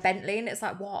front of their Bentley, and it's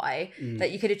like, why?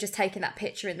 Like, you could have just taken that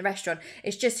picture in the restaurant.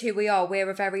 It's just who we are. We're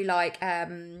a very like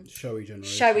Showy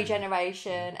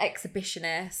generation.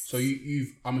 Exhibitionist. So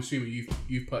I'm assuming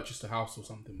you've purchased a house or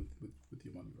something with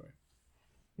your money, right?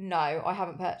 No, I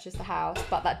haven't purchased a house,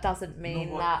 but that doesn't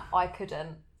mean that I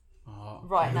couldn't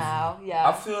right now. I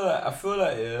Yeah, feel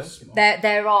like yeah.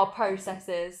 there are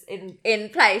processes in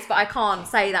place, but I can't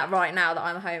say that right now that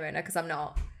I'm a homeowner, because I'm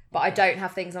not. But I don't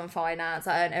have things on finance.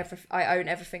 I own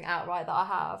everything outright that I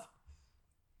have.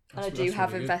 And I do that's have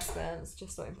really good. investments,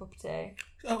 just not in property.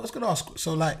 I was going to ask,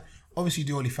 so like, obviously you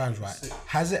do OnlyFans, right?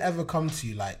 Has it ever come to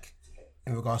you, like,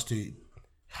 in regards to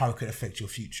how it could affect your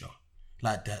future?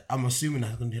 Like that, I'm assuming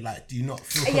that's going to be like, do you not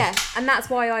feel... Yeah, and that's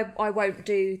why I won't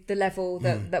do the level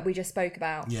that we just spoke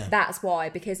about. Yeah. That's why,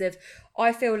 because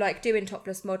I feel like doing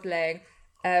topless modelling,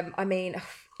 I mean,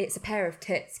 it's a pair of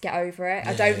tits, get over it.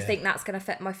 I don't think that's going to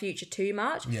affect my future too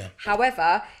much. Yeah.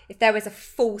 However, if there was a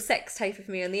full sex tape of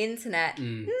me on the internet,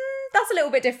 that's a little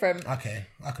bit different. Okay,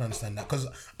 I can understand that. Because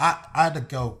I had a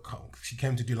girl, she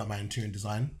came to do like my interior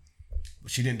design, but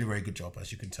she didn't do a very good job,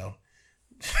 as you can tell.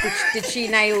 Did she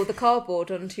nail the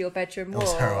cardboard onto your bedroom wall? It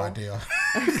was her idea.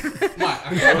 Mike,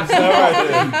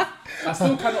 I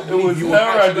still cannot believe you were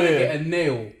actually going to get a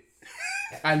nail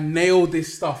and nail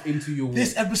this stuff into your.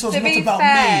 This episode's To not be about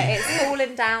fair, me. it's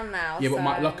falling down now. Yeah,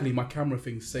 but so- luckily my camera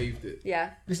thing saved it.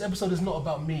 Yeah. This episode is not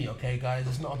about me, okay, guys?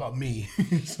 It's not about me.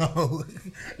 So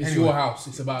It's anyway. your house.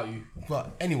 It's about you.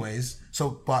 But anyways,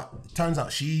 but it turns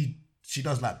out she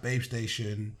does like Babe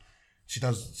Station. She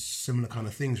does similar kind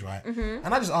of things, right? Mm-hmm.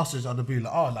 And I just asked her on the blue,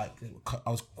 like, oh, like I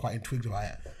was quite intrigued by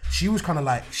it. She was kind of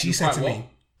like, she said quite to what?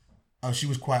 me, she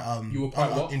was quite You were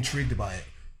quite what? intrigued by it,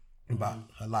 about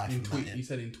her life. In and tweet, that, you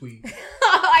said in tweet.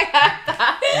 I heard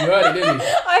that. You heard it, didn't you?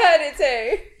 I heard it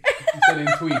too. You said in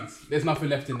tweets. There's nothing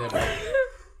left in there, bro.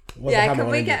 Yeah, can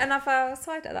we get another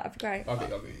cider? That'd be great. Okay.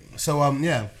 So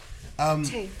yeah,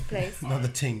 Two, please. another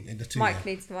ting, the two. Mike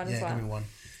yeah. needs one yeah, as well. give me one.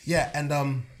 Yeah,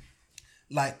 and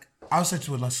like I said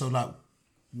to her, like, so like,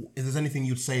 if there's anything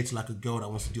you'd say to like a girl that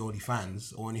wants to do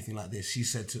OnlyFans or anything like this, she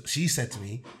said to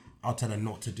me, I'll tell her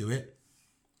not to do it.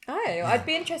 Oh, I'd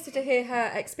be interested to hear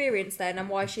her experience then and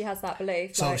why she has that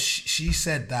belief. So like, she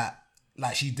said that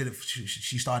like she did it.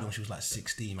 She started when she was like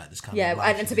 16, like this kind yeah, of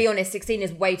life. and to be honest, 16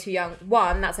 is way too young.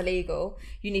 One, that's illegal.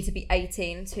 You need to be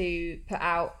 18 to put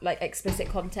out like explicit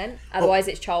content. Otherwise,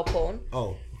 it's child porn.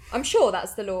 Oh, I'm sure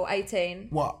that's the law, 18.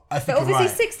 well, I think But you're obviously,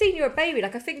 right. 16, you're a baby.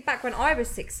 Like, I think back when I was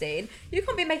 16, you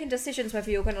can't be making decisions whether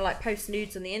you're going to, like, post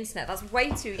nudes on the internet. That's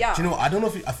way too young. Do you know what? I don't know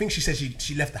if I think she said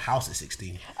she left the house at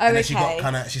 16. Oh, and then she okay.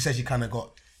 got she said she kind of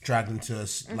got dragged into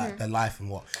like their life and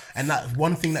what. And that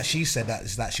one thing that she said that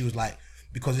is that she was like,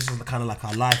 because this is kind of like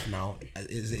our life now, it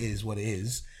is what it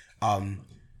is.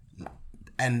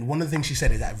 And one of the things she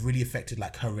said is that it really affected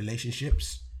like her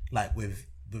relationships, like with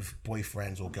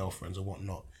boyfriends or girlfriends or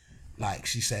whatnot. Like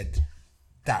she said,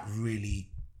 that really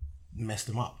messed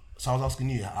them up. So I was asking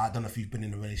you, I don't know if you've been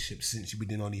in a relationship since you've been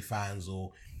doing OnlyFans,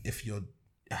 or if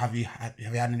have you had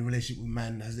any relationship with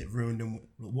men? Has it ruined them?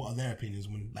 What are their opinions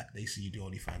when like they see you do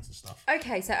OnlyFans and stuff?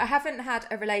 Okay, so I haven't had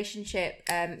a relationship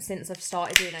since I've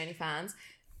started doing OnlyFans,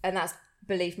 and that's,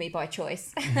 believe me, by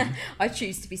choice. I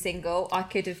choose to be single. I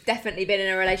could have definitely been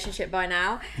in a relationship by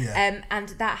now. Yeah. And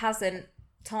that hasn't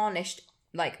tarnished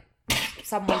like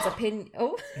someone's opinion.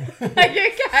 Oh, are you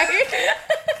okay?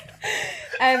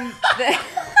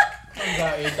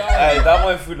 Hey, that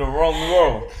went through the wrong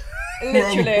row.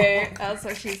 Literally, that's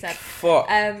what she said. Fuck.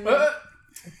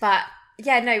 But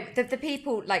yeah, no, the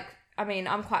people, like, I mean,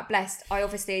 I'm quite blessed. I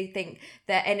obviously think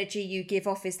the energy you give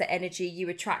off is the energy you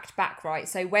attract back, right?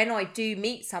 So when I do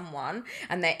meet someone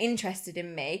and they're interested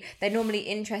in me, they're normally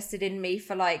interested in me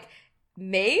for like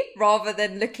me rather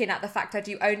than looking at the fact I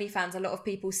do OnlyFans. A lot of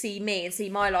people see me and see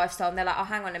my lifestyle and they're like, oh,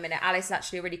 hang on a minute, Alice is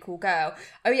actually a really cool girl.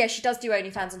 Oh yeah, she does do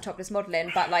OnlyFans and topless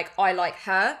modelling, but like I like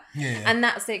her. Yeah. And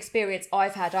that's the experience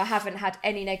I've had. I haven't had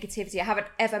any negativity. I haven't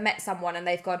ever met someone and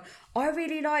they've gone, I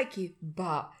really like you,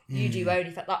 but you do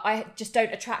OnlyFans. Like, I just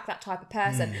don't attract that type of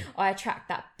person. I attract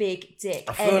that big dick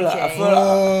energy. That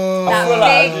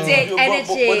big dick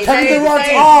energy. Tell me the right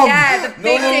Those- arm. Yeah, the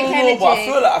big dick energy.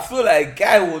 But I feel like a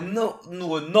guy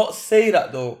will not say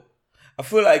that though. I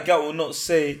feel like a guy will not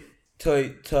say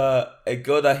to a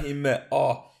girl that he met,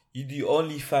 oh, you do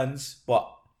OnlyFans, but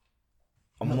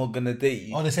I'm not gonna date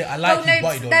you. Oh, they say I like you,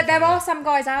 but you don't. there are some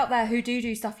guys out there who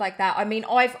do stuff like that. I mean,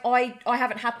 I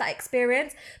haven't had that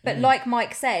experience, but like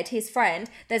Mike said, his friend,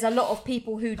 there's a lot of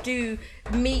people who do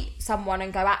meet someone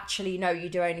and go, actually, no, you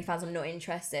do OnlyFans, I'm not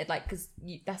interested. Like, because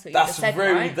that's what you just said,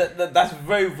 right? That's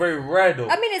very, very rare though.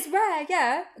 I mean, it's rare,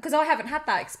 yeah, because I haven't had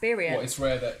that experience. What, it's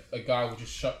rare that a guy will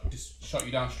just shut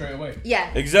you down straight away.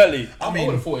 Yeah. Exactly. I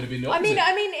would have thought it'd have been the I opposite.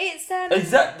 mean, it's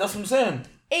Exactly. That's what I'm saying.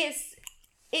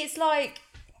 it's like,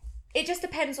 it just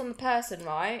depends on the person,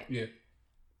 right? Yeah.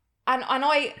 And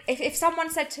if someone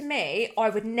said to me, I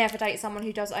would never date someone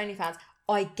who does OnlyFans,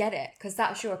 I get it, because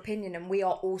that's your opinion and we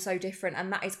are all so different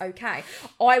and that is okay.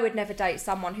 I would never date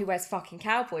someone who wears fucking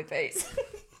cowboy boots.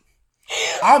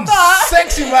 I'm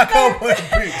sexy with my cowboy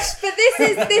boots. But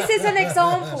this is an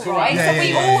example, right? Yeah, so yeah, we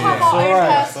yeah, all yeah. have our own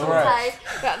alright, personal alright. taste.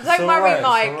 But don't It's worry, alright,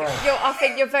 Mike. it's alright. I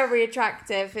think you're very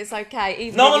attractive. It's okay.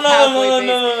 Even No, with no, your no, cowboy no, boots.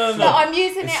 no, no. But I'm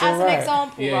using It's it as an alright.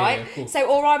 example, Yeah, right? yeah, cool. So,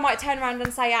 or I might turn around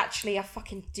and say, actually, I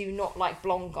fucking do not like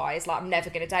blonde guys. Like, I'm never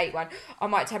going to date one. I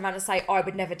might turn around and say, I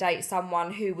would never date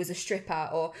someone who was a stripper,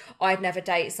 or I'd never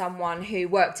date someone who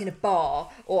worked in a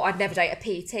bar, or I'd never date a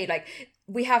PT. Like,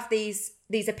 we have these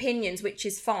opinions, which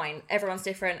is fine. Everyone's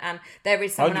different, and there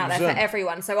is someone out there for 100%.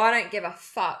 everyone. So I don't give a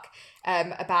fuck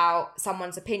about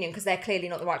someone's opinion, because they're clearly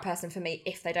not the right person for me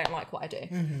if they don't like what I do.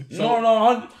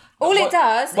 No. All it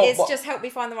does is but- just help me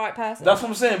find the right person. That's what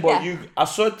I'm saying. But Yeah.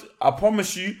 I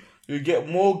promise you get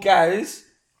more guys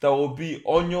that will be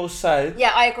on your side.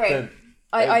 Yeah, I agree. than-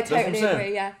 I that's what I'm totally saying.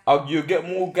 agree. Yeah, You get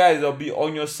more guys that will be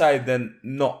on your side than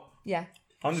not. yeah.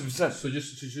 100%. So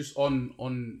just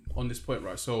on this point,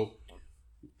 right? So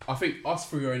I think us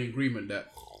three are in agreement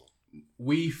that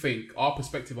we think our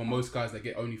perspective on most guys that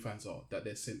get OnlyFans are that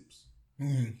they're simps.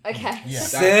 Okay. Yeah.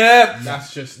 Simp.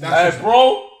 That's just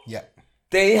Bro, Yeah.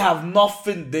 they have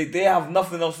nothing. They have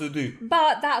nothing else to do.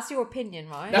 But that's your opinion,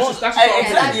 right? That's just our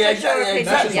Exactly, opinion. exactly, That's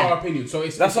just exactly. our opinion. So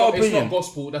it's That's not, our it's opinion. not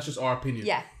gospel. That's just our opinion.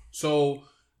 Yeah. So,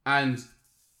 and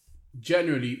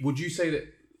generally, would you say that?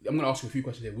 I'm going to ask you a few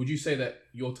questions here. Would you say that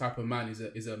your type of man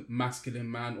is a masculine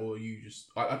man, or are you just?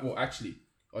 Well, actually,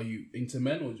 are you into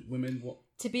men or women? What?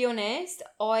 To be honest,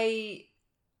 I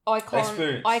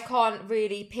Experience. can't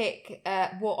really pick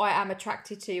what I am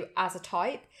attracted to as a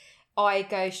type. I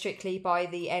go strictly by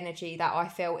the energy that I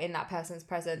feel in that person's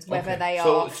presence, whether Okay. they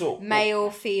So- are so- male,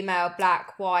 female,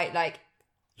 black, white. Like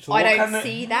So I what don't kinda-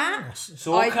 see that.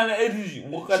 So what I- kind of energy?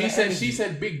 What kind She of said energy? she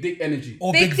said big dick energy.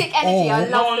 Or Big dick energy. I love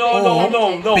No, the no, big no, dick no,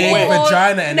 energy. no, Big wait.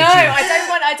 vagina energy. No,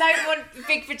 I don't want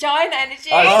big vagina energy.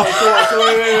 So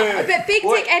wait. But big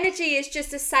What? dick energy is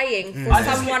just a saying for I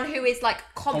just someone who is like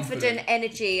confident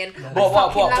energy and I But-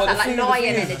 fucking but love the that like thing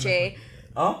lion is- energy.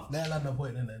 Huh? Let her land the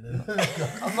point,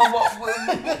 innit? I'm not. Go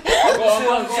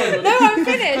on. No, I'm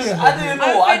finished. I didn't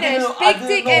know. I'm finished. I Big didn't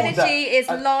dick know energy that. is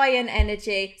lion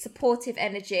energy, supportive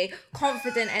energy,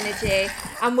 confident energy,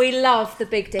 and we love the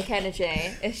big dick energy.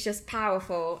 It's just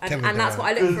powerful, Kevin and that's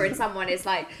Durant. what I look for in someone is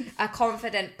like a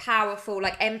confident, powerful,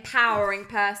 like empowering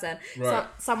person. Right.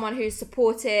 Someone who's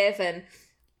supportive and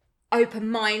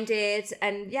open-minded,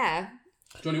 and yeah.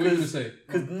 Johnny, what are you gonna say?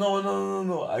 Cause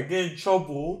no. I get in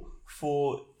trouble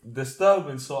for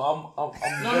disturbing, so I'm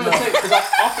No, gonna. say because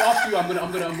after you,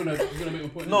 I'm gonna make my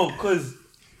point. No, cause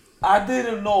I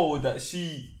didn't know that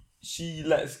she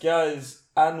lets guys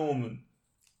and women.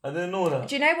 I didn't know that.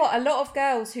 Do you know what? A lot of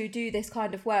girls who do this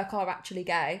kind of work are actually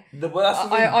gay. But that's the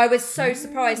thing. I was so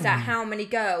surprised at how many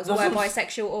girls That's were what-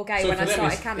 bisexual or gay So when for I them,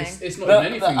 started camming. it's not That-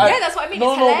 even anything. that- Yeah, that's what I mean.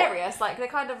 No, It's no. hilarious. Like they're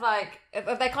kind of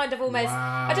almost.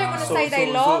 Wow. I don't want to So- say they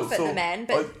so- laugh so- at so, the men,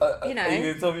 but you know.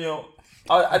 You tell me,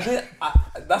 I didn't.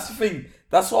 That's the thing.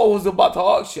 That's what I was about to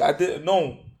ask you. I didn't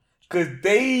know. Cause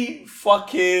they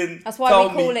fucking. That's why tell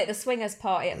we call me, it the swingers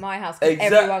party at my house. Because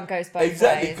Exact- everyone goes both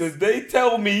Exactly, ways. because they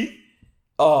tell me,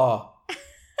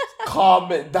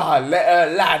 calm it down, let her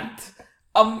land.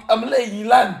 I'm letting you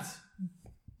land.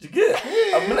 You get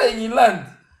it? I'm letting you land.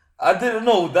 I didn't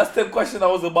know. That's the question I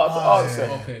was about to answer.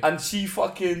 yeah. Okay. And she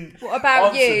fucking. What about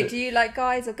answered you? it. Do you like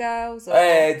guys or girls? Or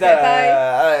Hey, bit of both?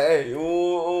 hey,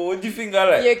 what do you think I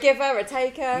like? You a giver, a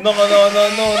taker? No, don't He's do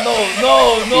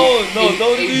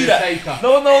a that. taker. No.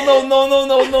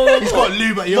 He's got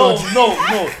lube at No. yours.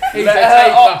 He's Let a her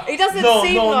taker. up. He doesn't No,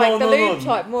 seem no, like no, the no, lube no.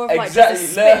 type, more of like Exactly,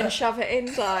 just a let- spit and shove it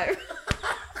in type.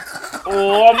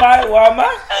 Oh,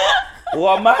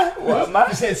 what am I?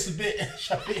 He said spit.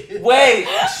 Shut it. Wait.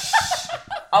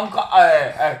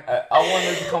 I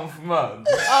wanted to confirm.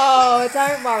 Oh,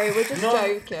 don't worry, we're just No.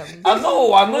 joking. I know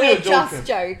We're you're just joking.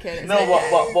 joking. It's No,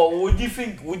 okay. but what do you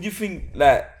think? What do you think?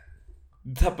 Like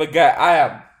the type of guy I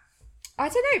am. I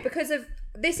don't know, because of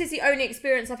this is the only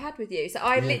experience I've had with you, so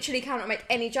I literally cannot make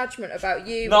any judgment about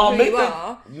you No, or who make you a-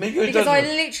 are make your because I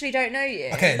judgment. literally don't know you.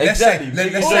 Okay, let's Exactly. say.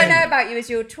 Let's All I say. know about you is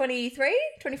you're 23,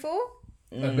 24,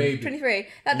 A baby. 23.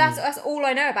 That's all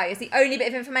I know about you. It's the only bit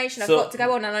of information I've So- got to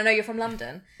go on, and I know you're from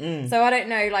London, so I don't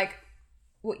know like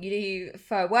what you do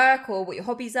for work or what your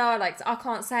hobbies are. Like I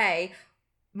can't say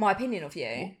my opinion of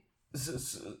you. I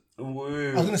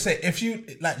was gonna say, if you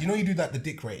like, you do that the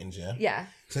dick ratings, yeah. Yeah,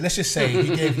 So let's just say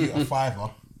he gave you a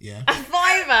 $5, yeah.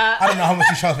 fiver. I don't know how much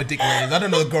you charge for dick ratings. I don't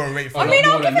know the going rate for. I that. mean,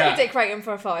 I'll more give than him a that. dick rating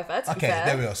for a fiver. To be Okay, fair.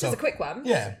 there we go. So Just a quick one.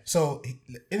 Yeah. So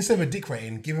instead of a dick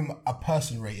rating, give him a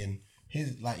person rating.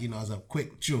 His as a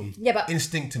quick chum. Yeah, but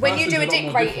instinctive. when you That's do a a lot dick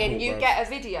more rating, difficult, you bro. get a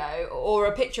video or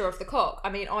a picture of the cock. I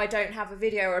mean, I don't have a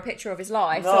video or a picture of his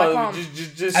life, so I No, can't.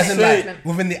 just as in say. like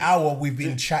within the hour we've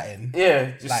been chatting.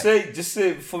 Yeah, Like- just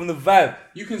say from the vibe.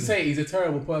 You can say he's a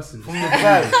terrible person. From the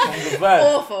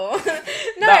vibe. Awful.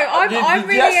 No, Now, I'm do you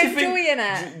really actually enjoying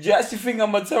think, it. Do you actually think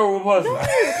I'm a terrible person?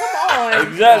 Come on.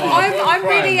 Exactly. I'm Don't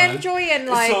really cry, man. enjoying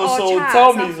like So- our so chats.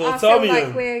 tell me, I so I tell feel me like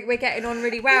then. we're getting on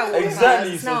really well. With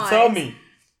Exactly. Us. So Nice. tell me.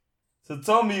 So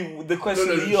tell me the question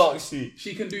No, that you asked you.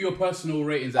 She can do your personal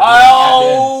ratings. At the end.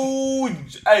 Oh,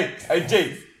 hey,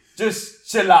 Jay,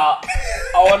 just chill out.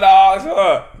 I wanna ask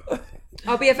her.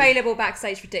 I'll be available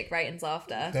backstage for dick ratings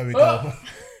after. There we go.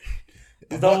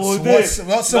 Is that What's- what it what's- is?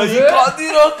 what's No, some- you can't do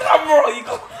it on camera. You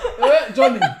can't.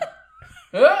 Johnny.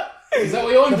 Is that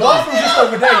what you're on? The Johnny? bathroom's just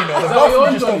over there, The that what you're bathroom's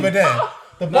on, just Johnny? over there.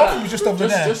 The bathroom's just over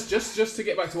there. Just to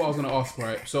get back to what I was going to ask,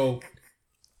 right? So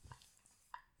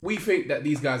we think that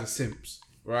these guys are simps,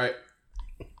 right?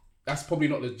 that's probably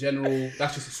not the general.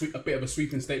 That's just a bit of a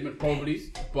sweeping statement,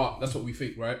 probably, but that's what we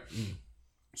think, right?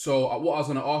 So what I was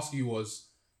gonna ask you was,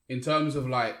 in terms of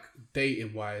like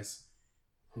dating wise,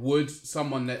 would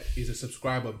someone that is a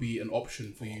subscriber be an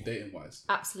option for you dating wise?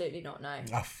 Absolutely not. No. I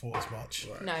thought as much.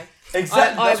 No.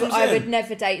 Exactly. That's what I'm I saying. would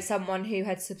never date someone who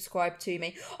had subscribed to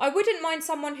me. I wouldn't mind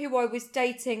someone who I was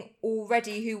dating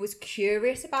already who was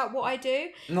curious about what I do.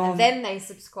 No, and then they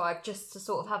subscribe just to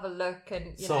sort of have a look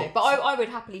and, you know. But I would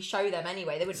happily show them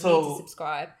anyway. They wouldn't need to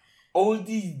subscribe. All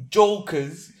these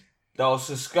jokers that are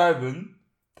subscribing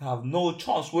have no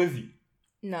chance with you.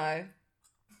 No.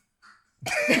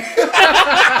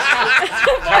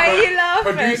 Why are you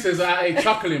laughing? Producers are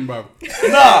chuckling, bro.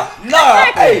 Nah,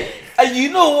 hey, and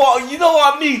you know what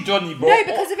I mean, Johnny, bro. No,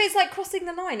 because if it's like crossing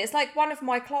the line, it's like one of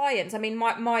my clients. I mean,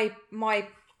 my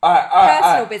Alright,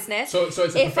 personal business. So it's a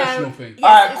professional thing. Yes,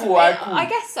 Alright, it's cool, a bit- cool. I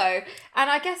guess so, and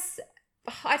I guess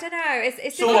I don't know.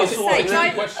 It's So difficult what, to so what? say. It's a I-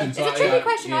 tricky question, It's so a tricky yeah,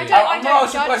 question. yeah. I don't I'm gonna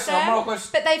ask judge you a question, I'm them, gonna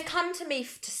ask- but they've come to me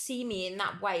to see me in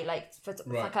that way, like for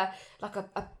Right. like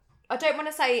a. I don't want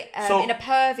to say So- in a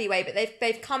pervy way, but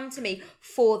they've come to me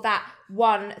for that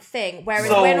one thing. Whereas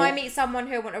So- when I meet someone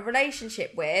who I want a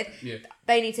relationship with, Yeah.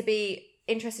 they need to be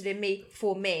interested in me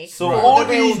for me, So for all the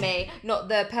real these- me, not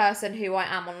the person who I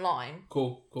am online.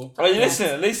 Cool. Hey,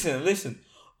 listen.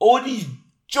 All these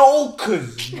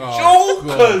jokers, Oh,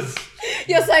 jokers.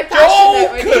 You're so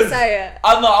passionate when you Jokers. say it.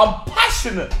 I know, I'm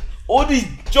passionate. All these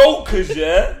jokers,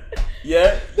 yeah.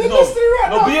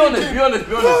 No, be honest. No.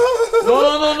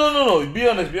 Be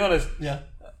honest. Yeah.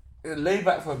 Lay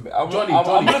back for a bit. I'm Johnny.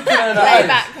 looking at her Lay eyes.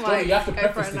 back, Mike. Johnny, you have to Go for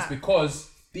preface it this now. because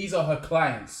these are her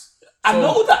clients. I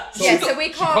know that. Yeah, She so don't- we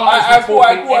She can't. can't just I- be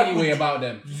talking I- anyway about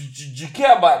them. Do you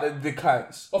care about the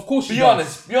clients? Of course she Be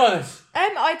does. honest.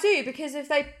 I do, because if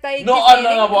they No, give me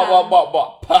an income-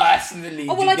 but personally.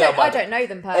 Oh do well, you I care don't. about I don't know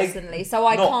them personally, so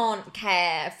I No. can't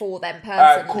care for them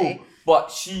Alright, personally. cool.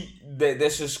 But they're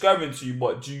subscribing to you,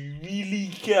 but do you really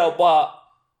care about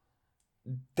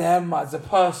them as a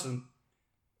person?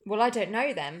 Well, I don't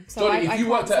know them, so Johnny, I if you can't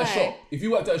worked at a say.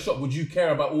 shop, would you care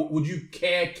about? Would you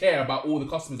care about all the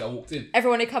customers that walked in?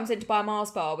 Everyone who comes in to buy a Mars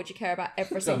bar, would you care about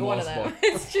every single one of Mars them? bar.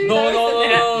 It's true. No. though,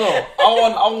 isn't it? I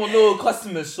want loyal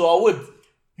customers, so I would.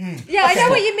 Yeah, I know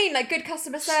what you mean, like good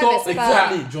customer service. Stop but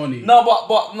exactly, Johnny. No, but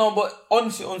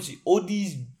honestly, all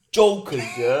these jokers,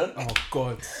 yeah. Oh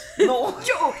God. No,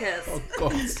 Jokers.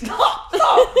 God.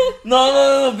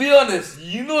 no. Be honest.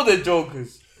 You know the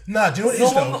jokers. Nah, do you know what it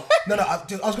is No, though? No.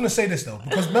 I was gonna say this though,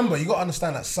 because remember, you gotta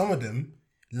understand that some of them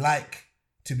like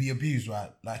to be abused,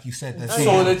 right? Like you said,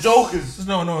 So the jokers.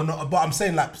 No. But I'm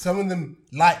saying like some of them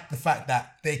like the fact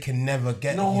that they can never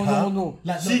get her. No.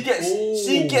 Like,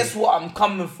 She gets what I'm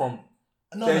coming from.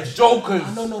 No, They're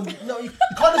jokers. No. You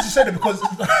can't just say that because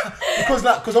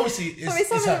obviously it's, I mean,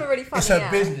 some of them are really funny, it's her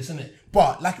yeah. business, isn't it?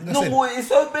 But like I said, No, it's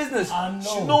her business. I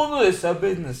know. No, it's her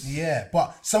business. yeah.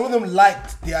 But some of them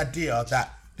liked the idea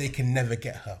that they can never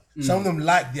get her. Some of them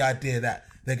like the idea that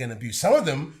they're gonna abuse. Some of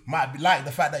them might be like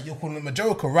the fact that you're calling them a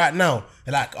joker right now.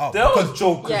 They're like, oh, They're all because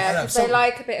jokers. Yeah, I know, because some- they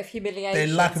like a bit of humiliation. they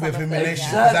like a bit of some them, humiliation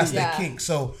yeah. because that's Yeah. their kink.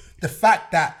 So the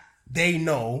fact that they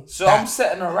know, So that I'm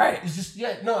setting her right. it's just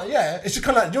it's just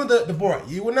kind of like, you know, the Borat.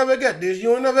 You will never get this. You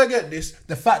will never get this.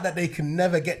 The fact that they can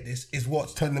never get this is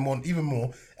what's turning them on even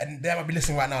more. And they might be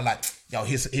listening right now, like, yo,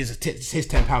 here's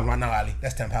 £10 right now, Ali.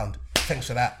 That's £10. Thanks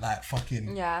for that. Like,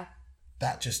 fucking, Yeah.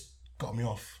 that just got me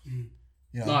off. You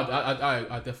know? No,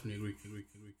 I definitely agree.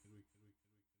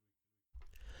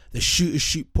 The Shoot as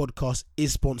Shoot podcast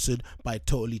is sponsored by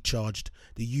Totally Charged,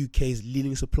 the UK's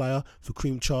leading supplier for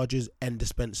cream chargers and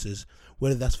dispensers,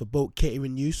 whether that's for bulk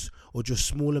catering use or just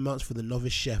small amounts for the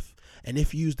novice chef. And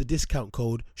if you use the discount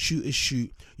code Shoot as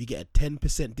Shoot, you get a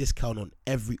 10% discount on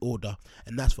every order,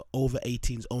 and that's for over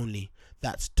 18s only.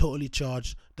 That's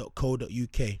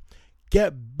totallycharged.co.uk.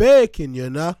 Get baking, you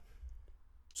know.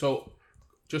 So,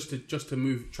 just to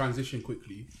transition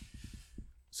quickly.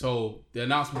 So the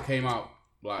announcement came out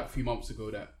like a few months ago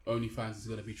that OnlyFans is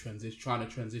going to be trying to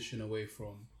transition away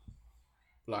from,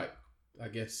 like, I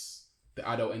guess the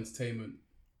adult entertainment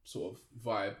sort of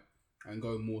vibe and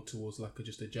go more towards like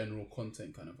just a general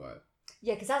content kind of vibe.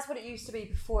 Yeah, because that's what it used to be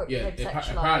before it Yeah, became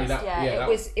apparently sexualized. that- Yeah, yeah, it that-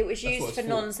 was that's used what it's for for.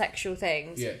 non-sexual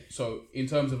things. Yeah. So in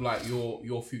terms of like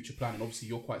your future plan, and obviously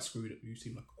you're quite screwed up. You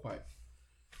seem like a quite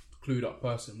clued up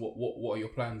person. What are your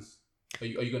plans? Are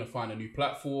you going to find a new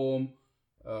platform?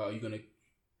 Are you going to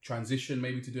transition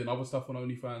maybe to doing other stuff on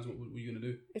OnlyFans? What are you going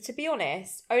to do? To be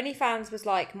honest, OnlyFans was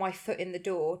like my foot in the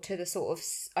door to the sort of,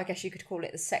 I guess you could call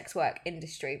it the sex work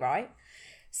industry, right?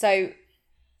 So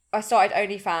I started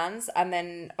OnlyFans, and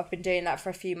then I've been doing that for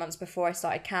a few months before I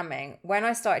started camming. When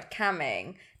I started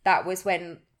camming, that was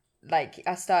when like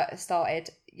I started,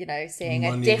 you know, seeing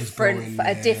Money a was different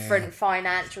going, different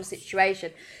financial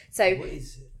situation. So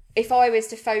if I was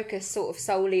to focus sort of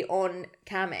solely on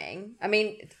camming, I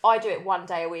mean, I do it 1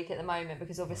 day a week at the moment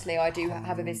because obviously I do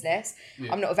have a business.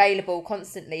 I'm not available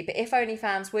constantly, but if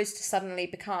OnlyFans was to suddenly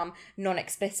become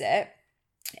non-explicit,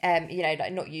 you know,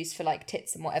 like not used for like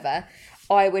tits and whatever,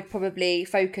 I would probably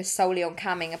focus solely on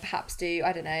camming and perhaps do,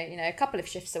 I don't know, you know, a couple of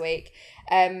shifts a week.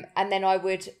 And then I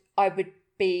would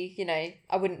be, you know,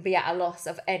 I wouldn't be at a loss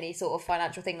of any sort of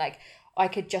financial thing. Like I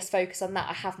could just focus on that.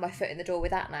 I have my foot in the door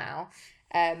with that now.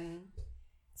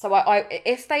 So I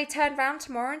if they turned around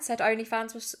tomorrow and said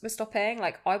OnlyFans was stopping,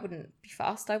 like I wouldn't be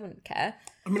fussed. I wouldn't care.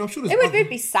 I mean, I'm sure there's It would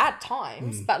be sad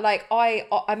times, but like I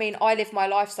mean, I live my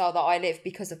lifestyle that I live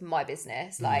because of my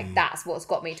business. Like that's what's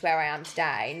got me to where I am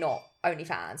today, not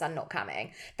OnlyFans and not camming.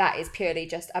 That is purely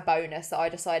just a bonus that I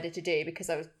decided to do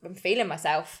because I'm feeling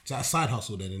myself. Is that a side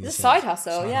hustle then? It's a side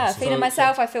hustle, yeah. Feeling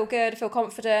myself, I feel good, I feel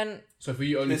confident. So for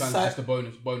you, OnlyFans is just a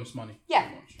bonus money. Yeah,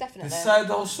 pretty much. definitely. The side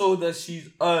hustle that she's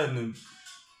earning,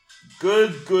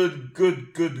 good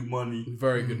money.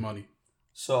 Very good money.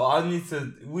 So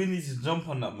we need to jump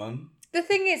on that, man. The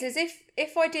thing is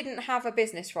if I didn't have a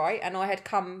business, right, and I had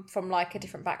come from like a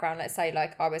different background, let's say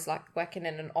like I was like working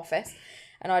in an office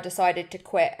and I decided to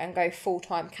quit and go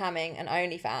full-time camming and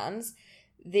OnlyFans,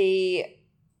 then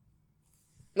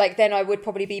I would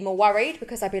probably be more worried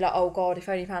because I'd be like, oh God, if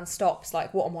OnlyFans stops,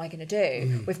 like what am I going to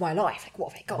do with my life? Like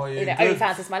what have I got? Well, you know, good.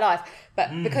 OnlyFans is my life. But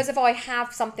because if I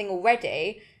have something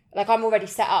already, like I'm already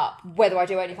set up, whether I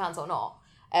do OnlyFans or not,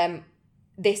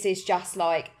 this is just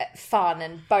like fun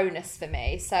and bonus for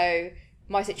me. So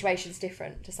my situation's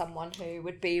different to someone who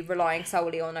would be relying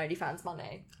solely on OnlyFans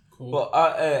money. Cool. But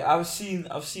I've seen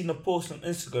a post on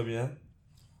Instagram, yeah,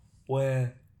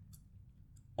 where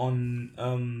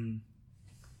on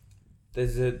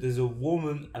there's a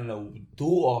woman and a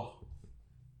daughter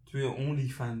doing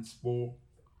OnlyFans, bro,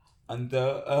 and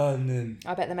they're earning.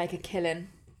 I bet they make a killing.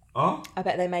 Huh? I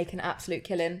bet they make an absolute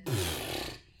killing.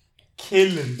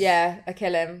 Killing. Yeah, a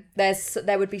killing. There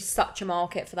would be such a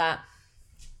market for that.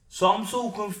 So I'm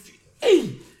so confused.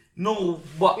 Hey, no,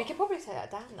 but We could probably take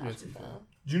that down now.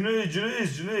 do you know what it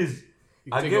is?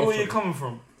 I take get it where off, you're Johnny. coming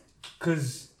from,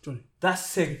 cause Johnny.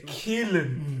 that's a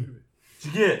killing. Do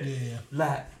you get? Yeah.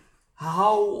 Like,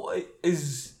 how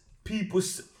is people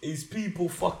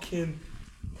fucking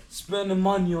spending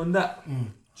money on that?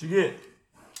 Do you get?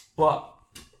 But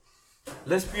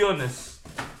let's be honest.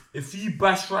 If you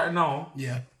bash right now,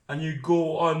 Yeah. and you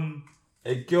go on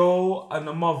a girl and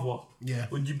a mother, Yeah.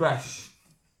 would you bash?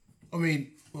 I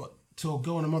mean, what? To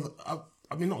go on a mother.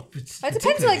 I mean, not. It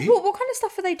depends. Like, what kind of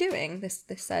stuff are they doing? This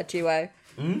duo.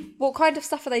 What kind of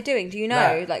stuff are they doing? Do you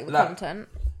know, like the content?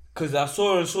 Because I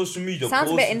saw on social media. Sounds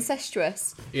a bit posting-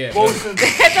 incestuous. Yeah. Posting.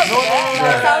 Sounds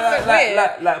a bit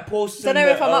weird. Like posting. Don't know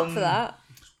if I'm up for that.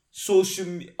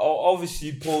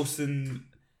 Obviously posting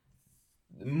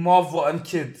mother and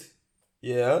kid,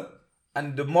 yeah,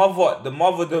 and the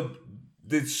mother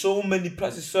did so many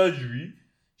plastic surgery,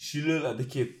 she looked like the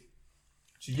kid.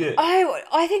 She get Oh,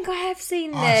 I think I have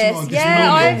seen Ah, so this. on Yeah, Disney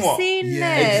I've Plus. seen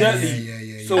Yeah, this.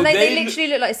 exactly. Yeah. So And they look- literally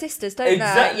look like sisters, don't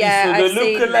Exactly, they? Yeah, so I've they look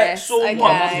seen alike this. so Okay.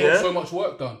 much, yeah. So much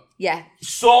work done. Yeah.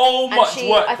 so And much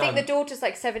work I think done. the daughter's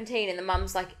like 17 and the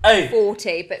mum's like Hey,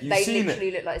 40, but you they seen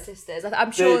literally look like sisters.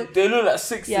 I'm sure. They look like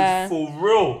sisters Yeah. for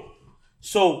real.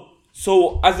 So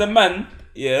as a man,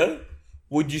 yeah,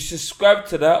 would you subscribe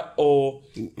to that or?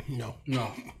 No.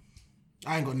 No.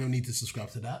 I ain't got no need to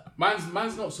subscribe to that.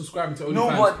 Man's not subscribing to OnlyFans, No,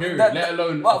 but period. that- let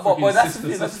alone but freaking that's sister,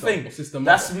 the thing. That's the sister, thing. or sister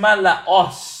That's mother. man like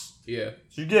us. Yeah.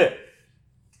 You get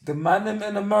the man them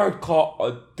in America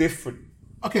are different.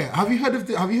 Okay, have you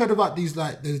heard about these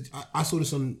I saw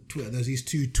this on Twitter. There's these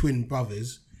two twin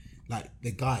brothers, like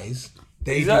the guys.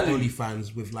 They Exactly. do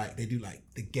OnlyFans with they do like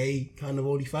the gay kind of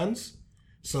OnlyFans.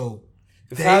 So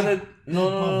If they I had a, no,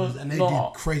 brothers and they no,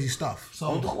 do crazy stuff. I'm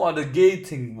So talking about the gay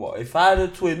thing. What if I had a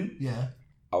twin? yeah,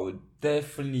 I would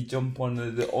definitely jump on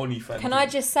the OnlyFans. Can I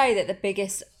just say that the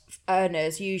biggest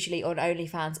earners usually on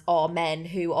OnlyFans are men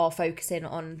who are focusing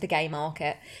on the gay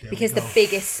market because the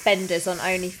biggest spenders on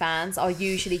OnlyFans are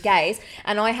usually gays.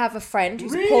 And I have a friend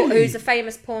who's a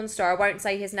famous porn star. I won't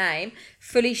say his name.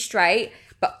 Fully straight,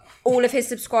 but all of his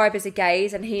subscribers are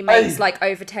gays, and he makes like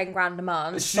over 10 grand a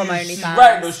month from OnlyFans. She's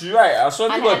right, though. She's right. I saw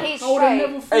And people. he's I would have straight.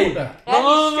 never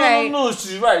thought Hey, that. no.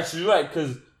 She's right. She's right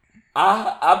because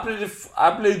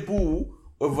I played ball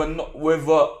with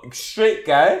a straight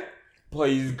guy, but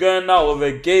he's going out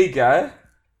with a gay guy,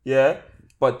 yeah.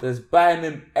 but there's buying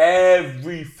him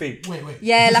everything. Wait.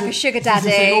 Yeah, Is like it- a sugar is this in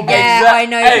daddy. St. Yeah, Albans? Exact- I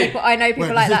know Hey. people. I know people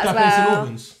Wait, like does that this as guy play in St. well.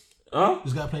 Albans? Huh?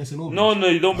 This guy playing St. Albans? No,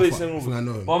 you don't play I St. think I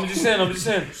know Albans. him. But I'm just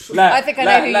saying. Like, I think I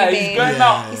know who you like, mean. He's going Yeah.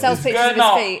 out. He sells he's pictures of going his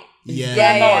out. feet. He's Yeah. going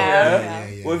Yeah, out, yeah.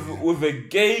 Yeah. with a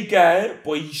gay guy,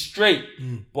 but he's straight.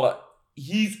 But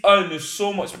he's earning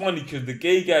so much money because the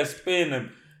gay guy's paying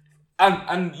him.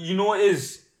 And you know what it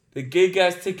is? The gay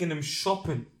guy's taking him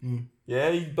shopping.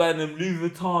 Yeah, he's buying him Louis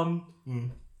Vuitton,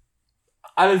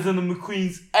 Alexander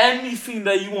McQueen's, anything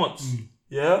that he wants.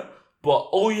 Yeah? But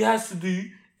all he has to do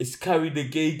is carry the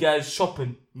gay guy's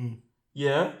shopping.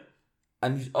 Yeah?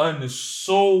 And he's earning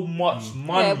so much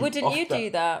money. Yeah, wouldn't off you do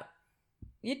that?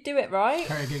 You'd do it, right?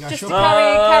 Carry a gay guy Just to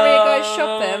shopping. carry a guy's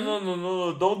shopping.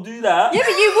 No, don't do that. Yeah, but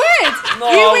you would.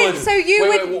 No, you I would. wouldn't. So you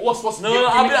Wait, would. what's No,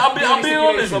 I'm being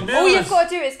honest. All you've got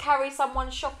to do is carry someone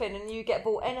shopping, and you get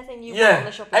bought anything you want on Yeah,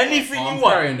 the shopping. anything I'm you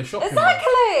want. carrying the shopping. Exactly.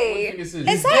 What do you think this is?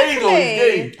 He's gay though, he's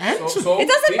gay. And? It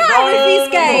doesn't he- matter if he's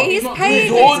no, gay. no, He's he's not- paying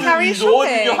He's you to holding, carry he's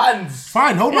holding your shopping. hands.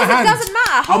 Fine, hold my It hand. doesn't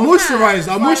matter. I'm Hold moisturised. hands.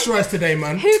 I'm Like, moisturised today,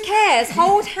 man. Who cares?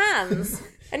 Hold hands.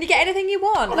 And you get anything you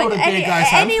want. hold Like a gay guy's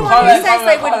hand anyone for who a says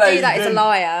they wouldn't do that is a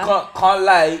liar. Can't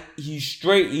lie. He's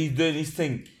straight. He's doing his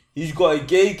thing. He's got a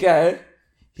gay guy.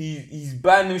 He's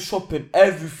buying him shopping,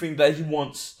 everything that he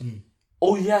wants.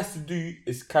 All he has to do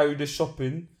is carry the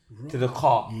shopping to the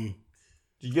car. Do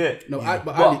you get it? No,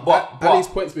 But- Ali's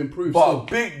point's been proved. But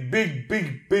still.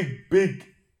 big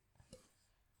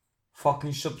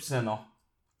fucking shop centre.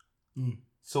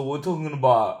 So we're talking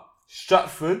about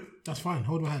Stratford. That's fine.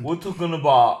 Hold my hand. We're talking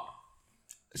about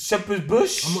Shepherd's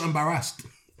Bush. I'm not embarrassed.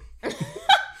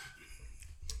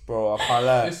 Bro, I can't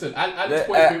lie. Listen,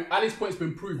 The- Ali's point's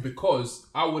been proved because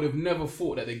I would have never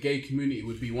thought that the gay community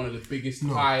would be one of the biggest,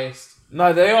 highest.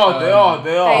 No, they are. They are.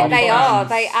 fans.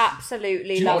 They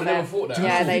absolutely Do you know love what I never it. thought that?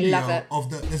 Yeah, There's a they video love it.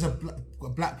 Of there's a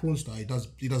black porn star. He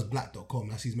does black.com.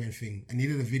 That's his main thing. And he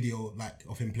did a video like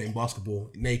of him playing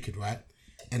basketball naked, right?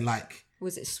 And like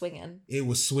Was it swinging? it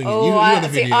was swinging. Oh, you know I the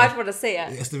see. video. I'd want to see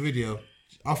it. It's the video.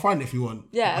 I'll find it if you want.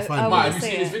 Yeah, I'll find I it. will. Mate, have you see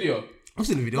seen it. this video? I've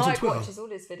seen the video. It's on Mike Twitter. watches all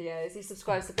his videos. He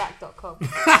subscribes to black.com.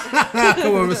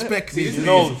 Come on, respect me.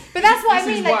 No, But that's what This I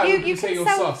mean. is Like why you say can you're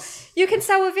sell. sus. You can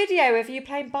sell a video of you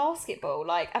playing basketball,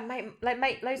 like, and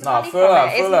make loads of Nah, money I feel from that, it.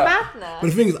 I feel It's that. madness. But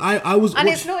the thing is, I was And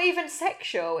watch- it's not even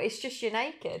sexual. It's just you're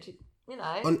naked. You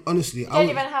know, honestly, you I don't was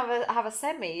even have a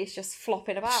semi. It's just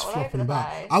flopping about all over flopping the about.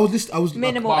 place. I was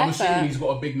Minimal But I'm effort. assuming he's got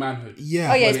a big manhood.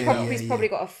 Yeah. Oh yeah, but he's probably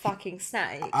got a fucking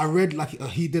snake. I read like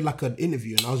he did like an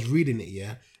interview and I was reading it,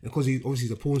 yeah, because he obviously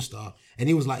he's a porn star and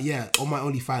he was like, yeah, on my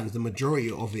OnlyFans, the majority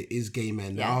of it is gay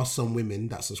men. There Yeah. are some women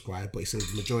that subscribe, but he says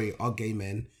the majority are gay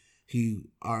men who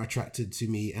are attracted to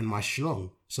me and my schlong.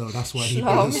 So that's why he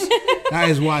Schlong. does. That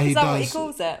is why he Is that does. what he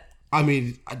calls it? I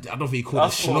mean, I don't think he called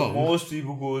that's it what schlong. most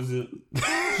people go is it.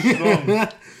 Strong.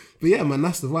 But yeah, man,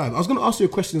 that's the vibe. I was gonna ask you a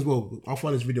question as well. I'll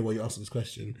find this video while you answer this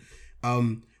question.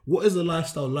 What is the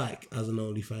lifestyle like as an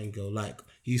OnlyFans girl? Like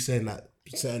he's saying that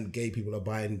certain gay people are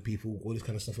buying people, all this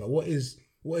kind of stuff. Like what is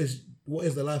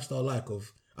the lifestyle like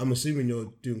of? I'm assuming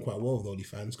you're doing quite well with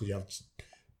OnlyFans because you have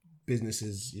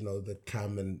businesses, you know, the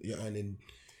cam, and you're earning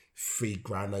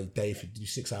 $3,000 a day if you do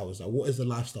 6 hours. Like, what is the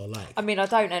lifestyle like? I mean, I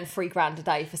don't earn $3,000 a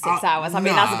day for 6 hours. I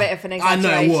mean, nah. that's a bit of an I know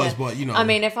exaggeration. it was, but, you know. I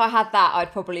mean, if I had that,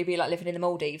 I'd probably be like living in the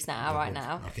Maldives right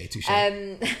now. Okay, touche.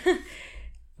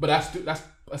 But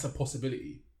that's a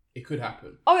possibility. It could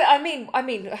happen. Oh, I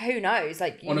mean, who knows?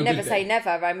 Like, you On a never good say day. never.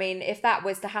 I mean, if that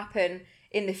was to happen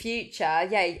in the future,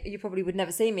 yeah, you probably would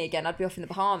never see me again. I'd be off in the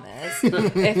Bahamas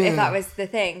if that was the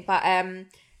thing. But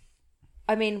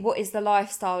I mean, what is the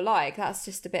lifestyle like? That's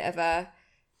just a bit of a.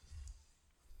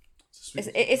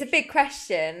 It's a big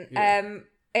question. Yeah.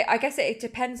 I guess it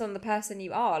depends on the person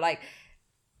you are. Like,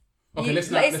 Okay,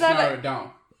 let's narrow it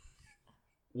down.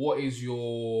 What is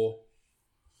your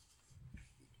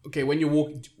when you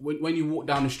walk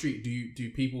down the street? Do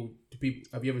people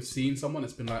have you ever seen someone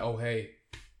that's been like, oh hey,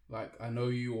 like I know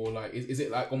you, or like is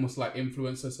it like almost like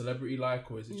influencer celebrity like,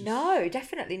 or is it just No,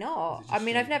 definitely not. I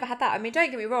mean, I've never had that. I mean, don't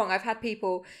get me wrong. I've had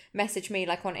people message me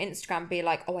like on Instagram, be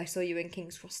like, "Oh, I saw you in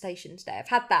King's Cross Station today." I've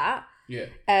had that. Yeah.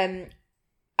 And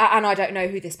I don't know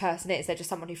who this person is. They're just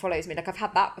someone who follows me. Like I've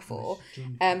had that before.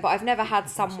 But I've never had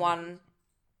someone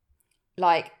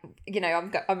like, you know,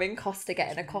 I'm in Costa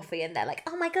getting a coffee and they're like,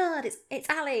 "Oh my god, it's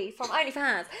Ali from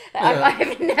OnlyFans."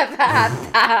 I've never had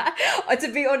that. Or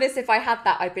to be honest, if I had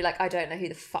that, I'd be like, I don't know who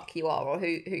the fuck you are or who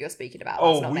you're speaking about.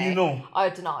 That's not well, me. you know. I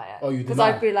would deny it. Oh, you Because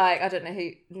deny? I'd be like, I don't know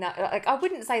who. No, like I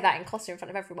wouldn't say that in Costa in front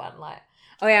of everyone. Like,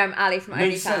 oh yeah, I'm Ali from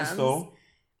Makes OnlyFans. sense though.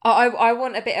 I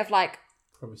want a bit of like,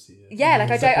 Privacy. yeah,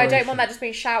 like I don't want Separation. that just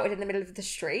being shouted in the middle of the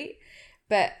street.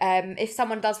 But if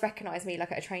someone does recognise me,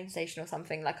 like at a train station or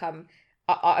something, like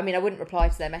I mean, I wouldn't reply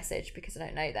to their message because I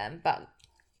don't know them, but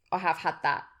I have had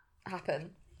that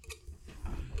happen.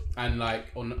 And like,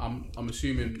 I'm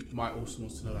assuming Mike also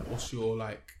wants to know, like, what's your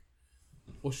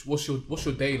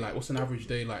day like? What's an average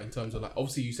day like in terms of like?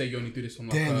 Obviously, you say you only do this on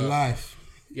like Day in life.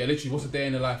 Yeah, literally. What's a day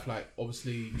in the life like?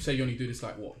 Obviously, you say you only do this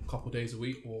like what, a couple of days a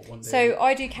week or one day? So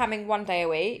I do camming 1 day a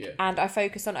week, Yeah. and I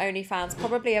focus on OnlyFans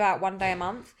probably about 1 day a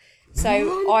month.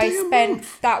 So I spend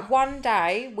that 1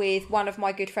 day with one of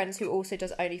my good friends who also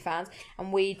does OnlyFans,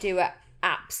 and we do an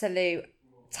absolute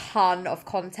ton of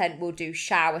content. We'll do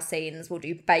shower scenes, we'll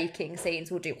do baking scenes,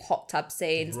 we'll do hot tub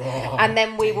scenes, and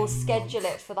then we will schedule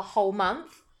it for the whole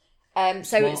month.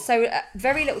 So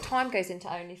very little time goes into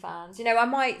OnlyFans. You know, I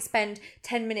might spend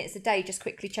 10 minutes a day just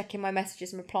quickly checking my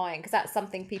messages and replying, because that's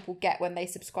something people get when they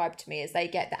subscribe to me, is they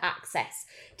get the access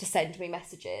to send me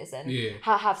messages and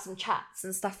have some chats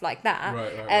and stuff like that.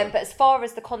 Right. But as far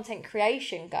as the content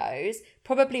creation goes,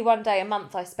 probably 1 day a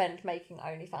month I spend making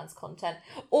OnlyFans content,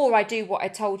 or I do what I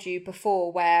told you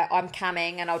before, where I'm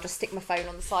camming and I'll just stick my phone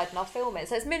on the side and I'll film it.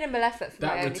 So it's minimal effort for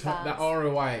my OnlyFans. That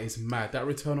ROI is mad. That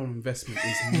return on investment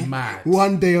is mad.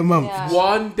 1 day a month. Yeah.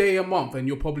 1 day a month, and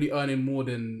you're probably earning more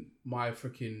than my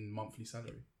freaking monthly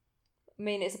salary. I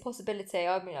mean, it's a possibility.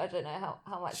 I mean, I don't know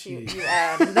how much you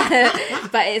earn,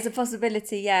 but it's a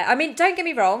possibility, yeah. I mean, don't get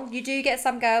me wrong. You do get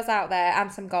some girls out there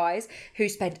and some guys who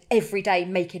spend every day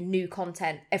making new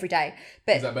content every day.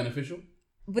 But Is that beneficial?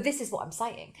 But this is what I'm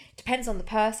saying. Depends on the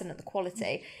person and the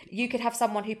quality. You could have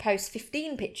someone who posts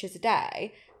 15 pictures a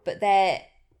day, but they're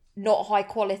not high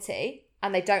quality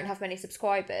and they don't have many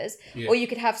subscribers. Yeah. Or you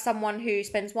could have someone who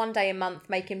spends 1 day a month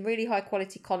making really high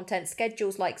quality content,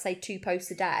 schedules like, say, 2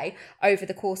 posts a day over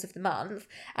the course of the month,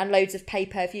 and loads of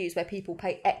pay-per-views where people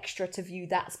pay extra to view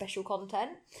that special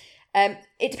content.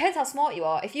 It depends how smart you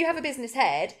are. If you have a business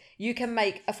head, you can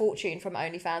make a fortune from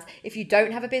OnlyFans. If you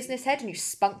don't have a business head and you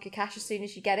spunk your cash as soon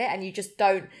as you get it, and you just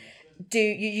don't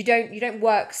you don't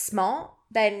work smart,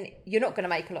 then you're not going to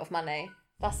make a lot of money.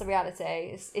 That's the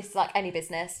reality. It's like any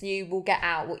business. You will get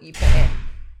out what you put in.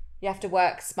 You have to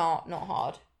work smart, not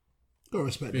hard. Gotta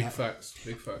respect Big that. facts.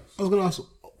 I was gonna ask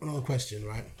another question,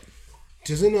 right?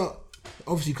 Does it not,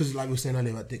 obviously, because like we were saying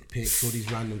earlier about dick pics, all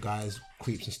these random guys,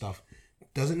 creeps and stuff,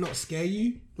 does it not scare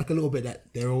you like a little bit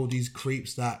that there are all these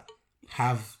creeps that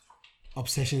have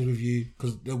obsessions with you?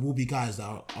 Because there will be guys that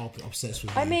are obsessed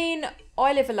with you. I mean,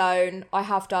 I live alone. I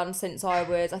have done since I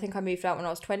think I moved out when I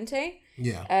was 20.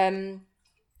 Yeah.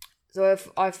 So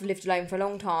I've lived alone for a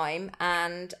long time,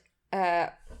 and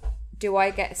do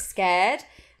I get scared?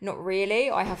 Not really.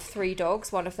 I have 3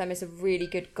 dogs. One of them is a really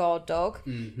good guard dog,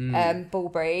 bull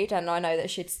breed, and I know that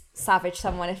she'd savage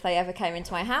someone if they ever came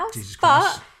into my house. Jesus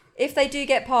Christ. But if they do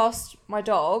get past my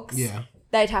dogs, Yeah.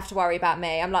 they'd have to worry about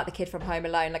me. I'm like the kid from Home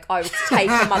Alone. Like, I would take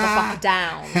a motherfucker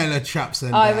down. Hella traps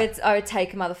and I that. would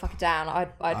take a motherfucker down.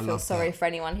 I'd feel love sorry that. for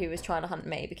anyone who was trying to hunt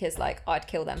me, because like I'd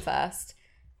kill them first.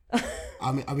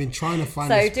 I mean, I've been trying to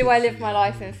find. So this do I picture, live my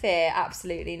life in fear?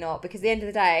 Absolutely not. Because at the end of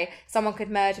the day, someone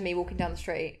could murder me walking down the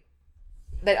street.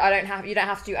 That you don't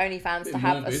have to do OnlyFans to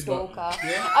have a morbid, stalker. but-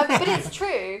 yeah. But it's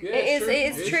true. Yeah, It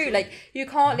it's is true. true. Like, you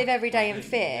can't live every day in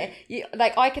fear.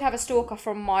 Like, I could have a stalker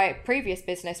from my previous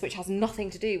business, which has nothing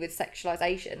to do with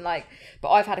sexualization. Like,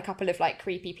 but I've had a couple of like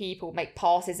creepy people make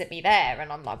passes at me there,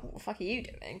 and I'm like, what the fuck are you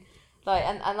doing? Like,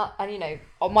 and you know,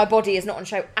 my body is not on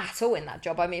show at all in that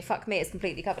job. I mean, fuck me, it's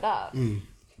completely covered up. In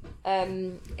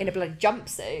a bloody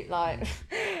jumpsuit, like.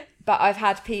 But I've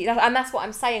had people, and that's what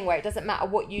I'm saying, where it doesn't matter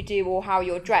what you do or how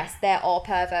you're dressed, there are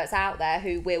perverts out there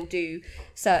who will do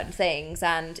certain things,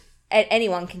 and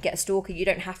anyone can get a stalker. You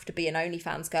don't have to be an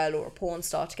OnlyFans girl or a porn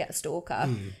star to get a stalker.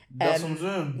 That's what I'm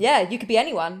saying. Yeah, you could be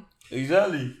anyone.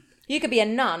 Exactly. You could be a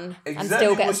nun and Exactly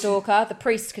still get a what stalker. The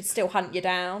priest could still hunt you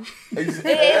down. It's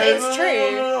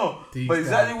true. No. These But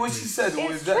exactly guys, what she said.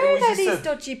 It's exactly true what that she these said.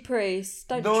 dodgy priests.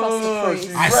 Don't No, trust no, the no, priest.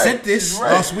 she's I right. said this She's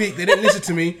right. last week. They didn't listen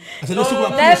to me. I said, let's talk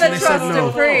about priests, Never and they said trust no.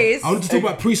 a priest. I wanted to talk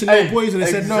about priests and little boys, and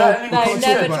they said no. Exactly. We No, can't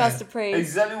never talk about trust it. a priest.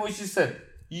 Exactly what she said.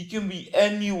 You can be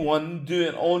anyone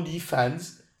doing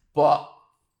OnlyFans, but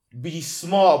be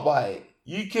smart by it.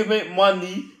 You can make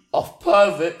money off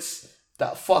perverts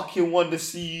that fucking want to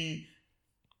see you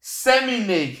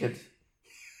semi-naked.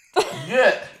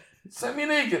 Yeah,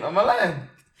 semi-naked. I'm lying.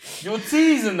 You're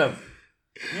teasing them.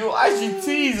 You're actually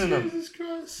teasing them, Jesus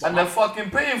Christ. and they're fucking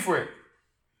paying for it.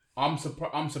 I'm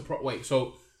surprised. Wait,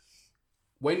 so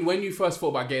when you first thought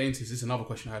about getting into this is another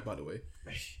question I had, by the way.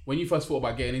 When you first thought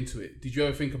about getting into it, did you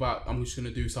ever think about, I'm just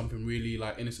gonna do something really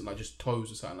like innocent, like just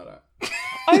toes or something like that?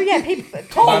 Oh yeah, people.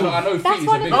 I know feet That's is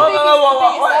one a of big.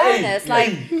 the biggest earners.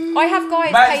 Like, I have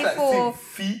guys pay for.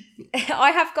 feet.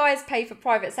 I have guys pay for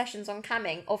private sessions on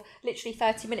camming of literally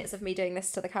 30 minutes of me doing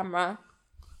this to the camera.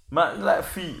 Man, like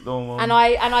feet though, man. And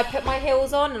I put my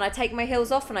heels on and I take my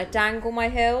heels off and I dangle my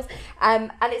heels.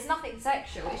 And it's nothing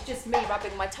sexual. It's just me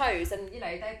rubbing my toes. And, you know,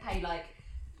 they pay like,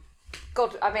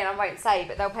 God, I mean, I won't say,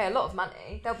 but they'll pay a lot of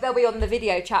money. They'll be on the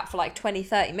video chat for like 20,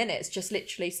 30 minutes, just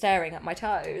literally staring at my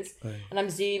toes. And I'm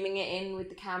zooming it in with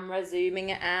the camera, zooming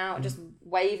it out, just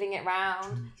waving it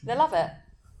round. They love it.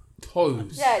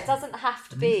 Toes. Yeah, it doesn't have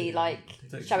to be like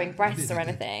showing breasts or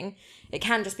anything. It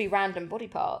can just be random body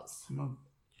parts.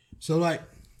 So like,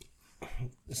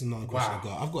 that's another question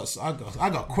I got. I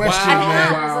got questions, And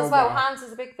man. hands as well. Hands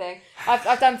is a big thing.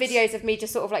 I've done videos of me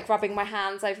just sort of like rubbing my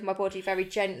hands over my body very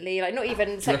gently, like not even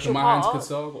Do you reckon sexual my hands could parts.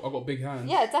 sell? I've got big hands.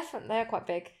 Yeah, definitely, they're quite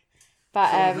big.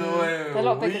 But they're a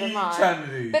lot bigger than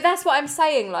mine. But that's what I'm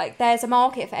saying. Like, there's a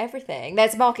market for everything.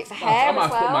 There's a market for hair I might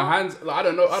as have to put my well. hands. Like, I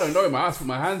don't know. I might have to put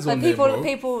my hands Like on people, there, bro.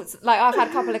 people, like I've had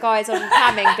a couple of guys on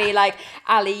camming be like,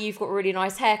 Ali, you've got really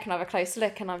nice hair. Can I have a close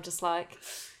look? And I'm just like,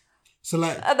 So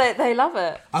like, and they love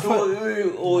it.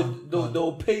 Or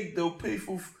they'll pay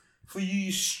for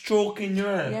you stroking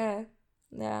your hair. Yeah,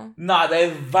 yeah. Nah,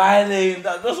 they're violating.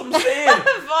 That's what I'm saying.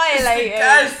 Violating. It's the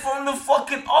guys from the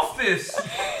fucking office.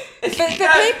 It's But the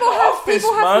guys people from the have office,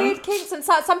 have man. weird kinks, and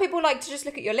some people like to just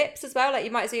look at your lips as well. Like you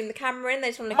might zoom the camera in, they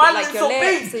just want to look My at like lips your are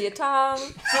lips big. or your tongue.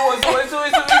 So.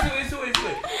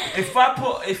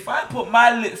 If I put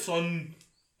my lips on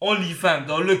OnlyFans,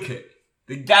 they'll look it.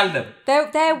 They gal them.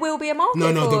 There will be a market. no,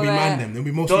 for there'll be it. man them. There'll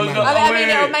be mostly No, man no, them. I mean, Wait.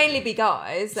 it'll mainly be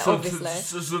guys, obviously.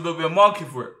 So there'll be a market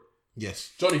for it.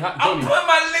 Yes. Johnny, I'll put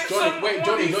my lips Johnny, on wait,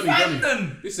 Johnny. OnlyFans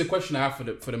then. This is a question I have for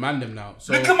the mandem now.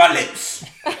 So, Look at my lips.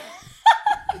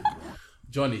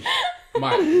 Johnny,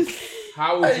 Mike,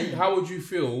 how would you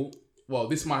feel? Well,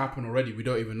 this might happen already. We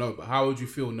don't even know. But how would you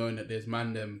feel knowing that there's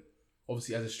mandem?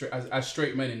 Obviously, as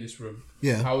straight men in this room,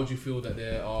 Yeah. How would you feel that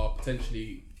there are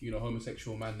potentially,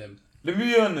 homosexual mandem Let me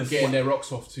be honest. getting their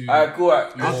rocks off to? Alright, go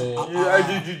out.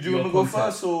 Your- Do you want to go content.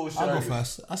 first or should I'll I go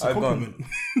first. That's a Alright, go on.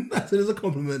 compliment. That's a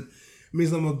compliment. It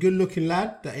means I'm a good-looking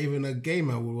lad that even a gay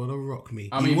man would want to rock me.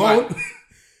 I mean, you won't.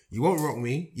 You won't rock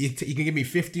me. You can give me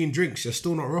 15 drinks. You're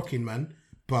still not rocking, man.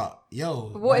 But yo,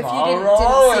 What if you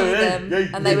Alright, didn't see hey, them hey,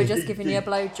 and they were hey, just hey, giving hey. you a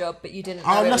blowjob, but you didn't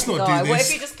Oh, know it let's was a not do guy? What this.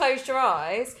 if you just closed your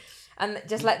eyes and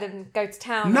just let them go to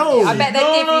town? No. on you? I bet they'd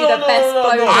No, give no, you the no, best no, no,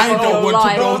 blowjob I of don't your want to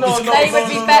life. blow this They would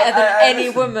be better than any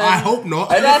listen. woman. I hope not.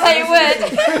 No, they would.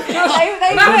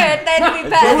 they would. They'd be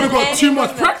better They would than have got any too much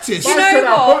woman. practice. You I said,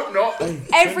 know I what? hope not.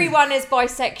 Everyone is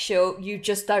bisexual. You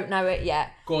just don't know it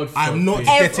yet. God, I'm not forbid.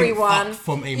 getting Everyone. fucked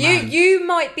from a man. You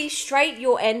might be straight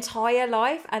your entire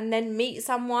life and then meet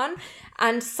someone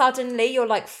and suddenly you're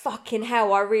like, fucking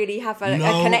hell, I really have a No,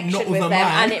 not connection with with a them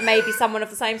man. and it may be someone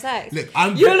of the same sex. Look,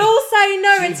 You'll all say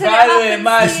no until it violating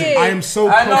my- happens to Listen, you. I am so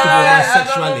I know, comfortable with my I- no,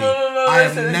 sexuality. no, I am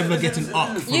listen, never listen, getting listen, up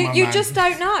listen. from my You man. just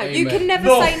don't know. You Amen. can never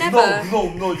No, say never.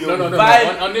 no. You're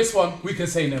No. On this one, we can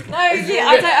say never. No, I don't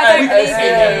believe you.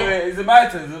 Hey, is it my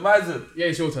turn? Yeah,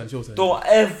 it's your turn. Don't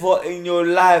ever in your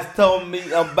life tell me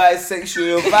I'm bisexual.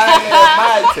 You're violating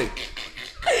my thing.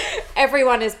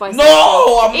 Everyone is bisexual.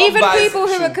 No, I'm not Even people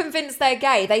who bisexual. are convinced they're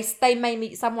gay, they may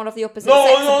meet someone of the opposite No,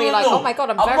 sex no, and be no, like, no. oh my god,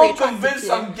 I'm I'm very not attracted convinced to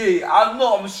you. I'm gay. I'm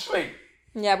not. I'm straight.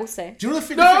 Yeah, we'll see. Do you know the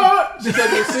thing? No, she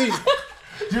said we'll see.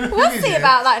 We'll see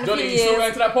about that in a Johnny, few you still years.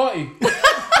 going to that party?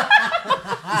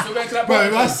 You still going to that Bro, party?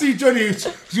 if I see Johnny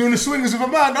doing the swingers with a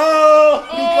man, oh,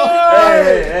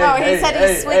 Well, he said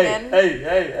he's swinging.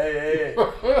 Hey.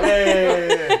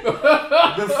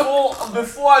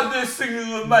 Before I do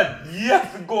singing with man, you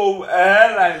have to go a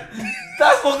hairline.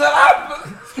 That's not gonna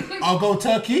happen. I'll go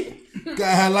Turkey, get a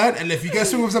hairline, and if you get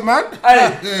swing with a man,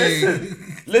 Hey,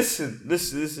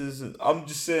 listen. I'm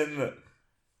just saying that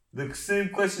the same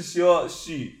question she asked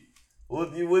you.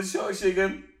 What's your ask you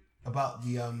again? about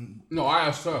the No, I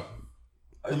asked her.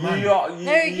 You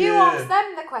asked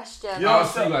them the question. You I asked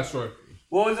asked you her. that story.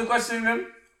 What was the question again?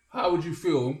 How would you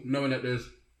feel knowing that there's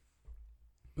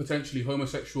potentially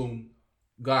homosexual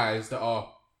guys that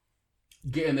are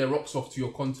getting their rocks off to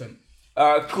your content?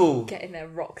 Cool. Getting their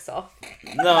rocks off.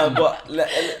 No, but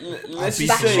let's just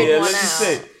Bashing say, one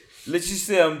out. let's just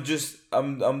say I'm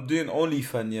doing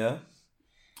OnlyFans, yeah.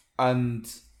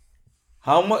 And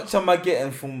how much am I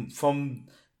getting from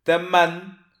them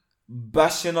man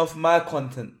bashing off my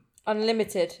content?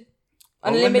 Unlimited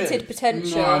Unlimited.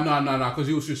 potential. No, because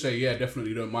you also say, yeah,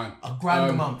 definitely don't mind. $1,000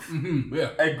 a month. Yeah.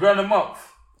 $1,000 a month.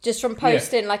 Just from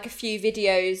posting like a few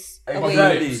videos a Of week. your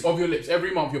Exactly. lips. Of your lips.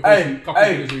 Every month you're posting a couple of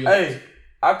videos of your lips.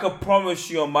 I can promise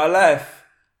you on my life,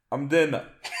 I'm doing that.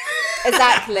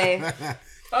 Exactly.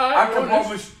 I can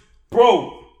promise,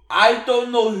 bro. I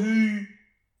don't know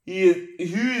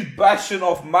who's bashing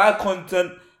off my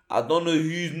content. I don't know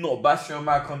who's not bashing on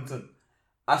my content.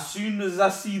 As soon as I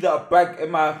see that bag in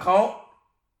my account,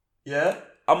 yeah,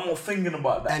 I'm not thinking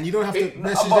about that. And you don't have to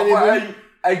message But anyone.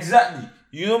 exactly.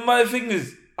 You know my thing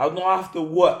is, I don't have to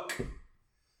work.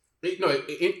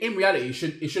 In reality,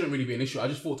 it shouldn't really be an issue. I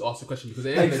just thought to ask the question because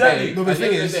at the end Exactly. of No, the the day,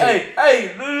 thing is-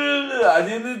 Hey, no. At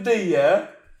the end of the day, yeah,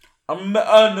 I'm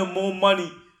earning more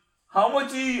money. How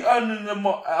much are you earning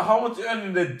how much are you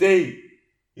earning a day?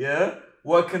 Yeah,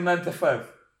 working 9 to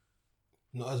 5.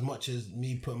 Not as much as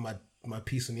me putting my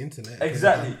piece on the internet.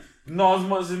 Exactly. Not as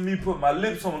much as me put my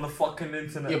lips on the fucking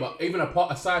internet. Yeah, but even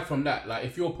aside from that, like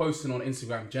if you're posting on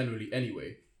Instagram generally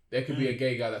anyway, there could be a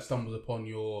gay guy that stumbles upon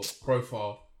your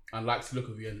profile and likes the look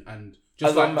of you and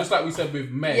just like we said with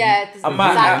men. Yeah, I exactly.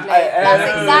 might- That's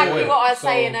I- exactly I- what I was so-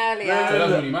 saying earlier. So it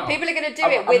doesn't really matter. People are going to do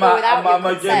it with or without your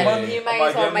get consent. money. You may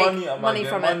as well make money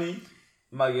from it. I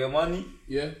might get money.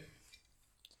 Yeah.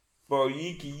 Bro,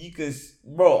 you can,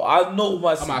 bro, I know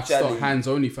my I might have to start sexuality. hands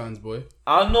only fans, boy.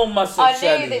 I know my I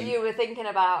sexuality. knew that you were thinking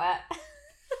about it.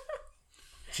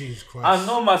 Jesus Christ. I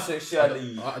know my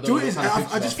sexuality. I don't Do know it is- what kind of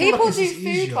I picture just that- feel like People it's do just food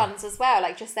easier. ones as well,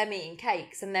 like just them eating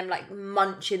cakes and them like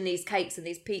munching these cakes and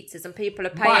these pizzas, and people are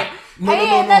paying. Right. No.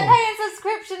 They're paying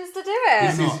subscriptions to do it.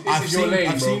 This is- I've is your seen- lane,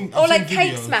 I've bro. seen- Or I've like seen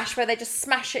cake videos. smash where they just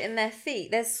smash it in their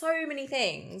feet. There's so many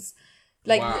things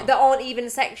like Wow. that aren't even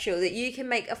sexual that you can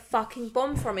make a fucking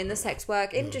bomb from in the sex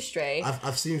work industry.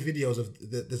 I've seen videos of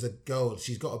there's a girl.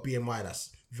 She's got a BMI that's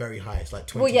very high. It's like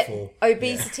 24. Well, yeah,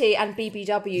 obesity and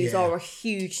BBWs Yeah. are a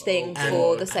huge thing And-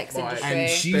 for the sex Right. industry. And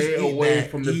she's Stay eating away there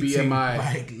from the eating, BMI.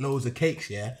 like loads of cakes,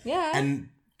 yeah. Yeah. And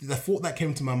the thought that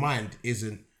came to my mind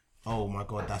isn't, oh my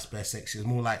god, that's bare sexy. It's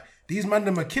more like these man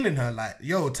them are killing her. Like,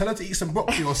 yo, tell her to eat some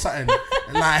broccoli or something.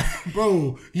 Like,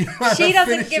 bro, you might She have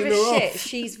doesn't give a finishing her shit. off.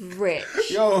 She's rich.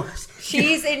 Yo,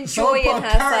 She's someone enjoying put a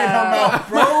carrot in her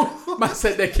herself. mouth, bro. Man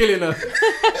said they're killing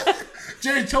her.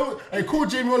 Hey, call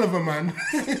Jamie Oliver, man.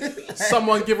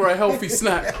 Someone give her a healthy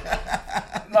snack.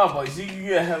 No, but she can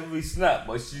get a healthy snack,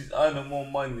 but she's earning more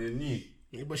money than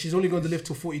you. But she's only going to live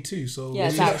till 42, so Yeah,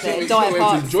 She's not exactly. she's Die not of able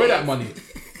heart to enjoy disease. that money.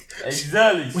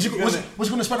 Exactly. what's she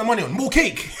going to spend the money on? More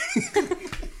cake.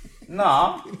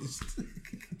 Nah.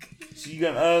 She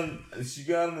gonna earn.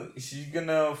 She's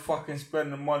gonna fucking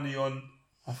spend the money on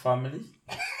her family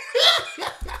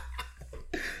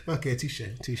Okay, touche.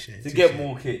 to get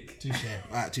more cake. Touche.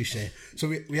 Alright, touche.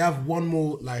 So we have one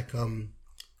more like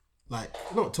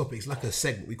not topics, like a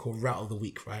segment we call Route of the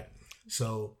Week, right?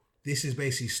 So this is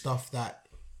basically stuff that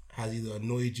has either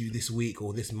annoyed you this week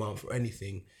or this month or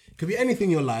anything. Could be anything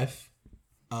in your life,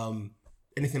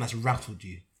 anything that's rattled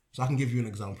you. So I can give you an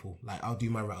example. Like I'll do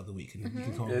my Route of the Week and you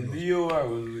can come Yeah, up do with yours. you alright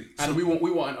with it? And we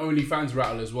want an OnlyFans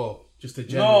rattle as well. Just a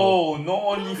general. No,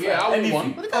 not only for Yeah, I want anything.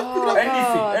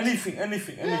 one.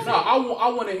 Anything. No, I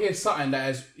want to hear something that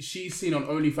has she's seen on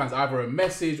OnlyFans, either a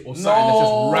message or something that's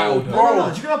just rattled her. bro.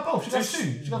 You can have both. You can have two.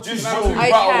 You can have two. Just Now, your two.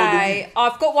 battle with Okay,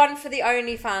 I've got one for the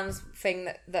OnlyFans thing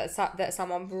that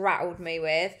someone rattled me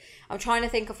with. I'm trying to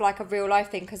think of like a real life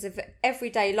thing because of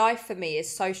everyday life for me is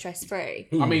so stress free.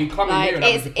 I mean, coming Like here and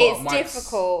having to put up it's mics.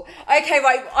 difficult. Okay,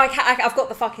 right. I've got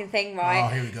the fucking thing right. Oh,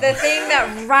 here we go. The thing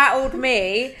that rattled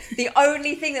me, the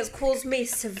only thing that's caused me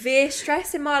severe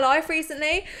stress in my life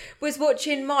recently, was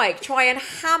watching Mike try and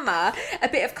hammer a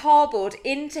bit of cardboard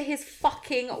into his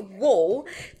fucking wall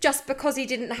just because he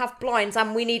didn't have blinds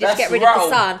and we needed That's to get rid of rattle.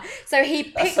 the sun. So he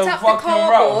picked a up the fucking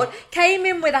cardboard, rattle. came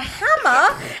in with a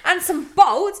hammer and some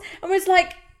bolts, and was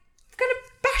like, gonna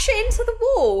bash it into the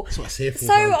wall. That's what I say for, So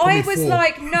man. Put I me was for.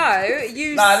 like, no,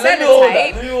 you Nah, let me hold that,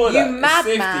 sellotape, let me hold you that.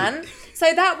 It's madman.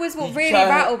 So that was what He really tried-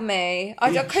 rattled me. I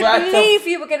he couldn't tried to- believe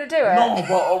you were gonna do it. No,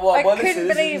 but I listen, couldn't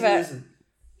believe it. Listen.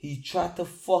 He tried to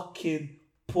fucking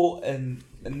put a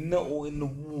nail in the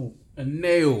wall. A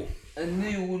nail. A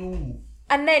nail in the wall.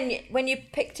 And then when you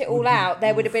picked it all out,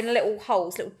 there would have been little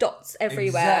holes, little dots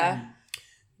everywhere. Exactly.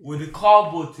 With the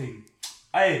cardboard thing.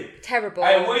 Hey, Terrible.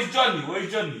 hey, where's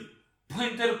Johnny?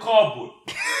 Point to the cardboard.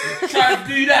 You try to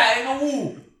do that in the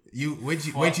wall.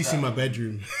 Where'd you see my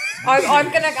bedroom?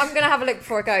 I'm gonna have a look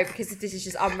before I go because this is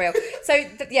just unreal. So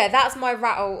yeah, that's my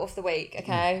rattle of the week.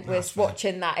 Okay, was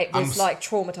watching that. It was like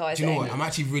traumatizing. Do you know what? I'm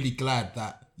actually really glad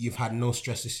that you've had no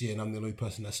stress this year and I'm the only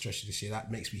person that's stressed this year.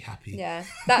 That makes me happy. Yeah,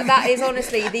 that is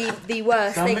honestly the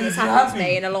worst That thing makes that's you happened to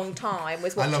happy. me in a long time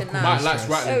was I love watching cool that. Mike likes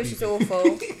stress. rattling It was just people.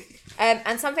 awful.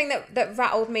 And something that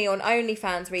rattled me on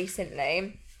OnlyFans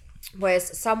recently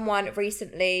was someone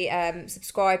recently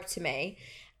subscribed to me,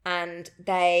 and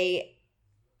they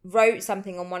wrote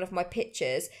something on one of my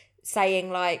pictures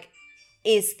saying like,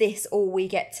 is this all we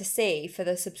get to see for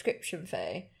the subscription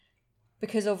fee?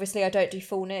 Because obviously I don't do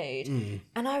full nude.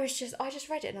 And I just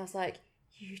read it and I was like,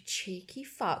 you cheeky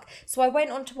fuck. So I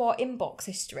went onto our inbox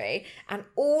history, and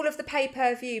all of the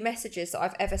pay-per-view messages that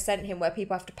I've ever sent him where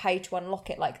people have to pay to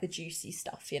unlock it, like the juicy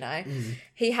stuff, you know,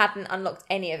 he hadn't unlocked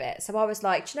any of it. So I was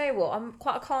like, do you know what? I'm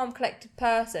quite a calm, collected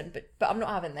person, but I'm not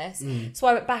having this. So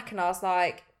I went back and I was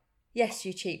like, yes,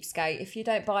 you cheapskate. If you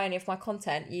don't buy any of my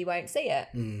content, you won't see it.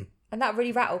 And that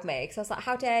really rattled me because I was like,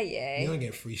 how dare you? You don't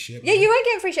get free shit. Yeah, you won't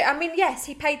get free shit. I mean, yes,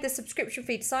 he paid the subscription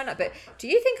fee to sign up, but do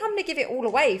you think I'm going to give it all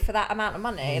away for that amount of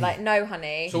money? Like, no,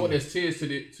 honey. So what? There's tiers to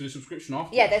the subscription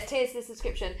after. Yeah, there's tiers to the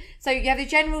subscription. So you have the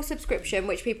general subscription,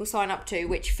 which people sign up to,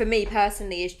 which for me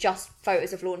personally is just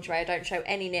photos of lingerie. I don't show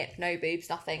any nip, no boobs,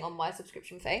 nothing on my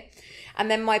subscription fee. And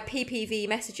then my PPV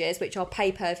messages, which are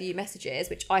pay-per-view messages,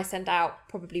 which I send out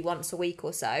probably once a week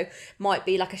or so, might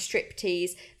be like a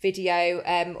striptease video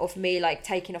of me like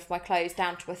taking off my clothes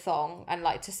down to a thong and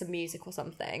like to some music or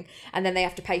something. And then they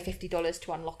have to pay $50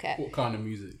 to unlock it. What kind of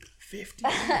music? 50.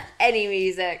 Any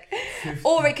music.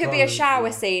 Or it could be a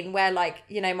shower scene where like,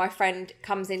 you know, my friend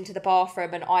comes into the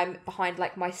bathroom and I'm behind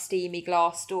like my steamy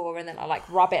glass door, and then I like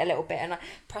rub it a little bit and I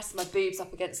press my boobs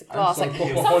up against the glass. some Like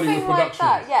proper something Hollywood like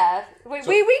that. production. Yeah.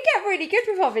 We get really good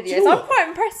with our videos. I'm quite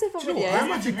impressive on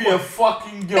videos. You be a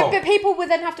fucking girl. But people would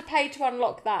then have to pay to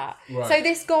unlock that. Right. So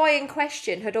this guy in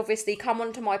question had obviously come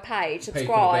onto my page, for the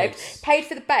subscribed, base. paid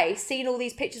for the base, seen all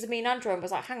these pictures of me in underwear, and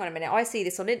was like, hang on a minute, I see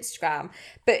this on Instagram.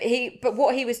 But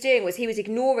what he was doing was he was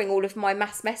ignoring all of my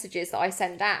mass messages that I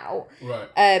send out. Right.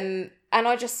 And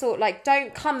I just thought, like,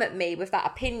 don't come at me with that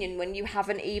opinion when you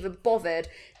haven't even bothered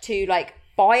to like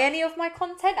buy any of my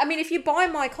content. I mean, if you buy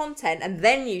my content and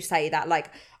then you say that, like,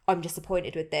 I'm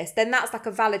disappointed with this, then that's like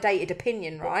a validated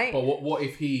opinion, right? But what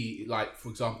if he, like, for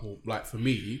example, like for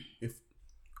me, if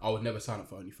I would never sign up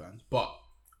for OnlyFans, but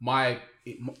my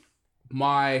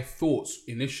thoughts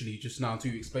initially, just now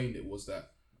until you explained it, was that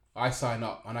I sign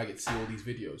up and I get to see all these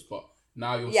videos, but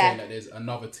now you're saying that there's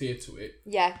another tier to it.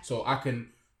 Yeah. So I can,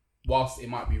 whilst it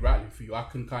might be rattling for you, I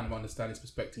can kind of understand his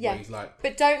perspective where he's like...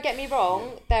 But don't get me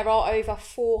wrong, there are over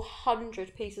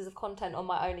 400 pieces of content on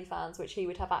my OnlyFans which he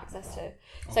would have access to.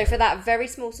 So for that very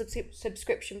small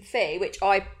subscription fee, which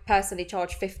I personally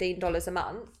charge $15 a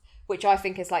month, which I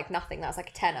think is like nothing, that's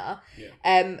like a tenner.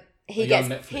 Yeah. He gets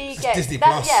Disney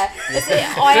that, Plus.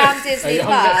 Yeah, I am Disney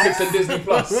Plus. Netflix and Disney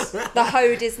Plus. The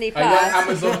Ho Disney Are you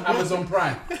Plus. on Amazon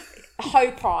Prime?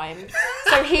 Ho Prime.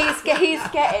 So he's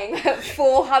getting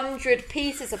 400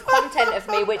 pieces of content of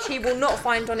me, which he will not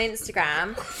find on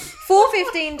Instagram, for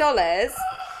 $15.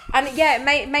 And yeah,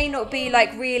 it may not be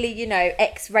like really, you know,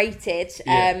 X-rated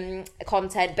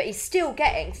content, but he's still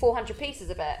getting 400 pieces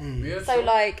of it. Yeah, so sure.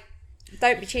 like,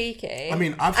 don't be cheeky. I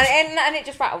mean, and it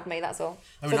just rattled me. That's all.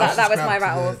 I mean, so that was my I've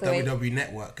rattle subscribed of to the the week. WWE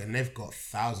Network, and they've got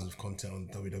thousands of content on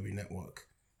the WWE Network.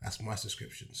 That's my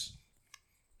subscriptions.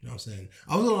 You know what I'm saying?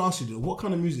 I was gonna ask you, what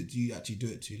kind of music do you actually do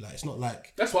it to? Like, it's not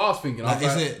like, That's what I was thinking. like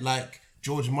is it like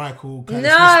George Michael kind No,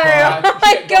 of oh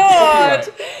my god.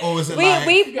 or is it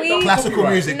We like classical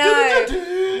copyright. music? No,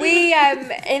 we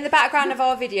in the background of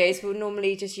our videos we'll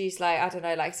normally just use like, I don't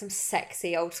know, like some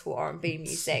sexy old school R&B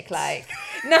music, like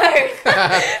no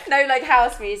like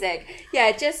house music.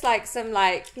 Yeah, just like some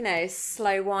like, you know,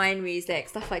 slow wine music,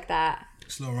 stuff like that.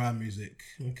 Slow rhyme music.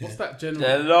 Okay. What's that general?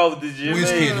 Hello, did you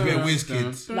Wizkid, a bit of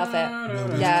Wizkid. Love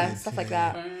it. Yeah, stuff like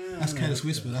that. That's Careless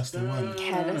Whisper. That's the one.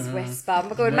 Careless Whisper. Oh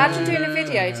my god, imagine doing a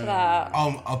video to that.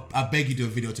 I beg you do a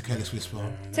video to Careless Whisper.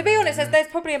 To be honest, there's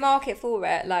probably a market for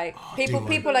it. Like people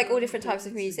do like all different types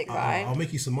of music, right? I'll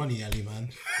make you some money, Ali,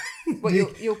 man. What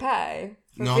you'll pay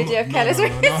for No, a video I'm of not- Careless no,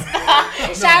 no, no,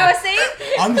 Whisper? Shower scene?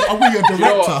 I'm be your You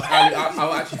know what, director. Ali,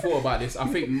 I actually thought about this. I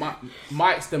think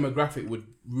Mike's demographic would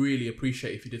really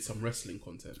appreciate if you did some wrestling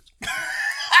content.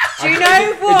 Do you know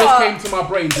It just what? came to my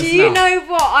brain just Do you now. know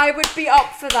what? I would be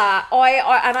up for that.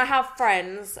 I have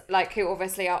friends like who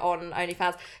obviously are on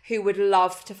OnlyFans who would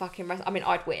love to fucking wrestle. I mean,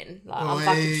 I'd win. Like I'm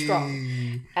fucking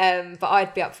strong. But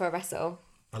I'd be up for a wrestle.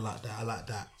 I like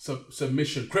that.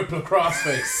 Submission, crippler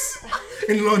crossface.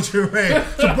 In lingerie.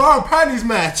 It's a bra and panties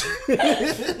match.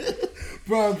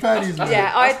 Bra and panties match.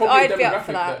 Yeah, That's probably a I'd be up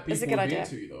for demographic that. It's a people good would be idea.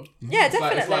 into, you know? Yeah, It's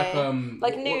like- definitely. it's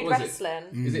like, like nude what was it?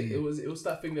 wrestling. Is it was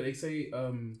that thing that they say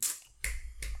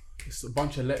it's a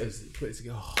bunch of letters put it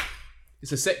together. Oh,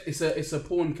 it's a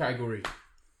porn category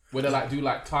where they like do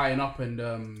like tying up and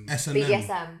S&M.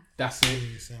 BDSM. that's it.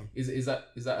 Is that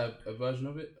a version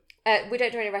of it? We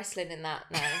don't do any wrestling in that,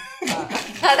 no.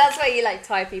 But that's where you like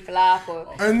tie people up or.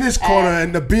 In this corner,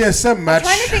 in the BSM match. I'm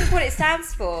trying to think what it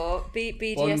stands for.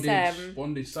 BDSM.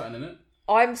 Bondage something, innit?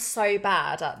 I'm so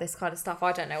bad at this kind of stuff.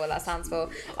 I don't know what that stands for.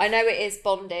 I know it is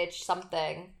bondage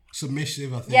something.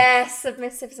 Submissive, I think. Yes,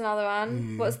 submissive is another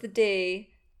one. What's the D?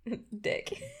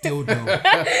 Dick.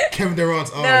 Dildo. Kevin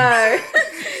Durant's arm. No,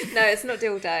 no, it's not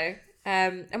dildo.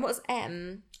 And what's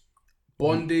M?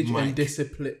 Bondage Mike. and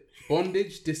discipline.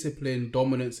 Bondage, discipline,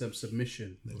 dominance, and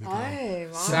submission. Oh, right.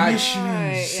 Sad-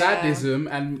 Yeah. Sadism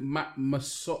and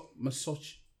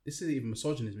this isn't even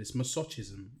misogynism, it's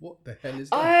masochism. What the hell is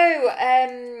that? Oh,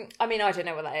 I mean, I don't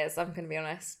know what that is. I'm going to be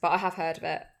honest, but I have heard of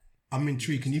it. I'm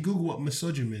intrigued. Can you Google what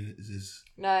misogyny is?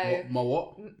 No,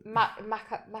 What?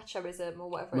 machoism or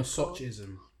whatever.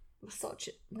 Masochism.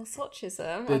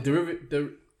 Masochism. The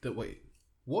derivative. Wait.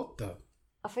 What the?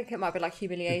 I think it might be like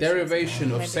humiliation. The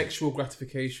derivation of maybe. sexual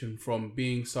gratification from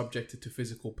being subjected to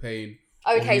physical pain.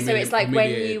 Okay, so it's like when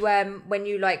humiliated.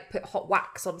 you like put hot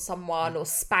wax on someone or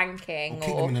spanking Or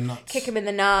kick 'em in the nuts. Kick 'em in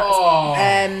the nuts.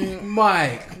 Oh,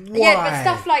 Mike, why? Yeah, but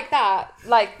stuff like that,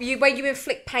 like when you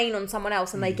inflict pain on someone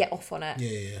else and they get off on it.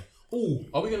 Yeah. Oh,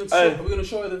 are we gonna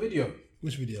show her the video?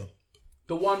 Which video?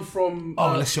 The one from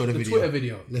Let's show the video. Twitter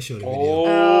video. Let's show the video.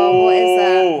 Oh, what is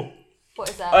that? What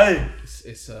is that? Hey,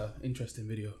 It's a interesting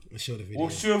video. Let's show the video.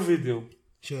 what's your video?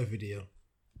 Show a video.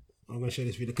 I'm going to show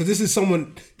this video. Because this is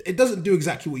someone... It doesn't do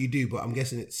exactly what you do, but I'm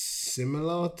guessing it's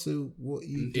similar to what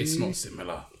you do. It's not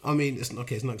similar. I mean, it's not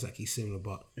exactly similar,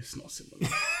 but... It's not similar.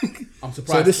 I'm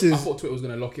surprised. this is- I thought Twitter was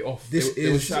gonna lock it off. This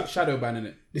It was is- shadow banning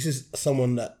it. This is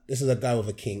someone that... This is a guy with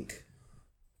a kink.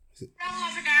 Roll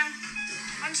over down.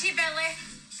 Onto your belly.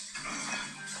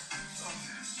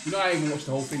 You know, I ain't even watched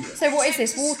the whole thing yet. So what is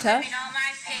this? Water? Swimming all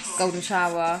my piss. Golden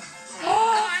shower. Go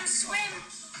on, swim.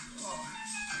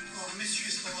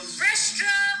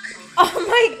 Breaststroke. Oh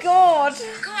my god!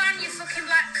 Go on, you fucking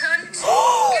black cunt.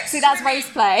 See, that's race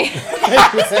play.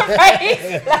 That's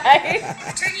race play.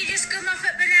 Turn your just come off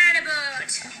at banana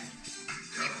boat.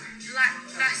 You black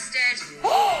bastard.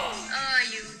 Oh,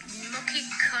 you mucky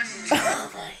cunt.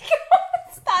 Oh my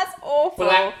god, that's awful.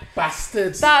 Black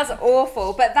bastards. That's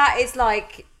awful. But that is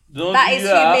like Don't that do is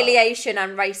that. humiliation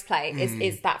and race play.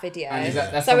 Is that video? And is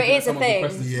that's So it something is a someone's thing.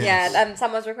 requested? Yes. Yeah,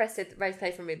 someone's requested race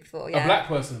play from me before. Yeah, A black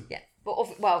person. Yeah,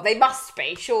 but well, they must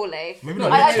be surely. Maybe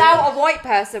not. I doubt a white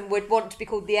person would want to be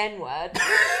called the N word.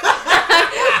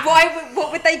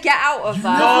 What would they get out of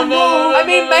that? No. I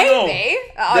mean, maybe.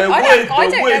 I don't know what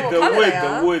colour they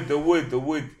are. The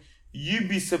wood. You'd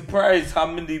be surprised how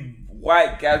many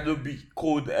white guys will be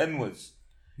called N-words.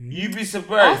 You'd be I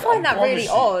surprised. find that really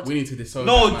odd. We need to disown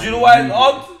No, that, do you man. know why it's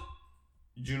odd?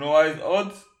 Do you know why it's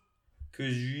odd?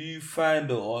 Because you find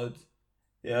it odd.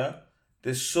 Yeah?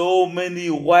 There's so many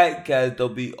white guys that'll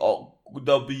be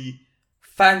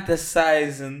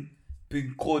fantasizing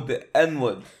being called the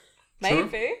N-word.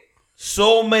 Maybe.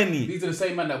 So many. These are the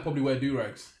same men that probably wear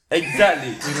do-rags.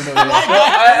 Exactly. Even though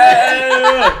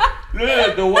they're-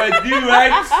 No, the white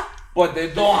do-rags, but they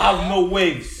don't have no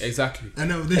waves. Exactly. I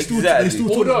know they still Exactly.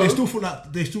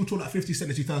 they still talk like 50 Cent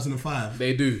in 2005.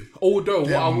 They do. Although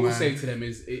what I will man. say to them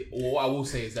is,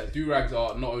 that do-rags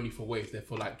are not only for waves, they're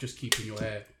for like just keeping your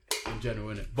hair in general,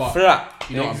 innit? But Flat.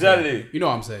 you know what I'm Exactly. saying. You know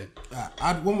what I'm saying. I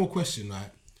had one more question, right?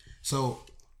 So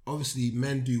obviously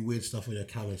men do weird stuff with their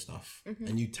cam and stuff,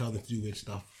 and you tell them to do weird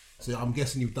stuff. So I'm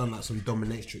guessing you've done like some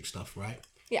dominatrix stuff, right?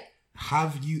 Yeah.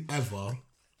 Have you ever?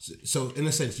 So in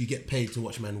a sense, you get paid to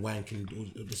watch men wank and all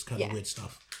this kind of Yeah. weird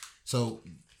stuff. So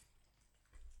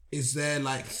is there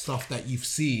like stuff that you've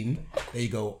seen that you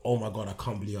go, oh my god, I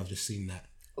can't believe I've just seen that?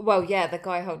 Well, yeah, the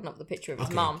guy holding up the picture of his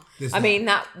Okay, mum. there's I that. mean,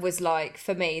 that was like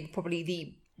for me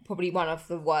probably one of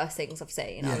the worst things I've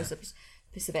seen. Yeah. I was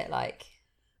just a bit like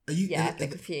Are you? a are,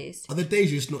 bit confused. are the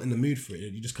days you're just not in the mood for it?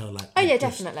 You just kind of like, Oh, yeah,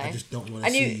 just- definitely. I just don't want to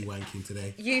And see you wanking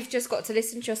today. You've just got to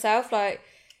listen to yourself. Like,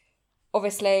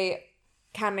 obviously,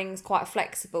 camming's quite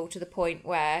flexible to the point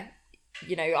where,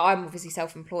 you know, I'm obviously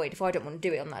self-employed. If I don't want to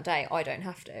do it on that day, I don't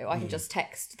have to. I can just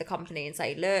text the company and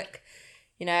say, look,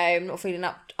 you know, I'm not feeling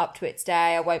up to it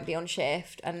today. I won't be on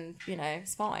shift, and you know,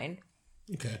 it's fine.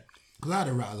 Okay, because I had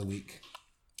a rat of the week.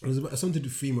 It was about something to do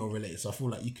female related, so I feel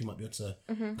like you might be able to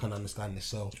kind of understand this.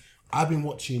 So I've been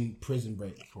watching Prison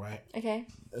Break, right? Okay,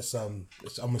 It's I'm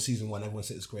on season 1. Everyone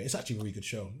said it's great. It's actually a really good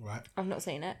show, right? I've not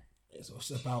seen it. It's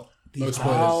about No these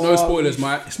spoilers. No spoilers,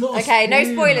 Mike. It's not. a Okay, no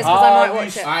spoiler. spoilers because I might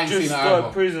watch it. I ain't Just seen that start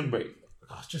either. Prison Break.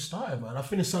 I just started, man. I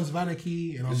finished Sons of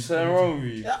Anarchy, and There's something wrong with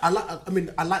you. Yeah, I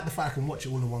like the fact I can watch it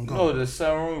all in one go. No, there's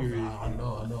something wrong with you. I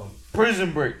know.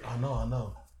 Prison Break. I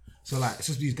know. So like, it's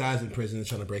just these guys in prison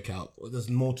trying to break out. There's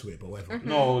more to it, but whatever.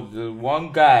 No, the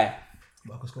one guy.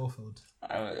 Michael Schofield.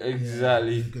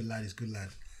 Exactly. He's a good lad. He's a good lad.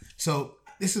 So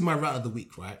this is my route of the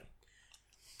week, right?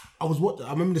 I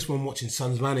remember this one watching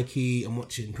Sons of Anarchy. I'm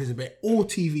watching Prison Break. All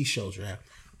TV shows, right?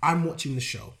 I'm watching the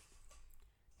show,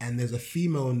 and there's a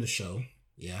female in the show,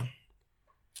 yeah.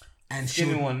 And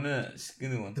Skinny one,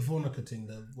 the Veronica thing,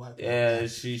 the white. Yeah,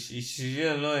 she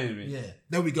annoys me. Yeah,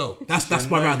 there we go. That's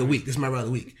my route of the week. This is my route of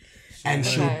the week. And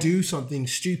she'll do something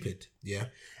stupid, yeah.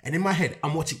 And in my head,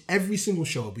 I'm watching every single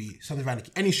show, be Sons of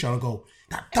Anarchy, any show, I go,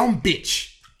 that dumb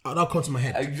bitch. That'll come to my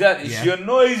head. Exactly. Yeah? She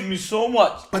annoys me so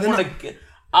much. But I then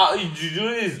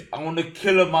want to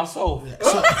kill her myself.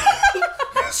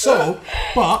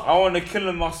 But I want to kill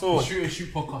her myself. Shoot and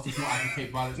Shoot podcast is not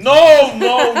advocate violence. No.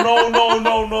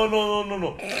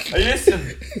 Hey,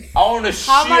 listen, I want to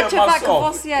How shit much of that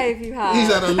myself. Cavossier have you had?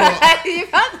 he's had a lot. You've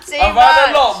had too I've much.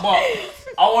 had a lot, but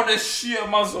I want to shit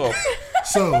myself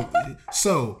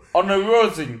So, on the real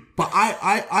thing. but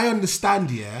I understand,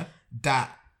 yeah, that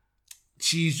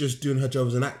she's just doing her job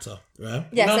as an actor, right?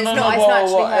 Yes, No, it's no, not. no, It's not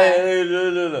actually her. Hey,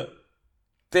 look.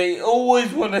 They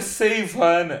always want to save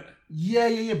her, innit?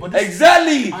 Yeah, but this,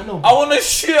 Exactly. I know. I want to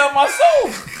shit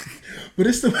myself. But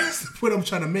this is the point I'm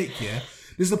trying to make, yeah?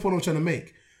 This is the point I'm trying to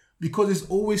make. Because it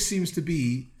always seems to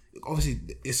be, obviously,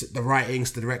 it's the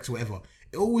writings, the director, whatever.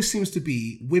 It always seems to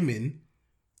be women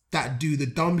that do the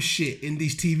dumb shit in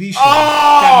these TV shows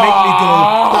that make me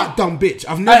go, that dumb bitch.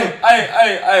 I've never...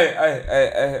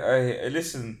 Hey,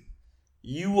 listen.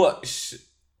 You watch,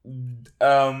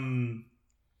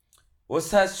 what's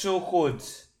that show called?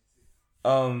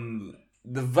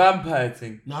 The vampire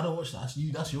thing. No, I don't watch that.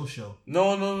 That's your show.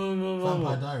 No.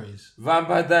 Vampire Diaries.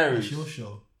 Vampire Diaries. That's your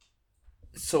show.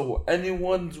 So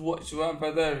anyone's watched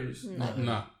Vampire Diaries?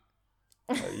 Nah.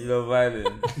 You know,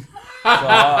 violent. So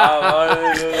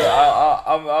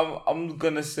I'm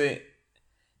gonna say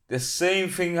the same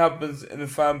thing happens in the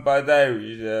Vampire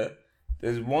Diaries. Yeah,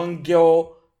 there's one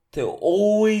girl they're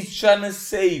always trying to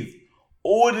save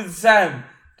all the time.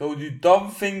 They'll do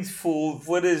dumb things for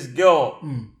this girl.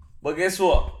 But guess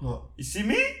what? What? You see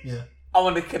me? Yeah. I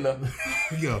want to kill her.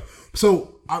 Yeah.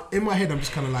 So in my head, I'm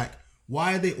just kind of like,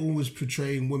 why are they always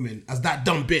portraying women as that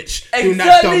dumb bitch doing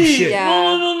that dumb shit?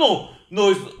 Yeah.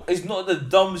 No, it's not the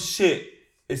dumb shit.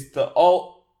 It's the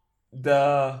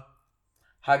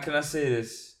how can I say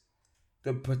this?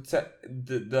 The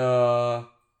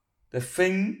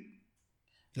thing,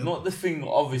 not the thing.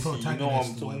 Obviously, you know what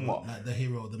I'm talking about. Like the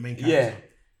hero, the main Yeah, character.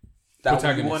 that we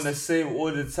Protagonist. want to say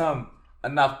all the time,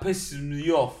 and that pisses me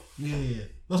off. Yeah.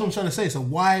 That's what I'm trying to say. So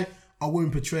why are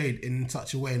women portrayed in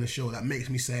such a way in a show that makes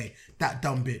me say that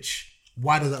dumb bitch?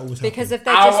 Why does that always happen? Because if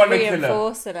they're I just wanna kill her.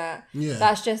 reinforcing it, Yeah.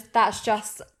 that's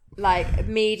just like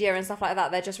media and stuff like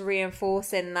that. They're just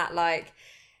reinforcing that like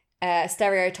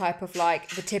stereotype of like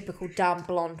the typical dumb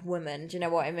blonde woman. Do you know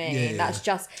what I mean? Yeah. That's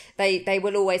just they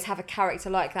will always have a character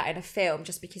like that in a film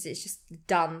just because it's just a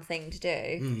done thing to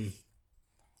do.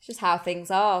 It's just how things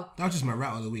are. that was just my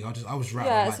route of the week. I was right.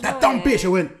 Yeah, Like, it's that dumb annoying. bitch. I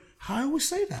went, how I always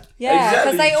say that? Yeah,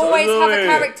 because Exactly, they so always have a annoying.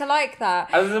 character like that.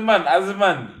 As a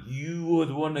man, you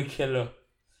would want to kill her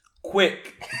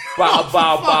quick.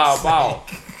 Bow.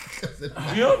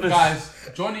 Be honest. Guys,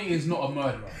 Johnny is not a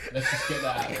murderer. Let's just get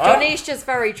that out. Johnny's just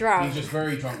very He's drunk. just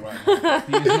very drunk right now.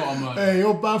 He is not a murderer. Hey,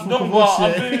 you're bad for No, but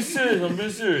I'm Cavossier. being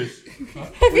serious.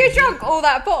 Have you drunk all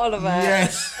that bottle of it?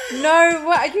 Yes. No,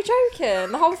 what, are you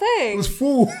joking? The whole It thing? was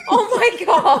full. Oh my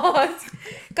god.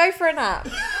 Go for a nap.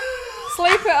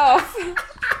 Sleep it off.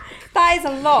 That is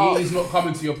a lot. He is not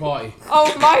coming to your party.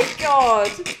 Oh my god.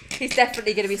 He's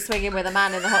definitely going to be swinging with a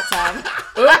man in the hot tub.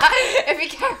 If he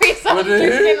carries on With who?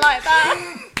 drinking like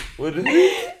that. With the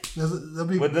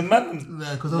man.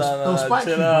 Because Nah, they'll spike you,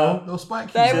 chill bro. out. They'll spike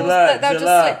you. They'll Chill just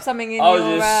out. slip something in I was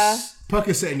your... just-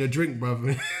 Percocet in your drink,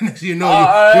 brother. Next you know,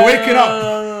 Oh, you're waking up.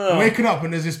 no. You're waking up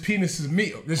and there's this penis, this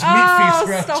meat feast Oh,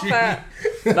 around stop you.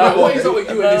 it. What is up with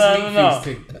you and this No. meat feast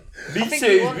thing? Be think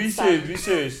he wants serious. that. Be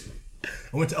serious.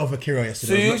 I went to Alpha Kiro So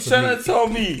yesterday. you're Lots of trying meat. to tell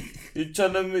me?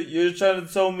 You're trying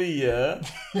to tell me, yeah?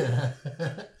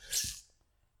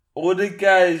 All the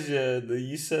guys, yeah, that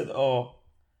you said,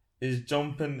 is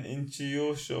jumping into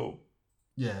your show,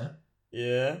 Yeah,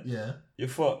 yeah? yeah. You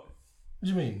fuck. What do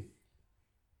you mean?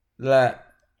 Like,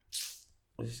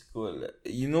 let's go. Like,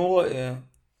 you know what? Yeah,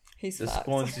 He's let's fucked.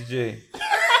 go on to Jay.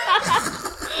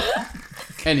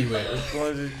 Anyway, Let's go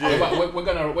on to Jay. we're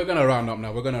gonna round up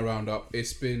now. We're gonna round up.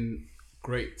 It's been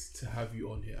great to have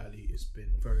you on here, Ali. It's been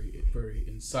very, very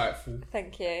insightful.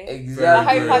 Thank you. Exactly.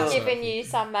 I hope I've Very given you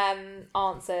some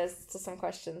answers to some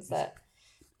questions that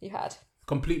you had.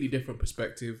 Completely different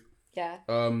perspective. Yeah.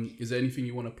 Is there anything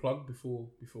you want to plug before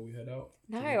we head out?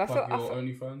 No, Can you I plug feel- your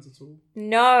OnlyFans at all?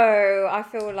 No, I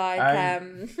feel like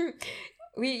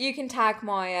you can tag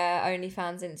my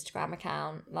OnlyFans Instagram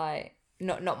account, like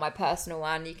not my personal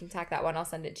one. You can tag that one. I'll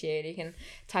send it to you. You can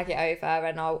tag it over,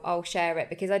 and I'll share it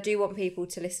because I do want people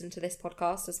to listen to this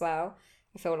podcast as well.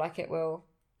 I feel like it will,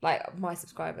 like my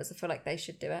subscribers. I feel like they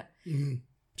should do it.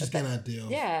 Just get an idea.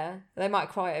 Yeah, they might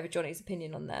cry over Johnny's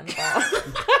opinion on them,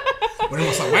 but When they want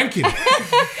to start ranking.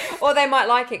 or they might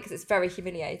like it because it's very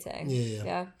humiliating.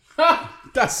 Yeah.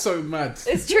 That's so mad.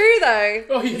 It's true though.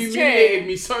 Oh, he It's humiliated true.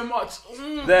 me so much.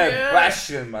 They're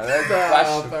bashing, man. They're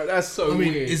bashing. Bro, that's so I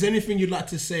mean, weird. is there anything you'd like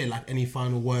to say? Like any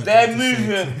final words? They're you'd like to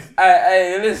say moving.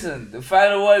 Hey, listen. The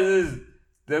final one is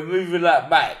they're moving like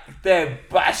Mike. They're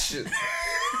bashing.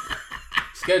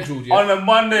 Scheduled, yeah. On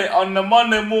the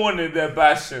Monday morning, they're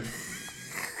bashing.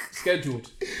 Scheduled.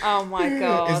 Oh my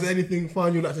god. Is there anything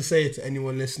final you'd like to say to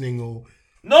anyone listening or?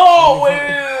 No,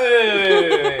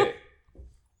 wait.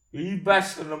 You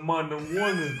bashing on the Monday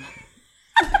morning.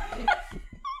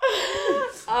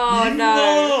 Oh You no.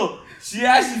 know, she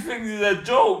actually thinks it's a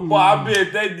joke, but I'm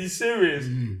being deadly serious.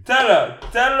 Tell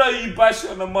her you bash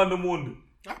on the Monday morning.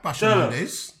 I bash Tell on her.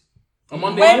 Mondays. On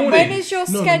Monday When morning. is your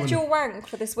No, schedule rank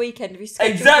for this weekend? Have you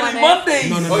scheduled Exactly, one in?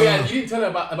 Mondays. No. Oh yeah, you didn't tell her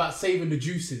about saving the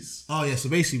juices. Oh yeah. So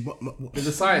basically, what There's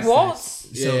a science. What? to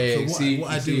this. So, Yeah, so you what, see- what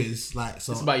you I do see. is like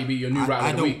so. It's about you be your new route I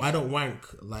of the don't week. I don't rank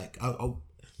like I'll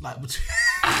like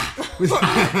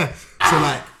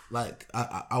so like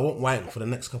I won't wank for the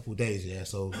next couple of days. Yeah.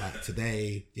 So like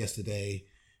today, yesterday,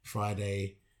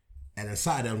 Friday, and then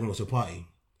Saturday I'm going to go to a party.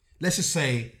 Let's just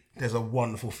say there's a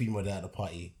wonderful female there at the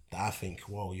party that I think,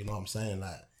 whoa, you know what I'm saying?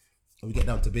 Like when we get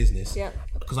down to business, Yeah.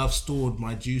 because I've stored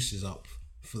my juices up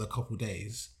for the couple of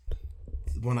days.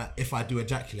 If I do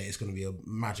ejaculate, it's going to be a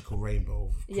magical rainbow.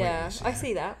 Of Yeah, greatness, I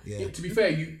see that. Yeah. To be fair,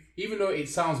 you even though it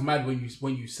sounds mad when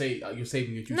you say you're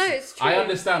saving your juices. No, it's true. I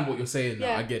understand what you're saying. Now.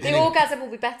 Yeah. I get The it. orgasm will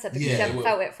be better because Yeah, you it haven't will.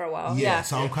 felt it for a while. Yeah, Yeah.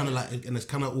 so I'm kind of like, and it's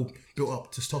kind of all built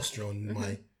up testosterone in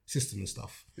my system and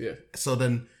stuff. Yeah. So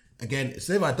then again,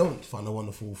 say if I don't find a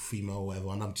wonderful female or whatever,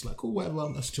 and I'm just like, cool,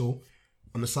 whatever, that's chill.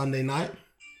 On the Sunday night,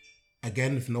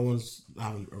 again, if no one's I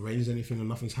haven't arranged anything or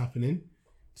nothing's happening,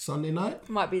 Sunday night,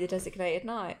 Might be the designated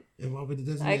night. it might be the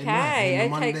designated Okay, night. And then the okay,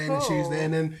 Monday and the cool. Tuesday,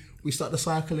 and then we start the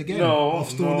cycle again No, of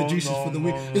storing the no, juices no, for the no,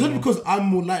 week. It's only because I'm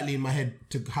more likely in my head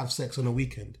to have sex on a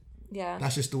weekend. Yeah.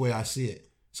 That's just the way I see it.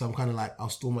 So I'm kind of like, I'll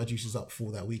store my juices up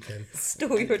for that weekend.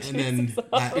 Store your And then, juices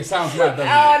up. like, It sounds mad, doesn't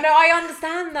Oh it? no, I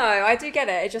understand though. I do get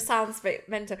it. It just sounds a bit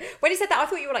mental. When you said that, I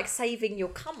thought you were like saving your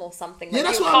cum or something. Like Yeah,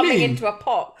 that's you were what I coming mean. into a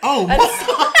pot. Oh, and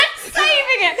what?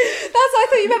 saving it. That's what I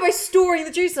thought you meant by storing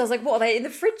the juices. I was like, what are they in the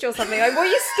fridge or something? Like, what are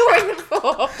you storing them for?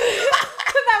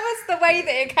 That was the way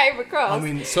that it came across. I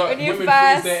mean, So when you women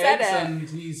first freeze their said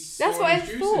eggs it. and he's That's what I storing his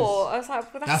juices. thought. I was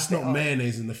like, well, that's a bit not odd.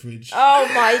 mayonnaise in the fridge.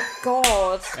 Oh my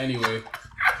god. Anyway,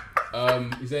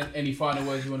 is there any final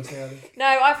words you want to say, Ali? No,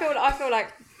 I feel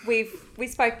like we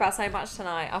spoke about so much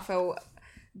tonight. I feel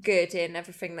good in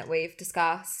everything that we've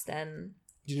discussed, and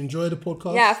Did you enjoy the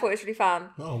podcast? yeah, I thought it was really fun.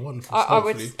 Oh, wonderful. I stuff.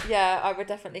 would, I would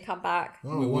definitely come back.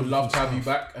 Oh, We would wonderful love to have you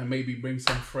stuff. back and maybe bring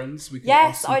some friends. We can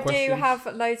Yes, ask some I do questions. have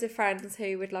loads of friends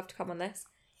who would love to come on this.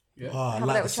 Oh, I Have a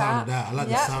like little the sound of chat. that. I like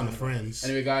Yeah. the sound of friends.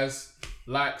 Anyway, guys,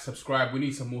 like, subscribe. We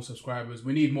need some more subscribers.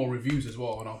 We need more reviews as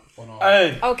well on our.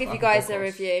 Hey, I'll give you guys a podcast.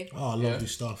 review. Oh, lovely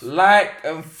stuff. like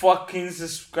and fucking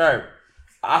subscribe.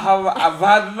 I've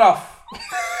had enough.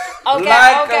 I'll Like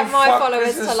get and my fucking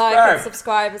followers to like subscribe. and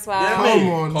subscribe as well. Yeah, Come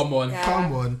on. Come on. Yeah.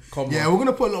 Come on. Come Yeah, on. we're going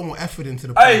to put a lot more effort into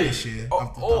the podcast this year.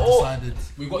 I've decided.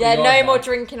 We got Yeah, the no yard more now.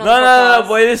 drinking on No, the no, podcast. no,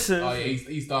 boy, listen. Oh yeah,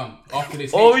 he's done. After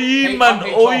this. Oh, H- you H- man,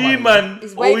 I'm oh, HR, you by man,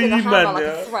 He's oh, waving the you hammer man, like a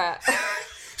yeah. threat.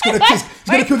 He's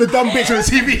going to kill the dumb bitch on the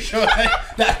TV show.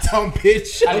 That dumb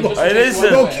bitch. the way. And just Hey, in case listen, you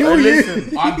They'll weren't kill aware, you.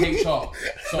 listen. I'm HR.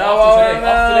 So No,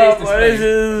 after today's no, display,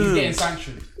 listen. he's getting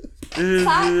sanctioned.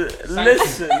 Listen.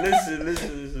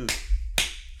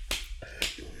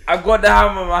 I got the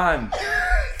hammer in my hand.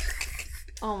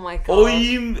 Oh my god.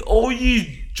 All you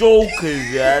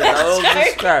jokers, yeah, that don't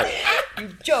subscribe. You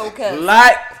joker.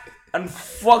 Like and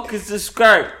fucking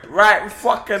subscribe right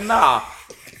fucking now.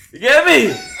 You get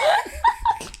me?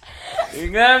 You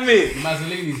get me?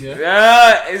 Mazzolini's, yeah?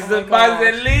 Yeah, it's the God.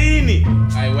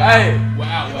 Mazzolini. Hey, we're Hey, out. We're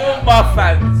out. you We're know out. my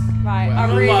fans. Right, I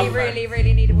Wow. really, really,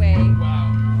 really need a wee. Wow.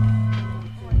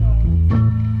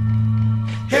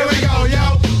 Here we go,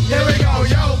 yo. Here we go,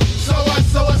 yo. So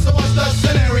what's the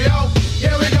scenario?